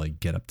able to like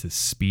get up to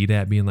speed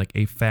at being like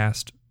a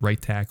fast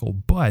right tackle.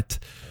 But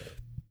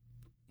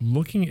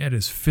looking at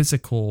his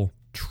physical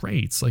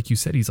traits, like you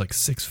said, he's like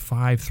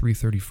 6'5",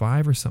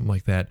 335 or something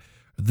like that.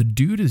 The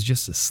dude is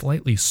just a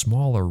slightly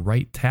smaller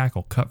right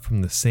tackle cut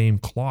from the same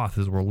cloth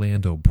as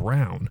Orlando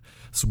Brown.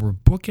 So we're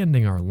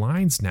bookending our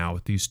lines now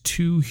with these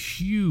two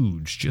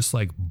huge, just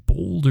like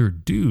boulder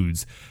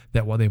dudes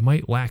that while they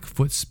might lack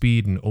foot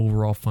speed and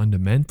overall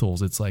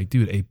fundamentals, it's like,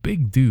 dude, a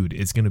big dude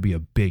is going to be a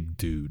big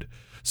dude.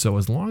 So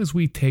as long as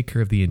we take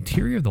care of the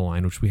interior of the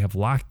line, which we have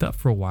locked up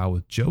for a while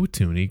with Joe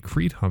Thuney,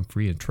 Creed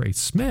Humphrey, and Trey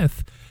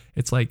Smith,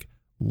 it's like,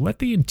 let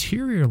the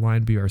interior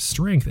line be our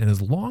strength, and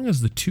as long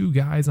as the two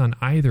guys on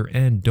either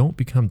end don't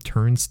become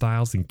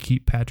turnstiles and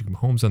keep Patrick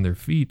Mahomes on their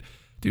feet,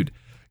 dude,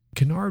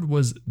 Kinnard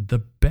was the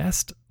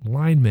best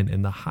lineman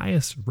and the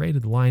highest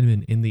rated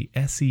lineman in the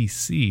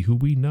SEC, who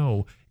we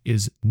know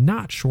is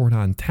not short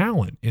on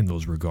talent in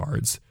those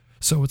regards.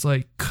 So it's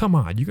like, come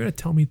on, you're going to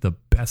tell me the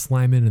best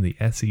lineman in the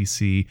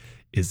SEC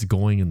is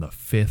going in the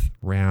 5th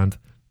round?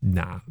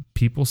 Nah,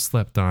 people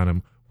slept on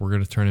him. We're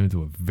going to turn him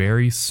into a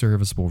very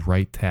serviceable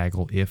right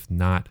tackle, if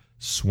not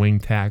swing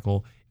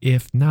tackle,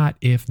 if not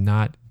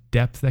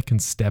depth that can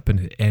step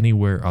into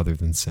anywhere other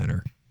than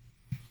center.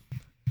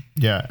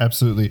 Yeah,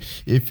 absolutely.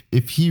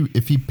 If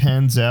he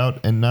pans out,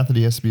 and not that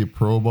he has to be a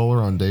Pro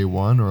Bowler on day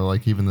one or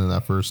like even in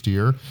that first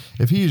year,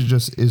 if he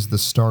just is the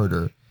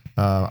starter,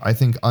 I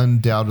think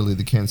undoubtedly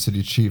the Kansas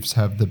City Chiefs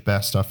have the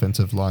best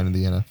offensive line in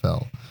the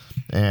NFL.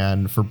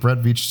 And for Brett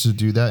Veach to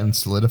do that and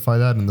solidify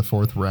that in the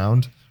 4th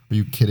round, are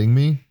you kidding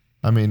me?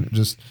 I mean,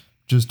 just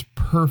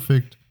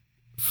perfect,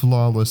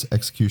 flawless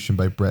execution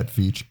by Brett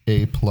Veach.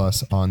 A+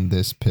 on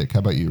this pick. How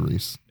about you,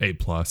 Reese? A+.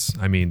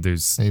 I mean,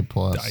 there's A+,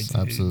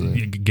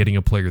 absolutely. Getting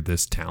a player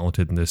this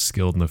talented and this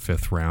skilled in the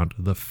 5th round.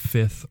 The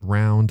 5th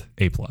round,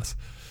 A+.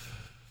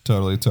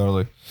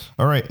 Totally.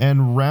 All right,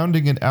 and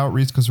rounding it out,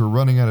 Reese, because we're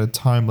running out of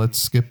time, let's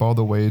skip all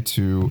the way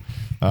to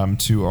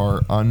our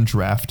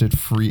undrafted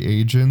free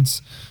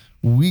agents.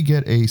 We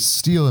get a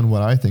steal in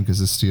what I think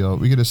is a steal.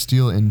 We get a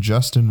steal in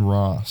Justin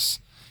Ross.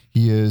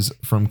 He is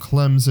from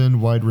Clemson,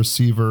 wide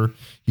receiver.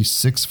 He's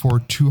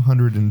 6'4",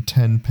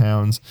 210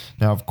 pounds.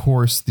 Now, of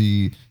course,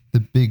 the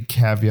big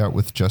caveat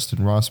with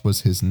Justin Ross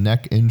was his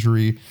neck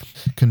injury,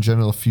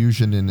 congenital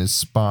fusion in his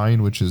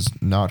spine, which is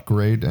not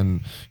great.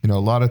 And, a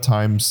lot of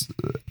times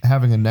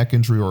having a neck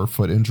injury or a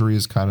foot injury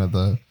is kind of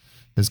the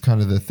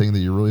thing that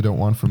you really don't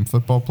want from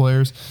football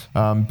players.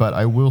 But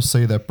I will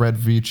say that Brett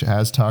Veach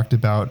has talked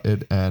about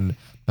it, and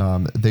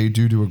they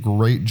do a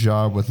great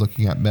job with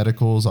looking at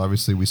medicals.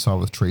 Obviously, we saw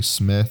with Trey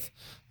Smith.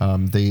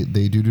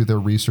 They do their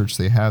research.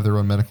 They have their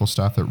own medical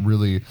staff that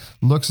really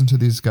looks into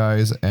these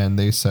guys, and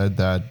they said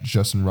that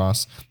Justin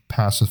Ross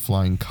passed with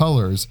flying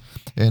colors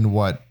in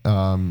what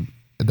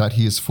that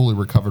he is fully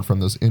recovered from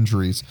those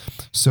injuries.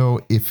 So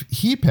if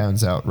he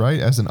pans out,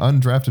 right, as an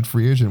undrafted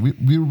free agent,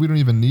 we don't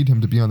even need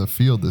him to be on the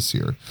field this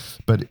year.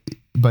 But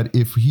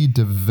if he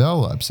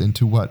develops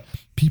into what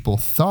people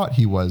thought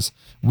he was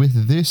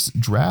with this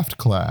draft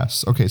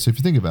class, okay, so if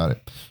you think about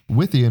it,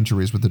 with the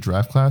injuries with the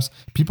draft class,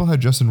 people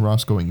had Justin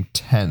Ross going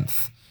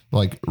 10th,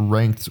 like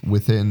ranked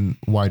within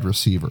wide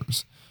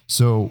receivers.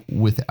 So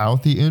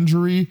without the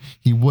injury,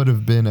 he would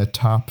have been a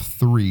top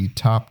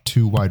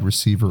 2 wide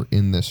receiver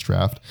in this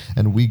draft,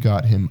 and we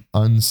got him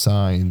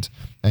unsigned,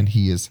 and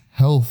he is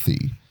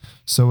healthy.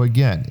 So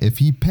again, if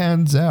he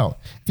pans out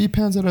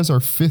as our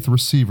 5th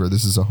receiver,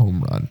 this is a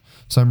home run.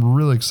 So I'm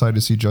really excited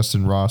to see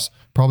Justin Ross,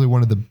 probably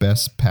one of the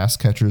best pass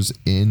catchers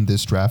in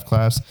this draft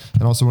class,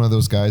 and also one of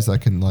those guys that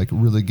can like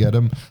really get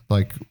him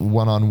like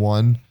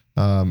one-on-one.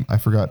 I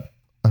forgot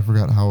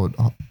how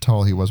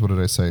tall he was. What did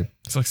I say?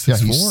 It's like 6'4".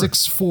 He's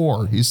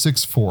 6'4". He's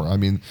 6'4". I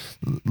mean,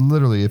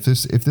 literally, if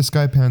this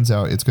guy pans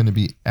out, it's going to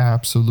be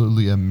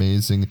absolutely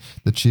amazing.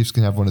 The Chiefs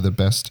can have one of the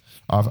best.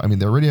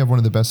 They already have one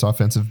of the best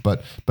offensive,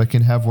 but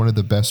can have one of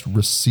the best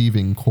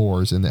receiving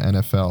cores in the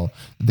NFL.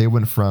 They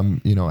went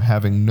from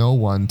having no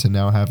one to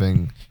now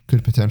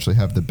could potentially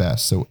have the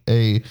best. So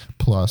A++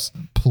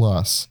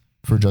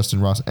 for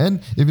Justin Ross. And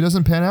if he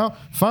doesn't pan out,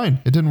 fine.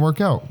 It didn't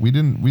work out. We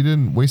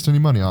didn't waste any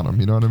money on him.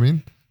 You know what I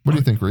mean? What do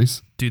you think,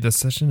 Reese? Dude, that's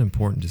such an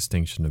important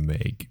distinction to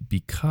make,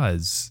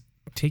 because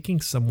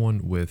taking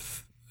someone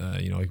with,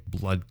 like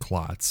blood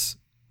clots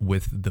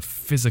with the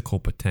physical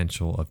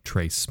potential of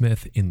Trey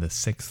Smith in the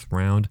 6th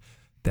round,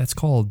 that's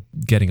called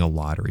getting a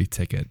lottery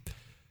ticket.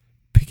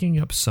 Picking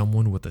up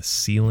someone with a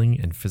ceiling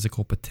and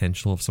physical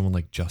potential of someone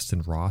like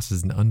Justin Ross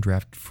as an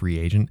undrafted free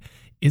agent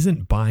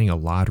isn't buying a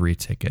lottery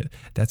ticket.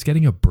 That's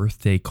getting a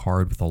birthday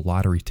card with a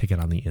lottery ticket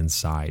on the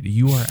inside.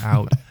 You are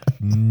out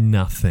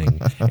nothing,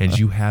 and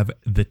you have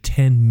the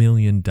 $10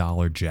 million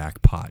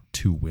jackpot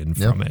to win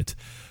from it.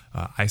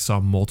 I saw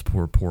multiple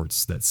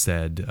reports that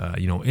said,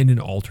 in an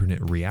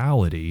alternate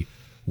reality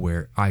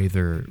where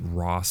either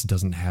Ross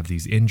doesn't have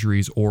these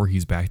injuries or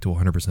he's back to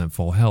 100%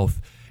 full health,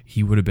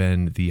 he would have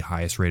been the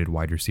highest rated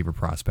wide receiver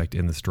prospect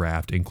in this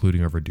draft,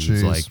 including over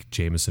dudes like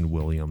Jameson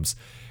Williams.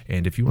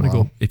 And if you want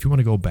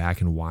to go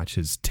back and watch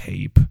his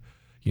tape,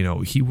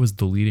 he was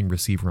the leading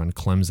receiver on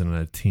Clemson on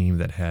a team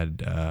that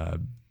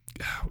had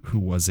who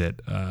was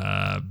it?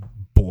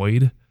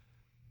 Boyd?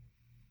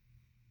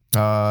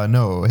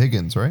 No,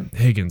 Higgins, right?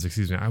 Higgins,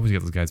 excuse me. I always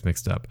get those guys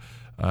mixed up.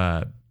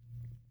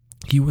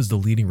 He was the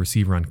leading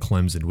receiver on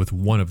Clemson with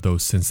one of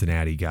those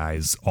Cincinnati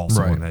guys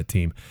also on that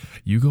team.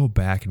 You go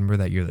back and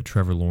remember that year that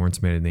Trevor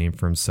Lawrence made a name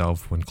for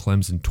himself when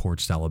Clemson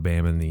torched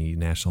Alabama in the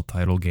national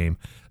title game.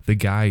 The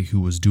guy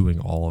who was doing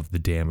all of the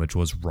damage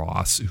was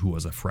Ross, who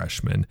was a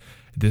freshman.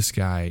 This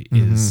guy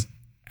is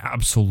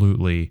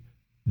absolutely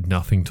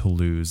nothing to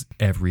lose,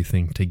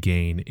 everything to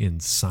gain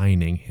in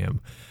signing him.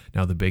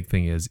 Now, the big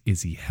thing is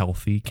he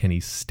healthy? Can he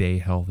stay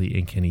healthy?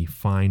 And can he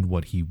find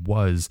what he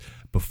was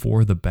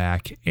before the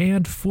back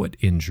and foot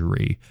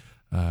injury?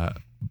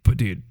 But,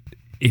 dude,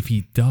 if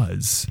he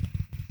does,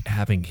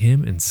 having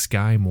him and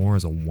Sky Moore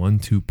as a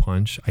 1-2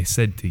 punch, I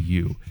said to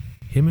you,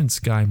 him and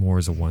Sky Moore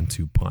as a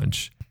 1-2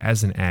 punch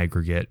as an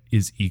aggregate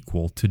is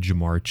equal to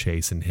Jamar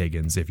Chase and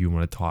Higgins if you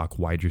want to talk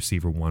wide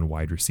receiver 1,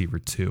 wide receiver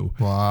 2.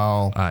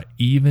 Wow.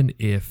 Even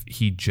if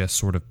he just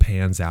sort of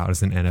pans out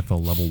as an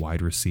NFL level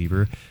wide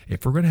receiver,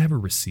 if we're going to have a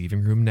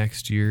receiving room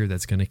next year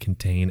that's going to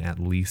contain at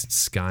least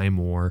Sky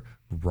Moore,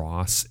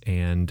 Ross,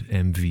 and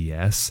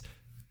MVS,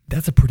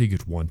 that's a pretty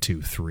good 1,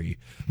 2, 3.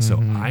 So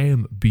I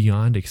am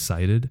beyond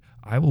excited.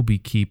 I will be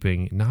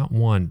keeping not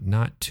 1,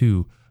 not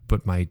 2,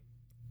 but my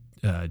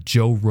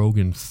Joe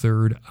Rogan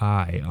third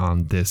eye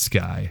on this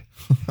guy.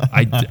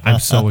 I'm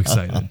so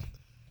excited.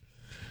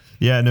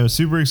 Yeah, no,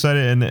 super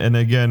excited. And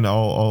again,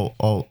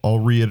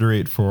 I'll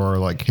reiterate for our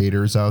like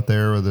haters out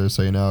there where they're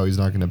saying, no, he's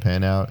not going to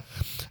pan out.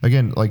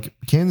 Again, like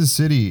Kansas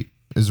City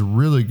is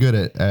really good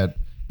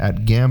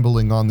at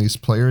gambling on these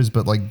players,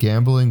 but like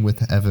gambling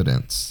with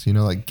evidence,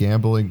 like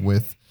gambling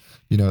with,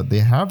 they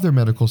have their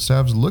medical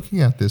staffs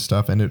looking at this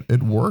stuff, and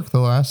it worked the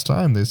last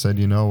time. They said,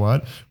 you know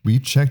what? We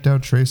checked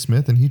out Trey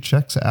Smith, and he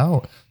checks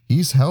out.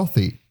 He's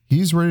healthy.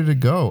 He's ready to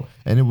go.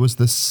 And it was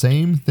the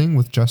same thing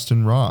with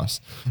Justin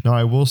Ross. Now,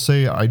 I will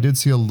say I did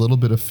see a little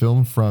bit of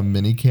film from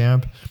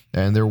minicamp,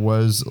 and there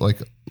was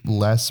like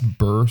less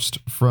burst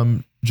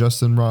from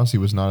Justin Ross. He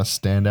was not a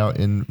standout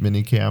in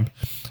minicamp.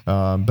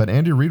 But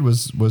Andy Reid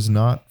was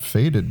not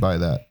faded by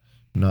that.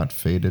 Not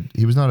faded.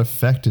 He was not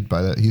affected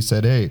by that. He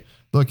said, hey,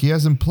 look, he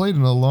hasn't played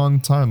in a long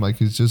time. Like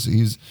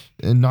he's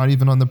not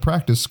even on the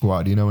practice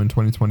squad, in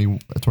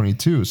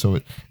 2022. So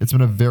it's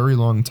been a very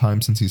long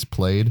time since he's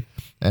played,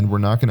 and we're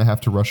not going to have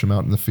to rush him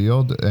out in the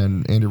field.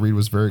 And Andy Reid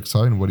was very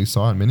excited in what he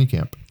saw in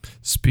minicamp.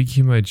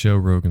 Speaking of my Joe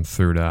Rogan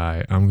third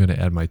eye, I'm going to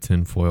add my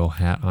tinfoil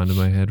hat onto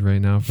my head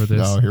right now for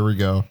this. Oh, here we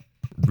go.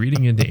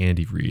 Reading into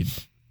Andy Reid,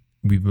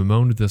 we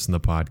bemoaned this in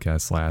the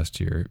podcast last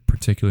year,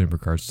 particularly in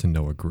regards to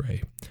Noah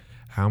Gray.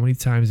 How many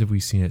times have we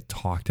seen it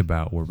talked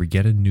about where we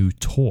get a new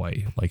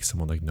toy, like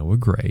someone like Noah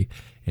Gray,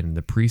 and in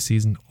the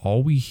preseason,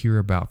 all we hear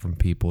about from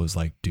people is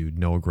like, dude,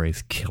 Noah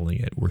Gray's killing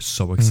it. We're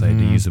so excited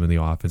to use him in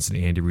the offense. And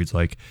Andy Reid's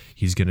like,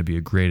 he's going to be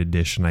a great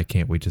addition. I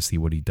can't wait to see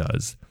what he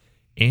does.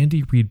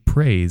 Andy Reid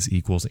praise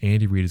equals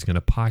Andy Reid is going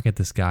to pocket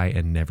this guy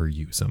and never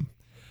use him.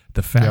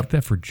 The fact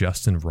that for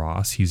Justin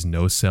Ross, he's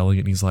no-selling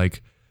it, and he's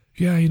like,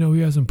 yeah, he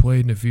hasn't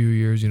played in a few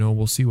years,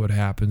 we'll see what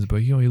happens,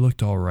 but, he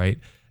looked all right.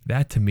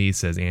 That to me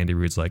says Andy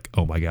Reid's like,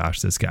 oh my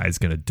gosh, this guy's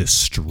going to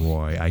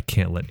destroy. I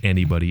can't let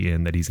anybody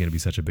in that he's going to be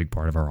such a big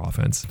part of our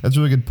offense. That's a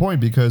really good point,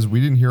 because we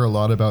didn't hear a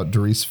lot about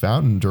Darius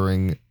Fountain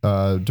during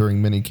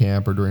mini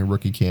camp or during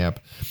rookie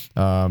camp.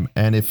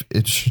 And if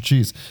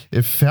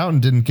Fountain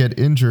didn't get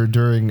injured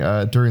during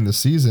the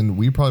season,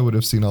 we probably would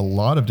have seen a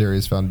lot of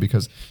Darius Fountain,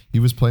 because he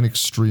was playing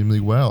extremely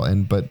well.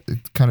 But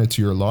kind of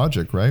to your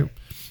logic, right?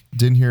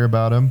 Didn't hear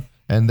about him.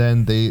 And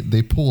then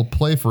they pull a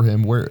play for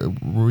him where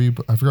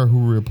I forgot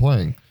who we were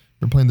playing.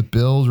 We were playing the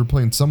Bills. We were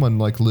playing someone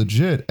like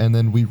legit. And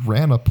then we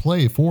ran a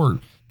play for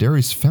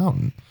Darius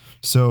Fountain.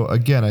 So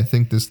again, I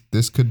think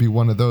this could be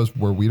one of those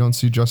where we don't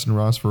see Justin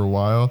Ross for a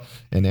while.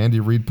 And Andy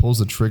Reid pulls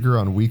the trigger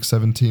on week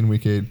 17,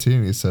 week 18.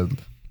 And he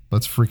said,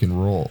 let's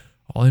freaking roll.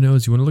 All I know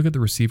is you want to look at the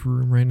receiver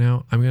room right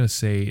now. I'm going to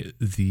say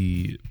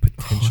the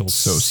potential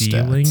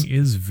ceiling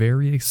is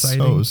very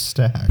exciting. So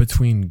stacked.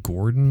 Between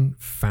Gordon,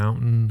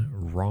 Fountain,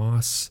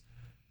 Ross,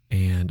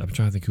 and I'm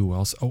trying to think who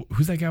else. Oh,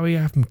 who's that guy we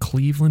have from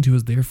Cleveland who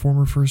was their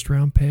former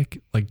first-round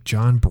pick? Like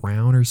John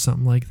Brown or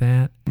something like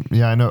that?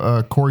 Yeah, I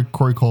know. Corey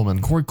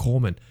Coleman. Corey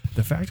Coleman.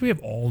 The fact we have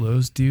all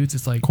those dudes,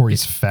 it's like...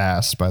 Corey's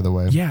fast, by the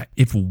way. Yeah,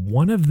 if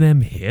one of them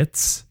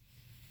hits...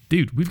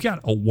 Dude, we've got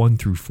a 1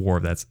 through 4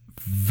 that's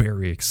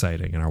very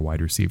exciting in our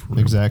wide receiver room.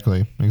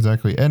 Exactly.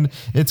 And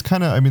it's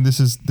kind of, this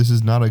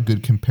is not a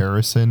good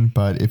comparison,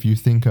 but if you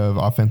think of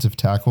offensive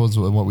tackles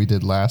and what we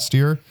did last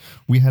year,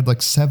 we had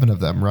like 7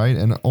 of them, right?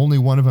 And only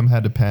one of them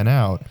had to pan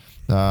out.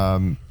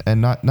 And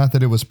not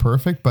that it was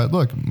perfect, but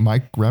look,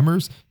 Mike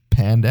Remmers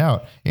panned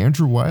out.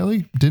 Andrew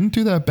Wiley didn't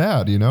do that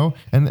bad,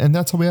 and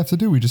that's all we have to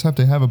do. We just have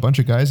to have a bunch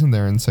of guys in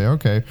there and say,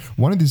 okay,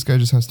 one of these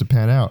guys just has to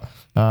pan out.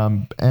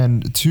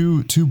 And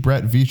to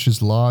Brett Veach's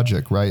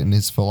logic, right, and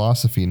his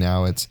philosophy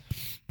now,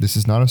 this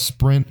is not a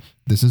sprint,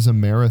 this is a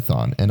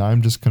marathon, and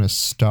I'm just going to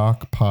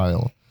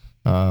stockpile,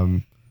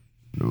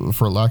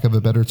 for lack of a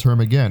better term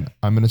again,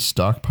 I'm going to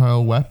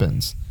stockpile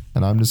weapons.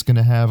 And I'm just going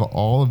to have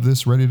all of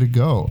this ready to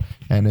go.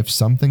 And if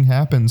something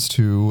happens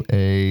to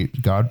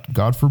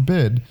God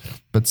forbid,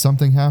 but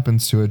something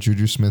happens to a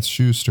Juju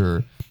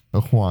Smith-Schuster,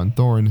 a Juan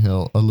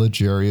Thornhill, a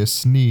L'Jarius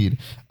Sneed,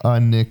 a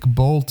Nick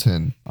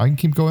Bolton, I can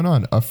keep going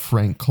on, a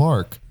Frank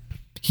Clark.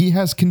 He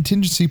has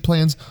contingency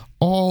plans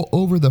all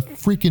over the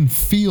freaking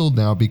field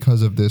now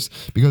because of this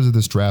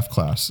draft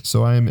class.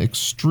 So I am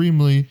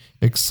extremely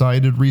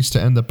excited. Reese,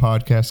 to end the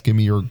podcast, give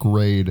me your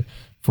grade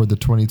for the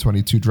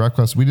 2022 draft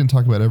class. We didn't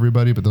talk about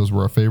everybody, but those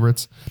were our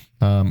favorites.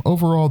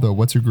 Overall, though,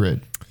 what's your grade?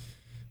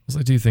 Well,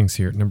 I do things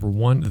here. Number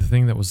one, the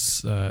thing that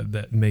was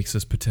that makes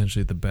this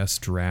potentially the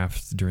best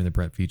draft during the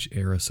Brett Veach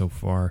era so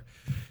far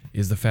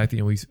is the fact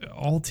that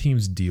all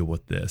teams deal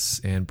with this,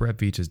 and Brett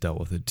Veach has dealt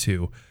with it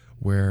too.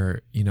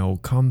 Where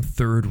come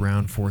 3rd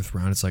round, 4th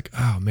round, it's like,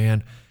 oh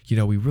man,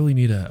 we really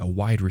need a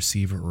wide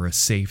receiver or a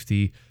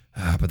safety,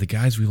 but the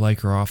guys we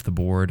like are off the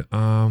board.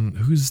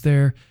 Who's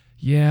there?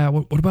 Yeah,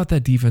 what about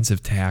that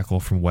defensive tackle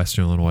from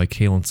Western Illinois,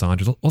 Kalen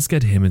Saunders? Let's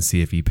get him and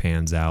see if he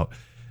pans out.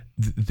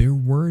 There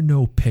were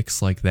no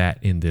picks like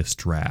that in this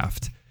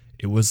draft.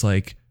 It was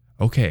like,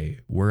 okay,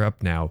 we're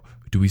up now.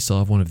 Do we still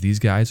have one of these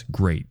guys?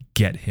 Great,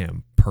 get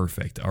him.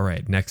 Perfect. All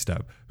right, next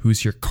up. Who's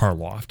here?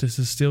 Karlaftis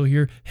is still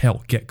here?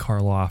 Hell, get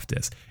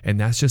Karlaftis. And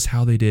that's just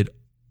how they did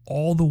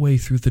all the way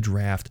through the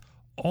draft,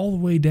 all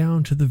the way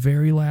down to the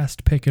very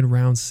last pick in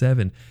round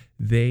 7.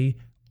 They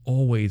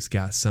always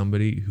got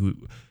somebody who...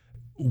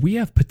 We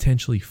have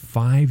potentially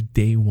 5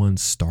 day 1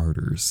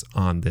 starters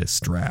on this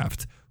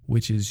draft,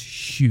 which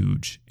is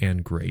huge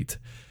and great.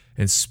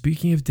 And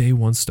speaking of day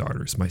 1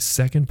 starters, my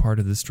second part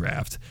of this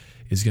draft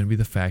is going to be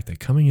the fact that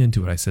coming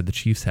into it, I said the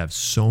Chiefs have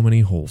so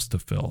many holes to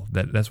fill.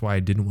 That's why I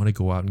didn't want to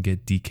go out and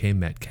get DK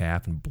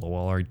Metcalf and blow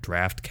all our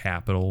draft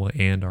capital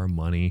and our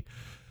money.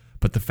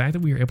 But the fact that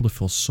we are able to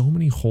fill so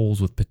many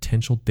holes with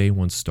potential day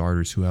one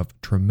starters who have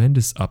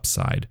tremendous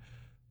upside,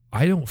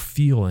 I don't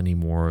feel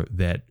anymore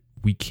that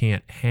we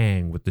can't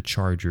hang with the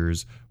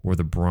Chargers or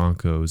the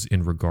Broncos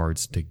in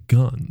regards to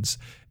guns.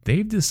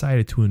 They've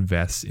decided to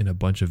invest in a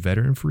bunch of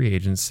veteran free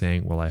agents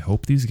saying, well, I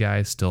hope these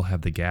guys still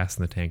have the gas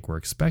in the tank we're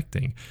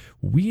expecting.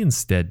 We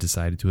instead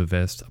decided to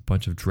invest a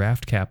bunch of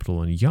draft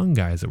capital in young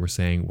guys that were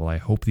saying, well, I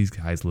hope these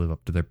guys live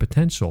up to their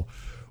potential.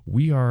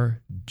 We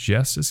are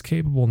just as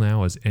capable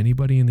now as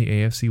anybody in the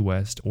AFC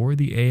West or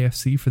the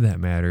AFC for that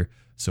matter.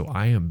 So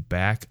I am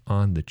back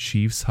on the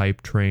Chiefs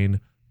hype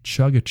train.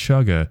 Chugga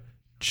chugga,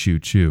 choo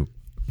choo.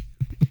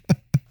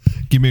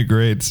 Give me a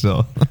grade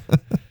still.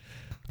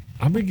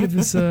 I'm gonna give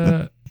this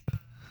at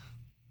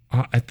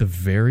the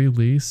very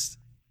least,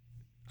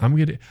 I'm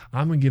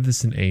gonna give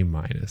this an A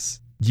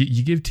minus.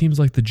 You give teams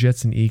like the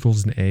Jets and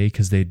Eagles an A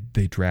because they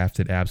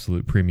drafted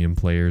absolute premium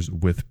players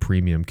with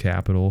premium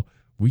capital.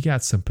 We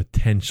got some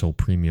potential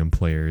premium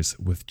players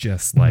with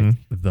just like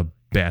the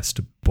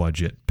best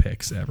budget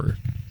picks ever.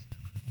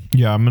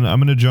 Yeah, I'm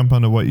gonna jump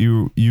onto what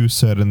you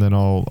said, and then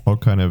I'll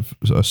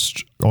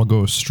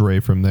go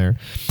astray from there.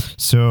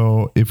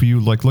 So if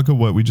you look at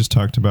what we just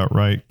talked about,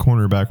 right?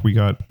 Cornerback, we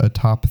got a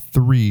top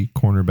 3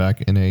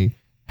 cornerback in a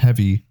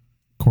heavy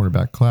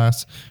cornerback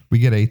class. We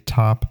get a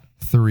top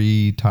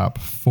 3, top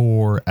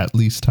 4, at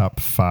least top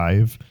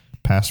 5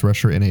 pass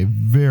rusher in a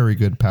very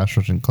good pass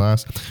rushing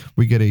class.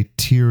 We get a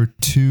tier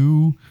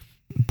 2,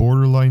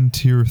 borderline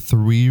tier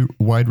 3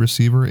 wide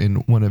receiver in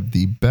one of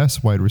the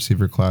best wide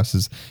receiver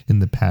classes in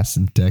the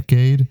past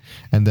decade.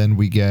 And then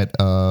we get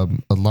a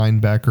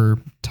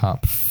linebacker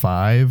top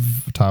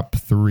 5, top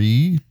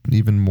 3,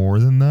 even more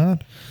than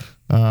that.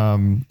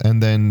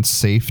 And then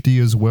safety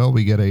as well.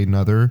 We get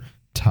another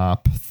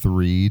top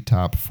 3,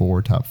 top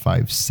 4, top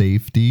 5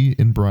 safety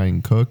in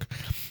Brian Cook.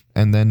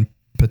 And then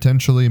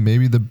potentially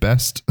maybe the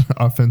best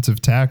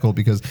offensive tackle,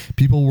 because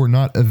people were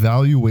not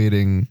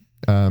evaluating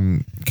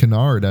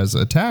Kennard as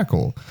a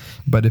tackle,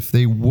 but if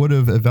they would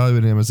have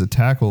evaluated him as a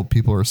tackle,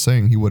 people are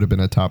saying he would have been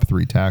a top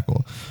 3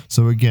 tackle.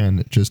 So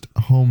again, just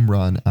home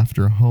run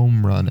after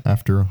home run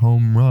after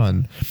home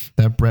run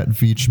that Brett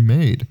Veach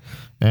made.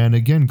 And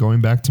again,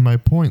 going back to my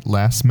point,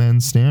 last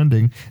man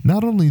standing.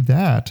 Not only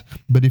that,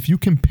 but if you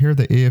compare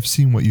the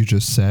AFC and what you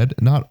just said,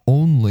 not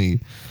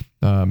only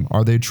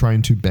are they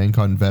trying to bank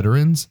on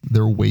veterans,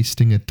 they're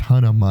wasting a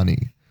ton of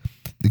money.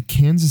 The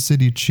Kansas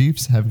City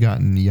Chiefs have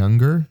gotten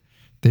younger.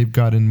 They've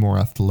gotten more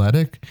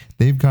athletic.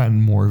 They've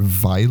gotten more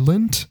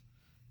violent.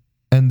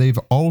 And they've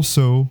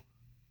also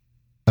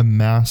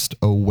amassed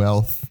a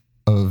wealth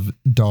of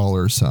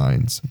dollar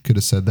signs. Could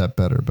have said that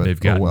better, but they've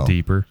gotten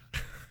deeper.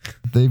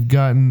 They've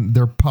gotten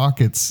their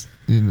pockets.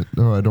 I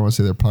don't want to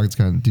say their pockets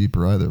gotten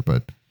deeper either,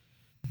 but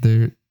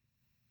they're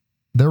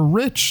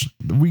rich.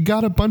 We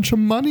got a bunch of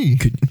money.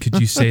 Could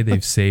you say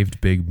they've saved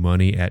big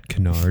money at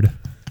Kennard?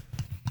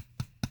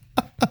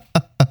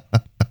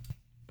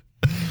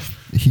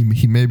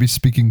 He may be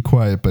speaking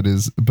quiet, but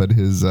his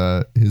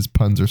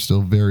puns are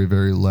still very,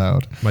 very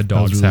loud. My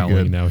dog's really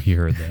howling now. He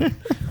heard that.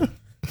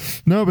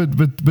 No,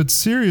 but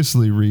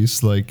seriously,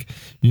 Reese,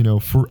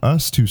 for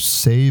us to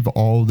save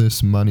all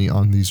this money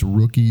on these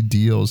rookie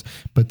deals,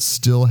 but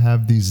still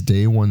have these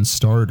day one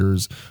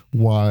starters,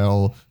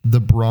 while the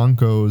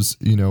Broncos,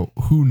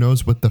 who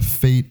knows what the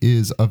fate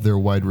is of their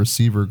wide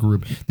receiver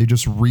group. They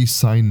just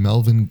re-signed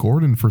Melvin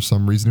Gordon for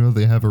some reason.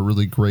 They have a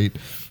really great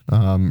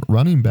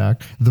running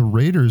back. The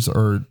Raiders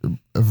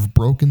have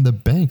broken the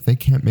bank. They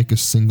can't make a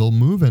single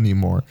move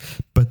anymore.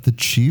 But the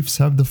Chiefs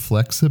have the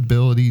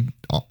flexibility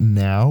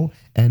now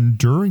and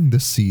during the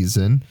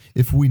season.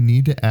 If we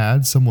need to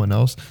add someone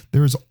else,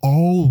 there's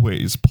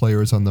always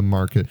players on the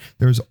market.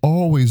 There's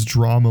always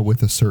drama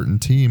with a certain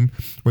team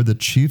where the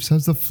Chiefs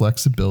has the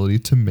flexibility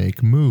to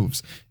make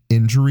moves.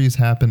 Injuries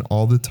happen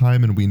all the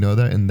time, and we know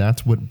that, and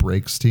that's what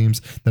breaks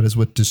teams. That is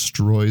what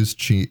destroys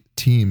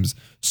teams'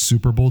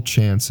 Super Bowl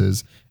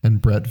chances.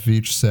 And Brett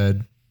Veach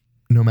said,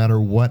 no matter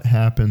what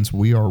happens,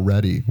 we are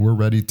ready. We're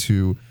ready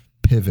to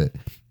pivot.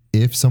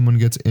 If someone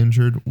gets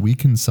injured, we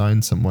can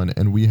sign someone,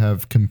 and we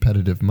have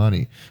competitive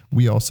money.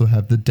 We also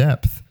have the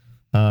depth.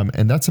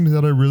 And that's something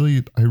that I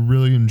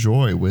really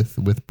enjoy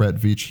with Brett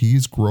Veach.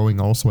 He's growing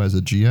also as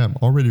a GM,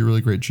 already a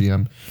really great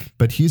GM,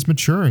 but he's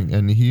maturing,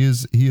 and he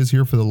is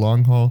here for the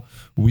long haul.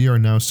 We are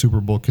now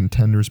Super Bowl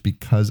contenders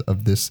because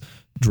of this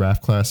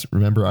draft class.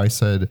 Remember, I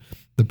said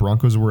the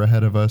Broncos were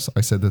ahead of us.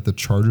 I said that the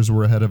Chargers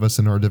were ahead of us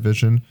in our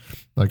division.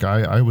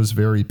 I was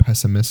very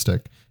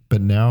pessimistic,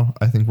 but now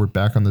I think we're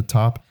back on the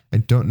top. I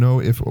don't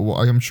know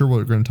I'm sure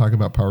we're going to talk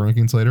about power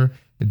rankings later.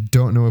 I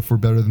don't know if we're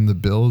better than the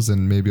Bills,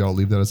 and maybe I'll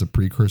leave that as a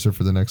precursor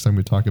for the next time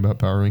we talk about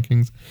power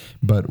rankings.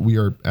 But we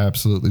are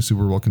absolutely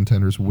Super Bowl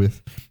contenders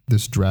with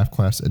this draft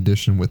class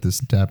addition, with this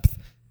depth.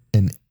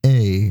 An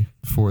A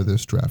for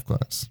this draft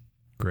class.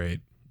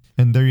 Great.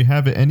 And there you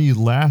have it. Any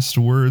last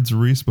words,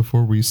 Reese,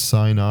 before we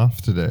sign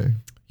off today?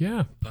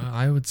 Yeah,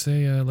 I would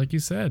say, like you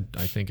said,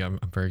 I think I'm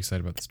very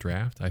excited about this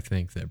draft. I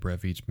think that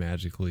Brett Veach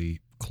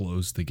magically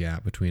closed the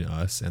gap between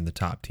us and the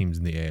top teams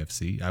in the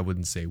AFC. I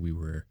wouldn't say we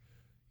were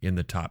in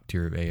the top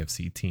tier of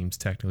AFC teams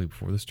technically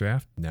before this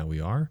draft. Now we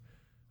are.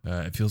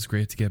 It feels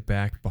great to get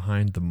back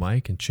behind the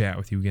mic and chat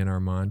with you again,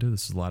 Armando.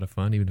 This is a lot of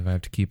fun, even if I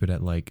have to keep it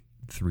at like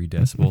 3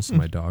 decibels so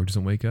my dog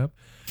doesn't wake up.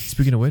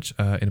 Speaking of which,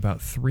 in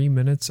about 3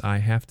 minutes, I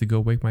have to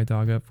go wake my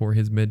dog up for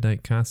his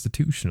midnight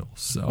constitutional.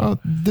 So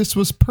this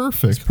was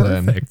perfect. It's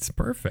perfect. It's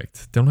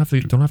perfect. Don't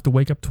have to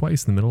wake up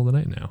twice in the middle of the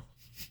night now.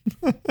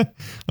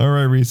 All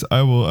right, Reese,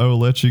 I will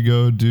let you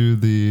go do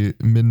the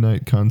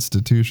Midnight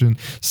Constitution.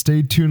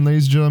 Stay tuned,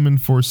 ladies and gentlemen,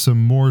 for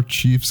some more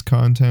Chiefs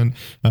content.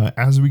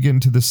 As we get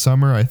into the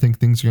summer, I think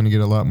things are going to get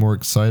a lot more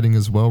exciting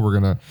as well. We're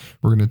gonna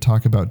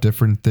talk about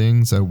different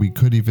things. We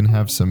could even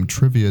have some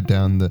trivia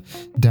down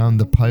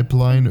the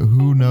pipeline.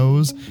 Who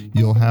knows?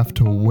 You'll have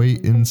to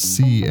wait and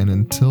see. And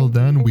until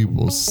then, we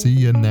will see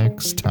you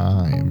next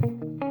time.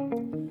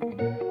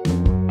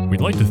 We'd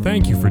like to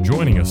thank you for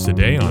joining us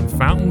today on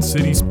Fountain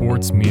City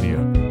Sports Media.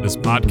 This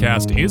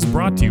podcast is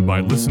brought to you by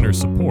listener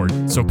support,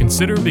 so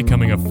consider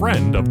becoming a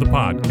friend of the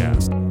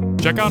podcast.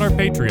 Check out our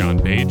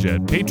Patreon page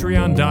at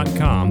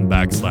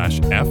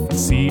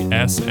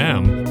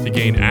patreon.com/FCSM to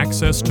gain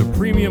access to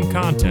premium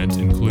content,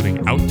 including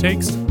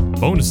outtakes,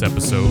 bonus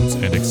episodes,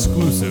 and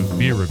exclusive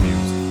beer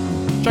reviews.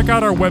 Check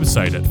out our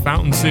website at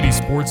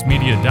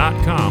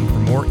FountainCitySportsMedia.com for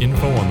more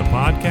info on the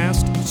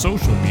podcast,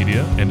 social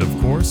media, and of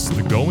course,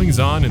 the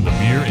goings-on in the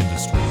beer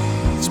industry.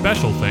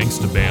 Special thanks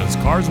to bands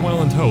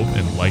Carswell and Hope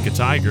and Like a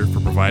Tiger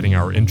for providing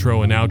our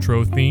intro and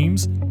outro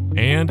themes.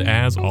 And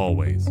as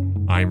always,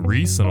 I'm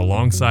Reese, and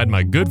alongside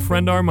my good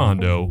friend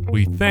Armando,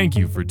 we thank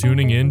you for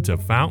tuning in to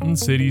Fountain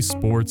City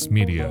Sports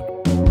Media.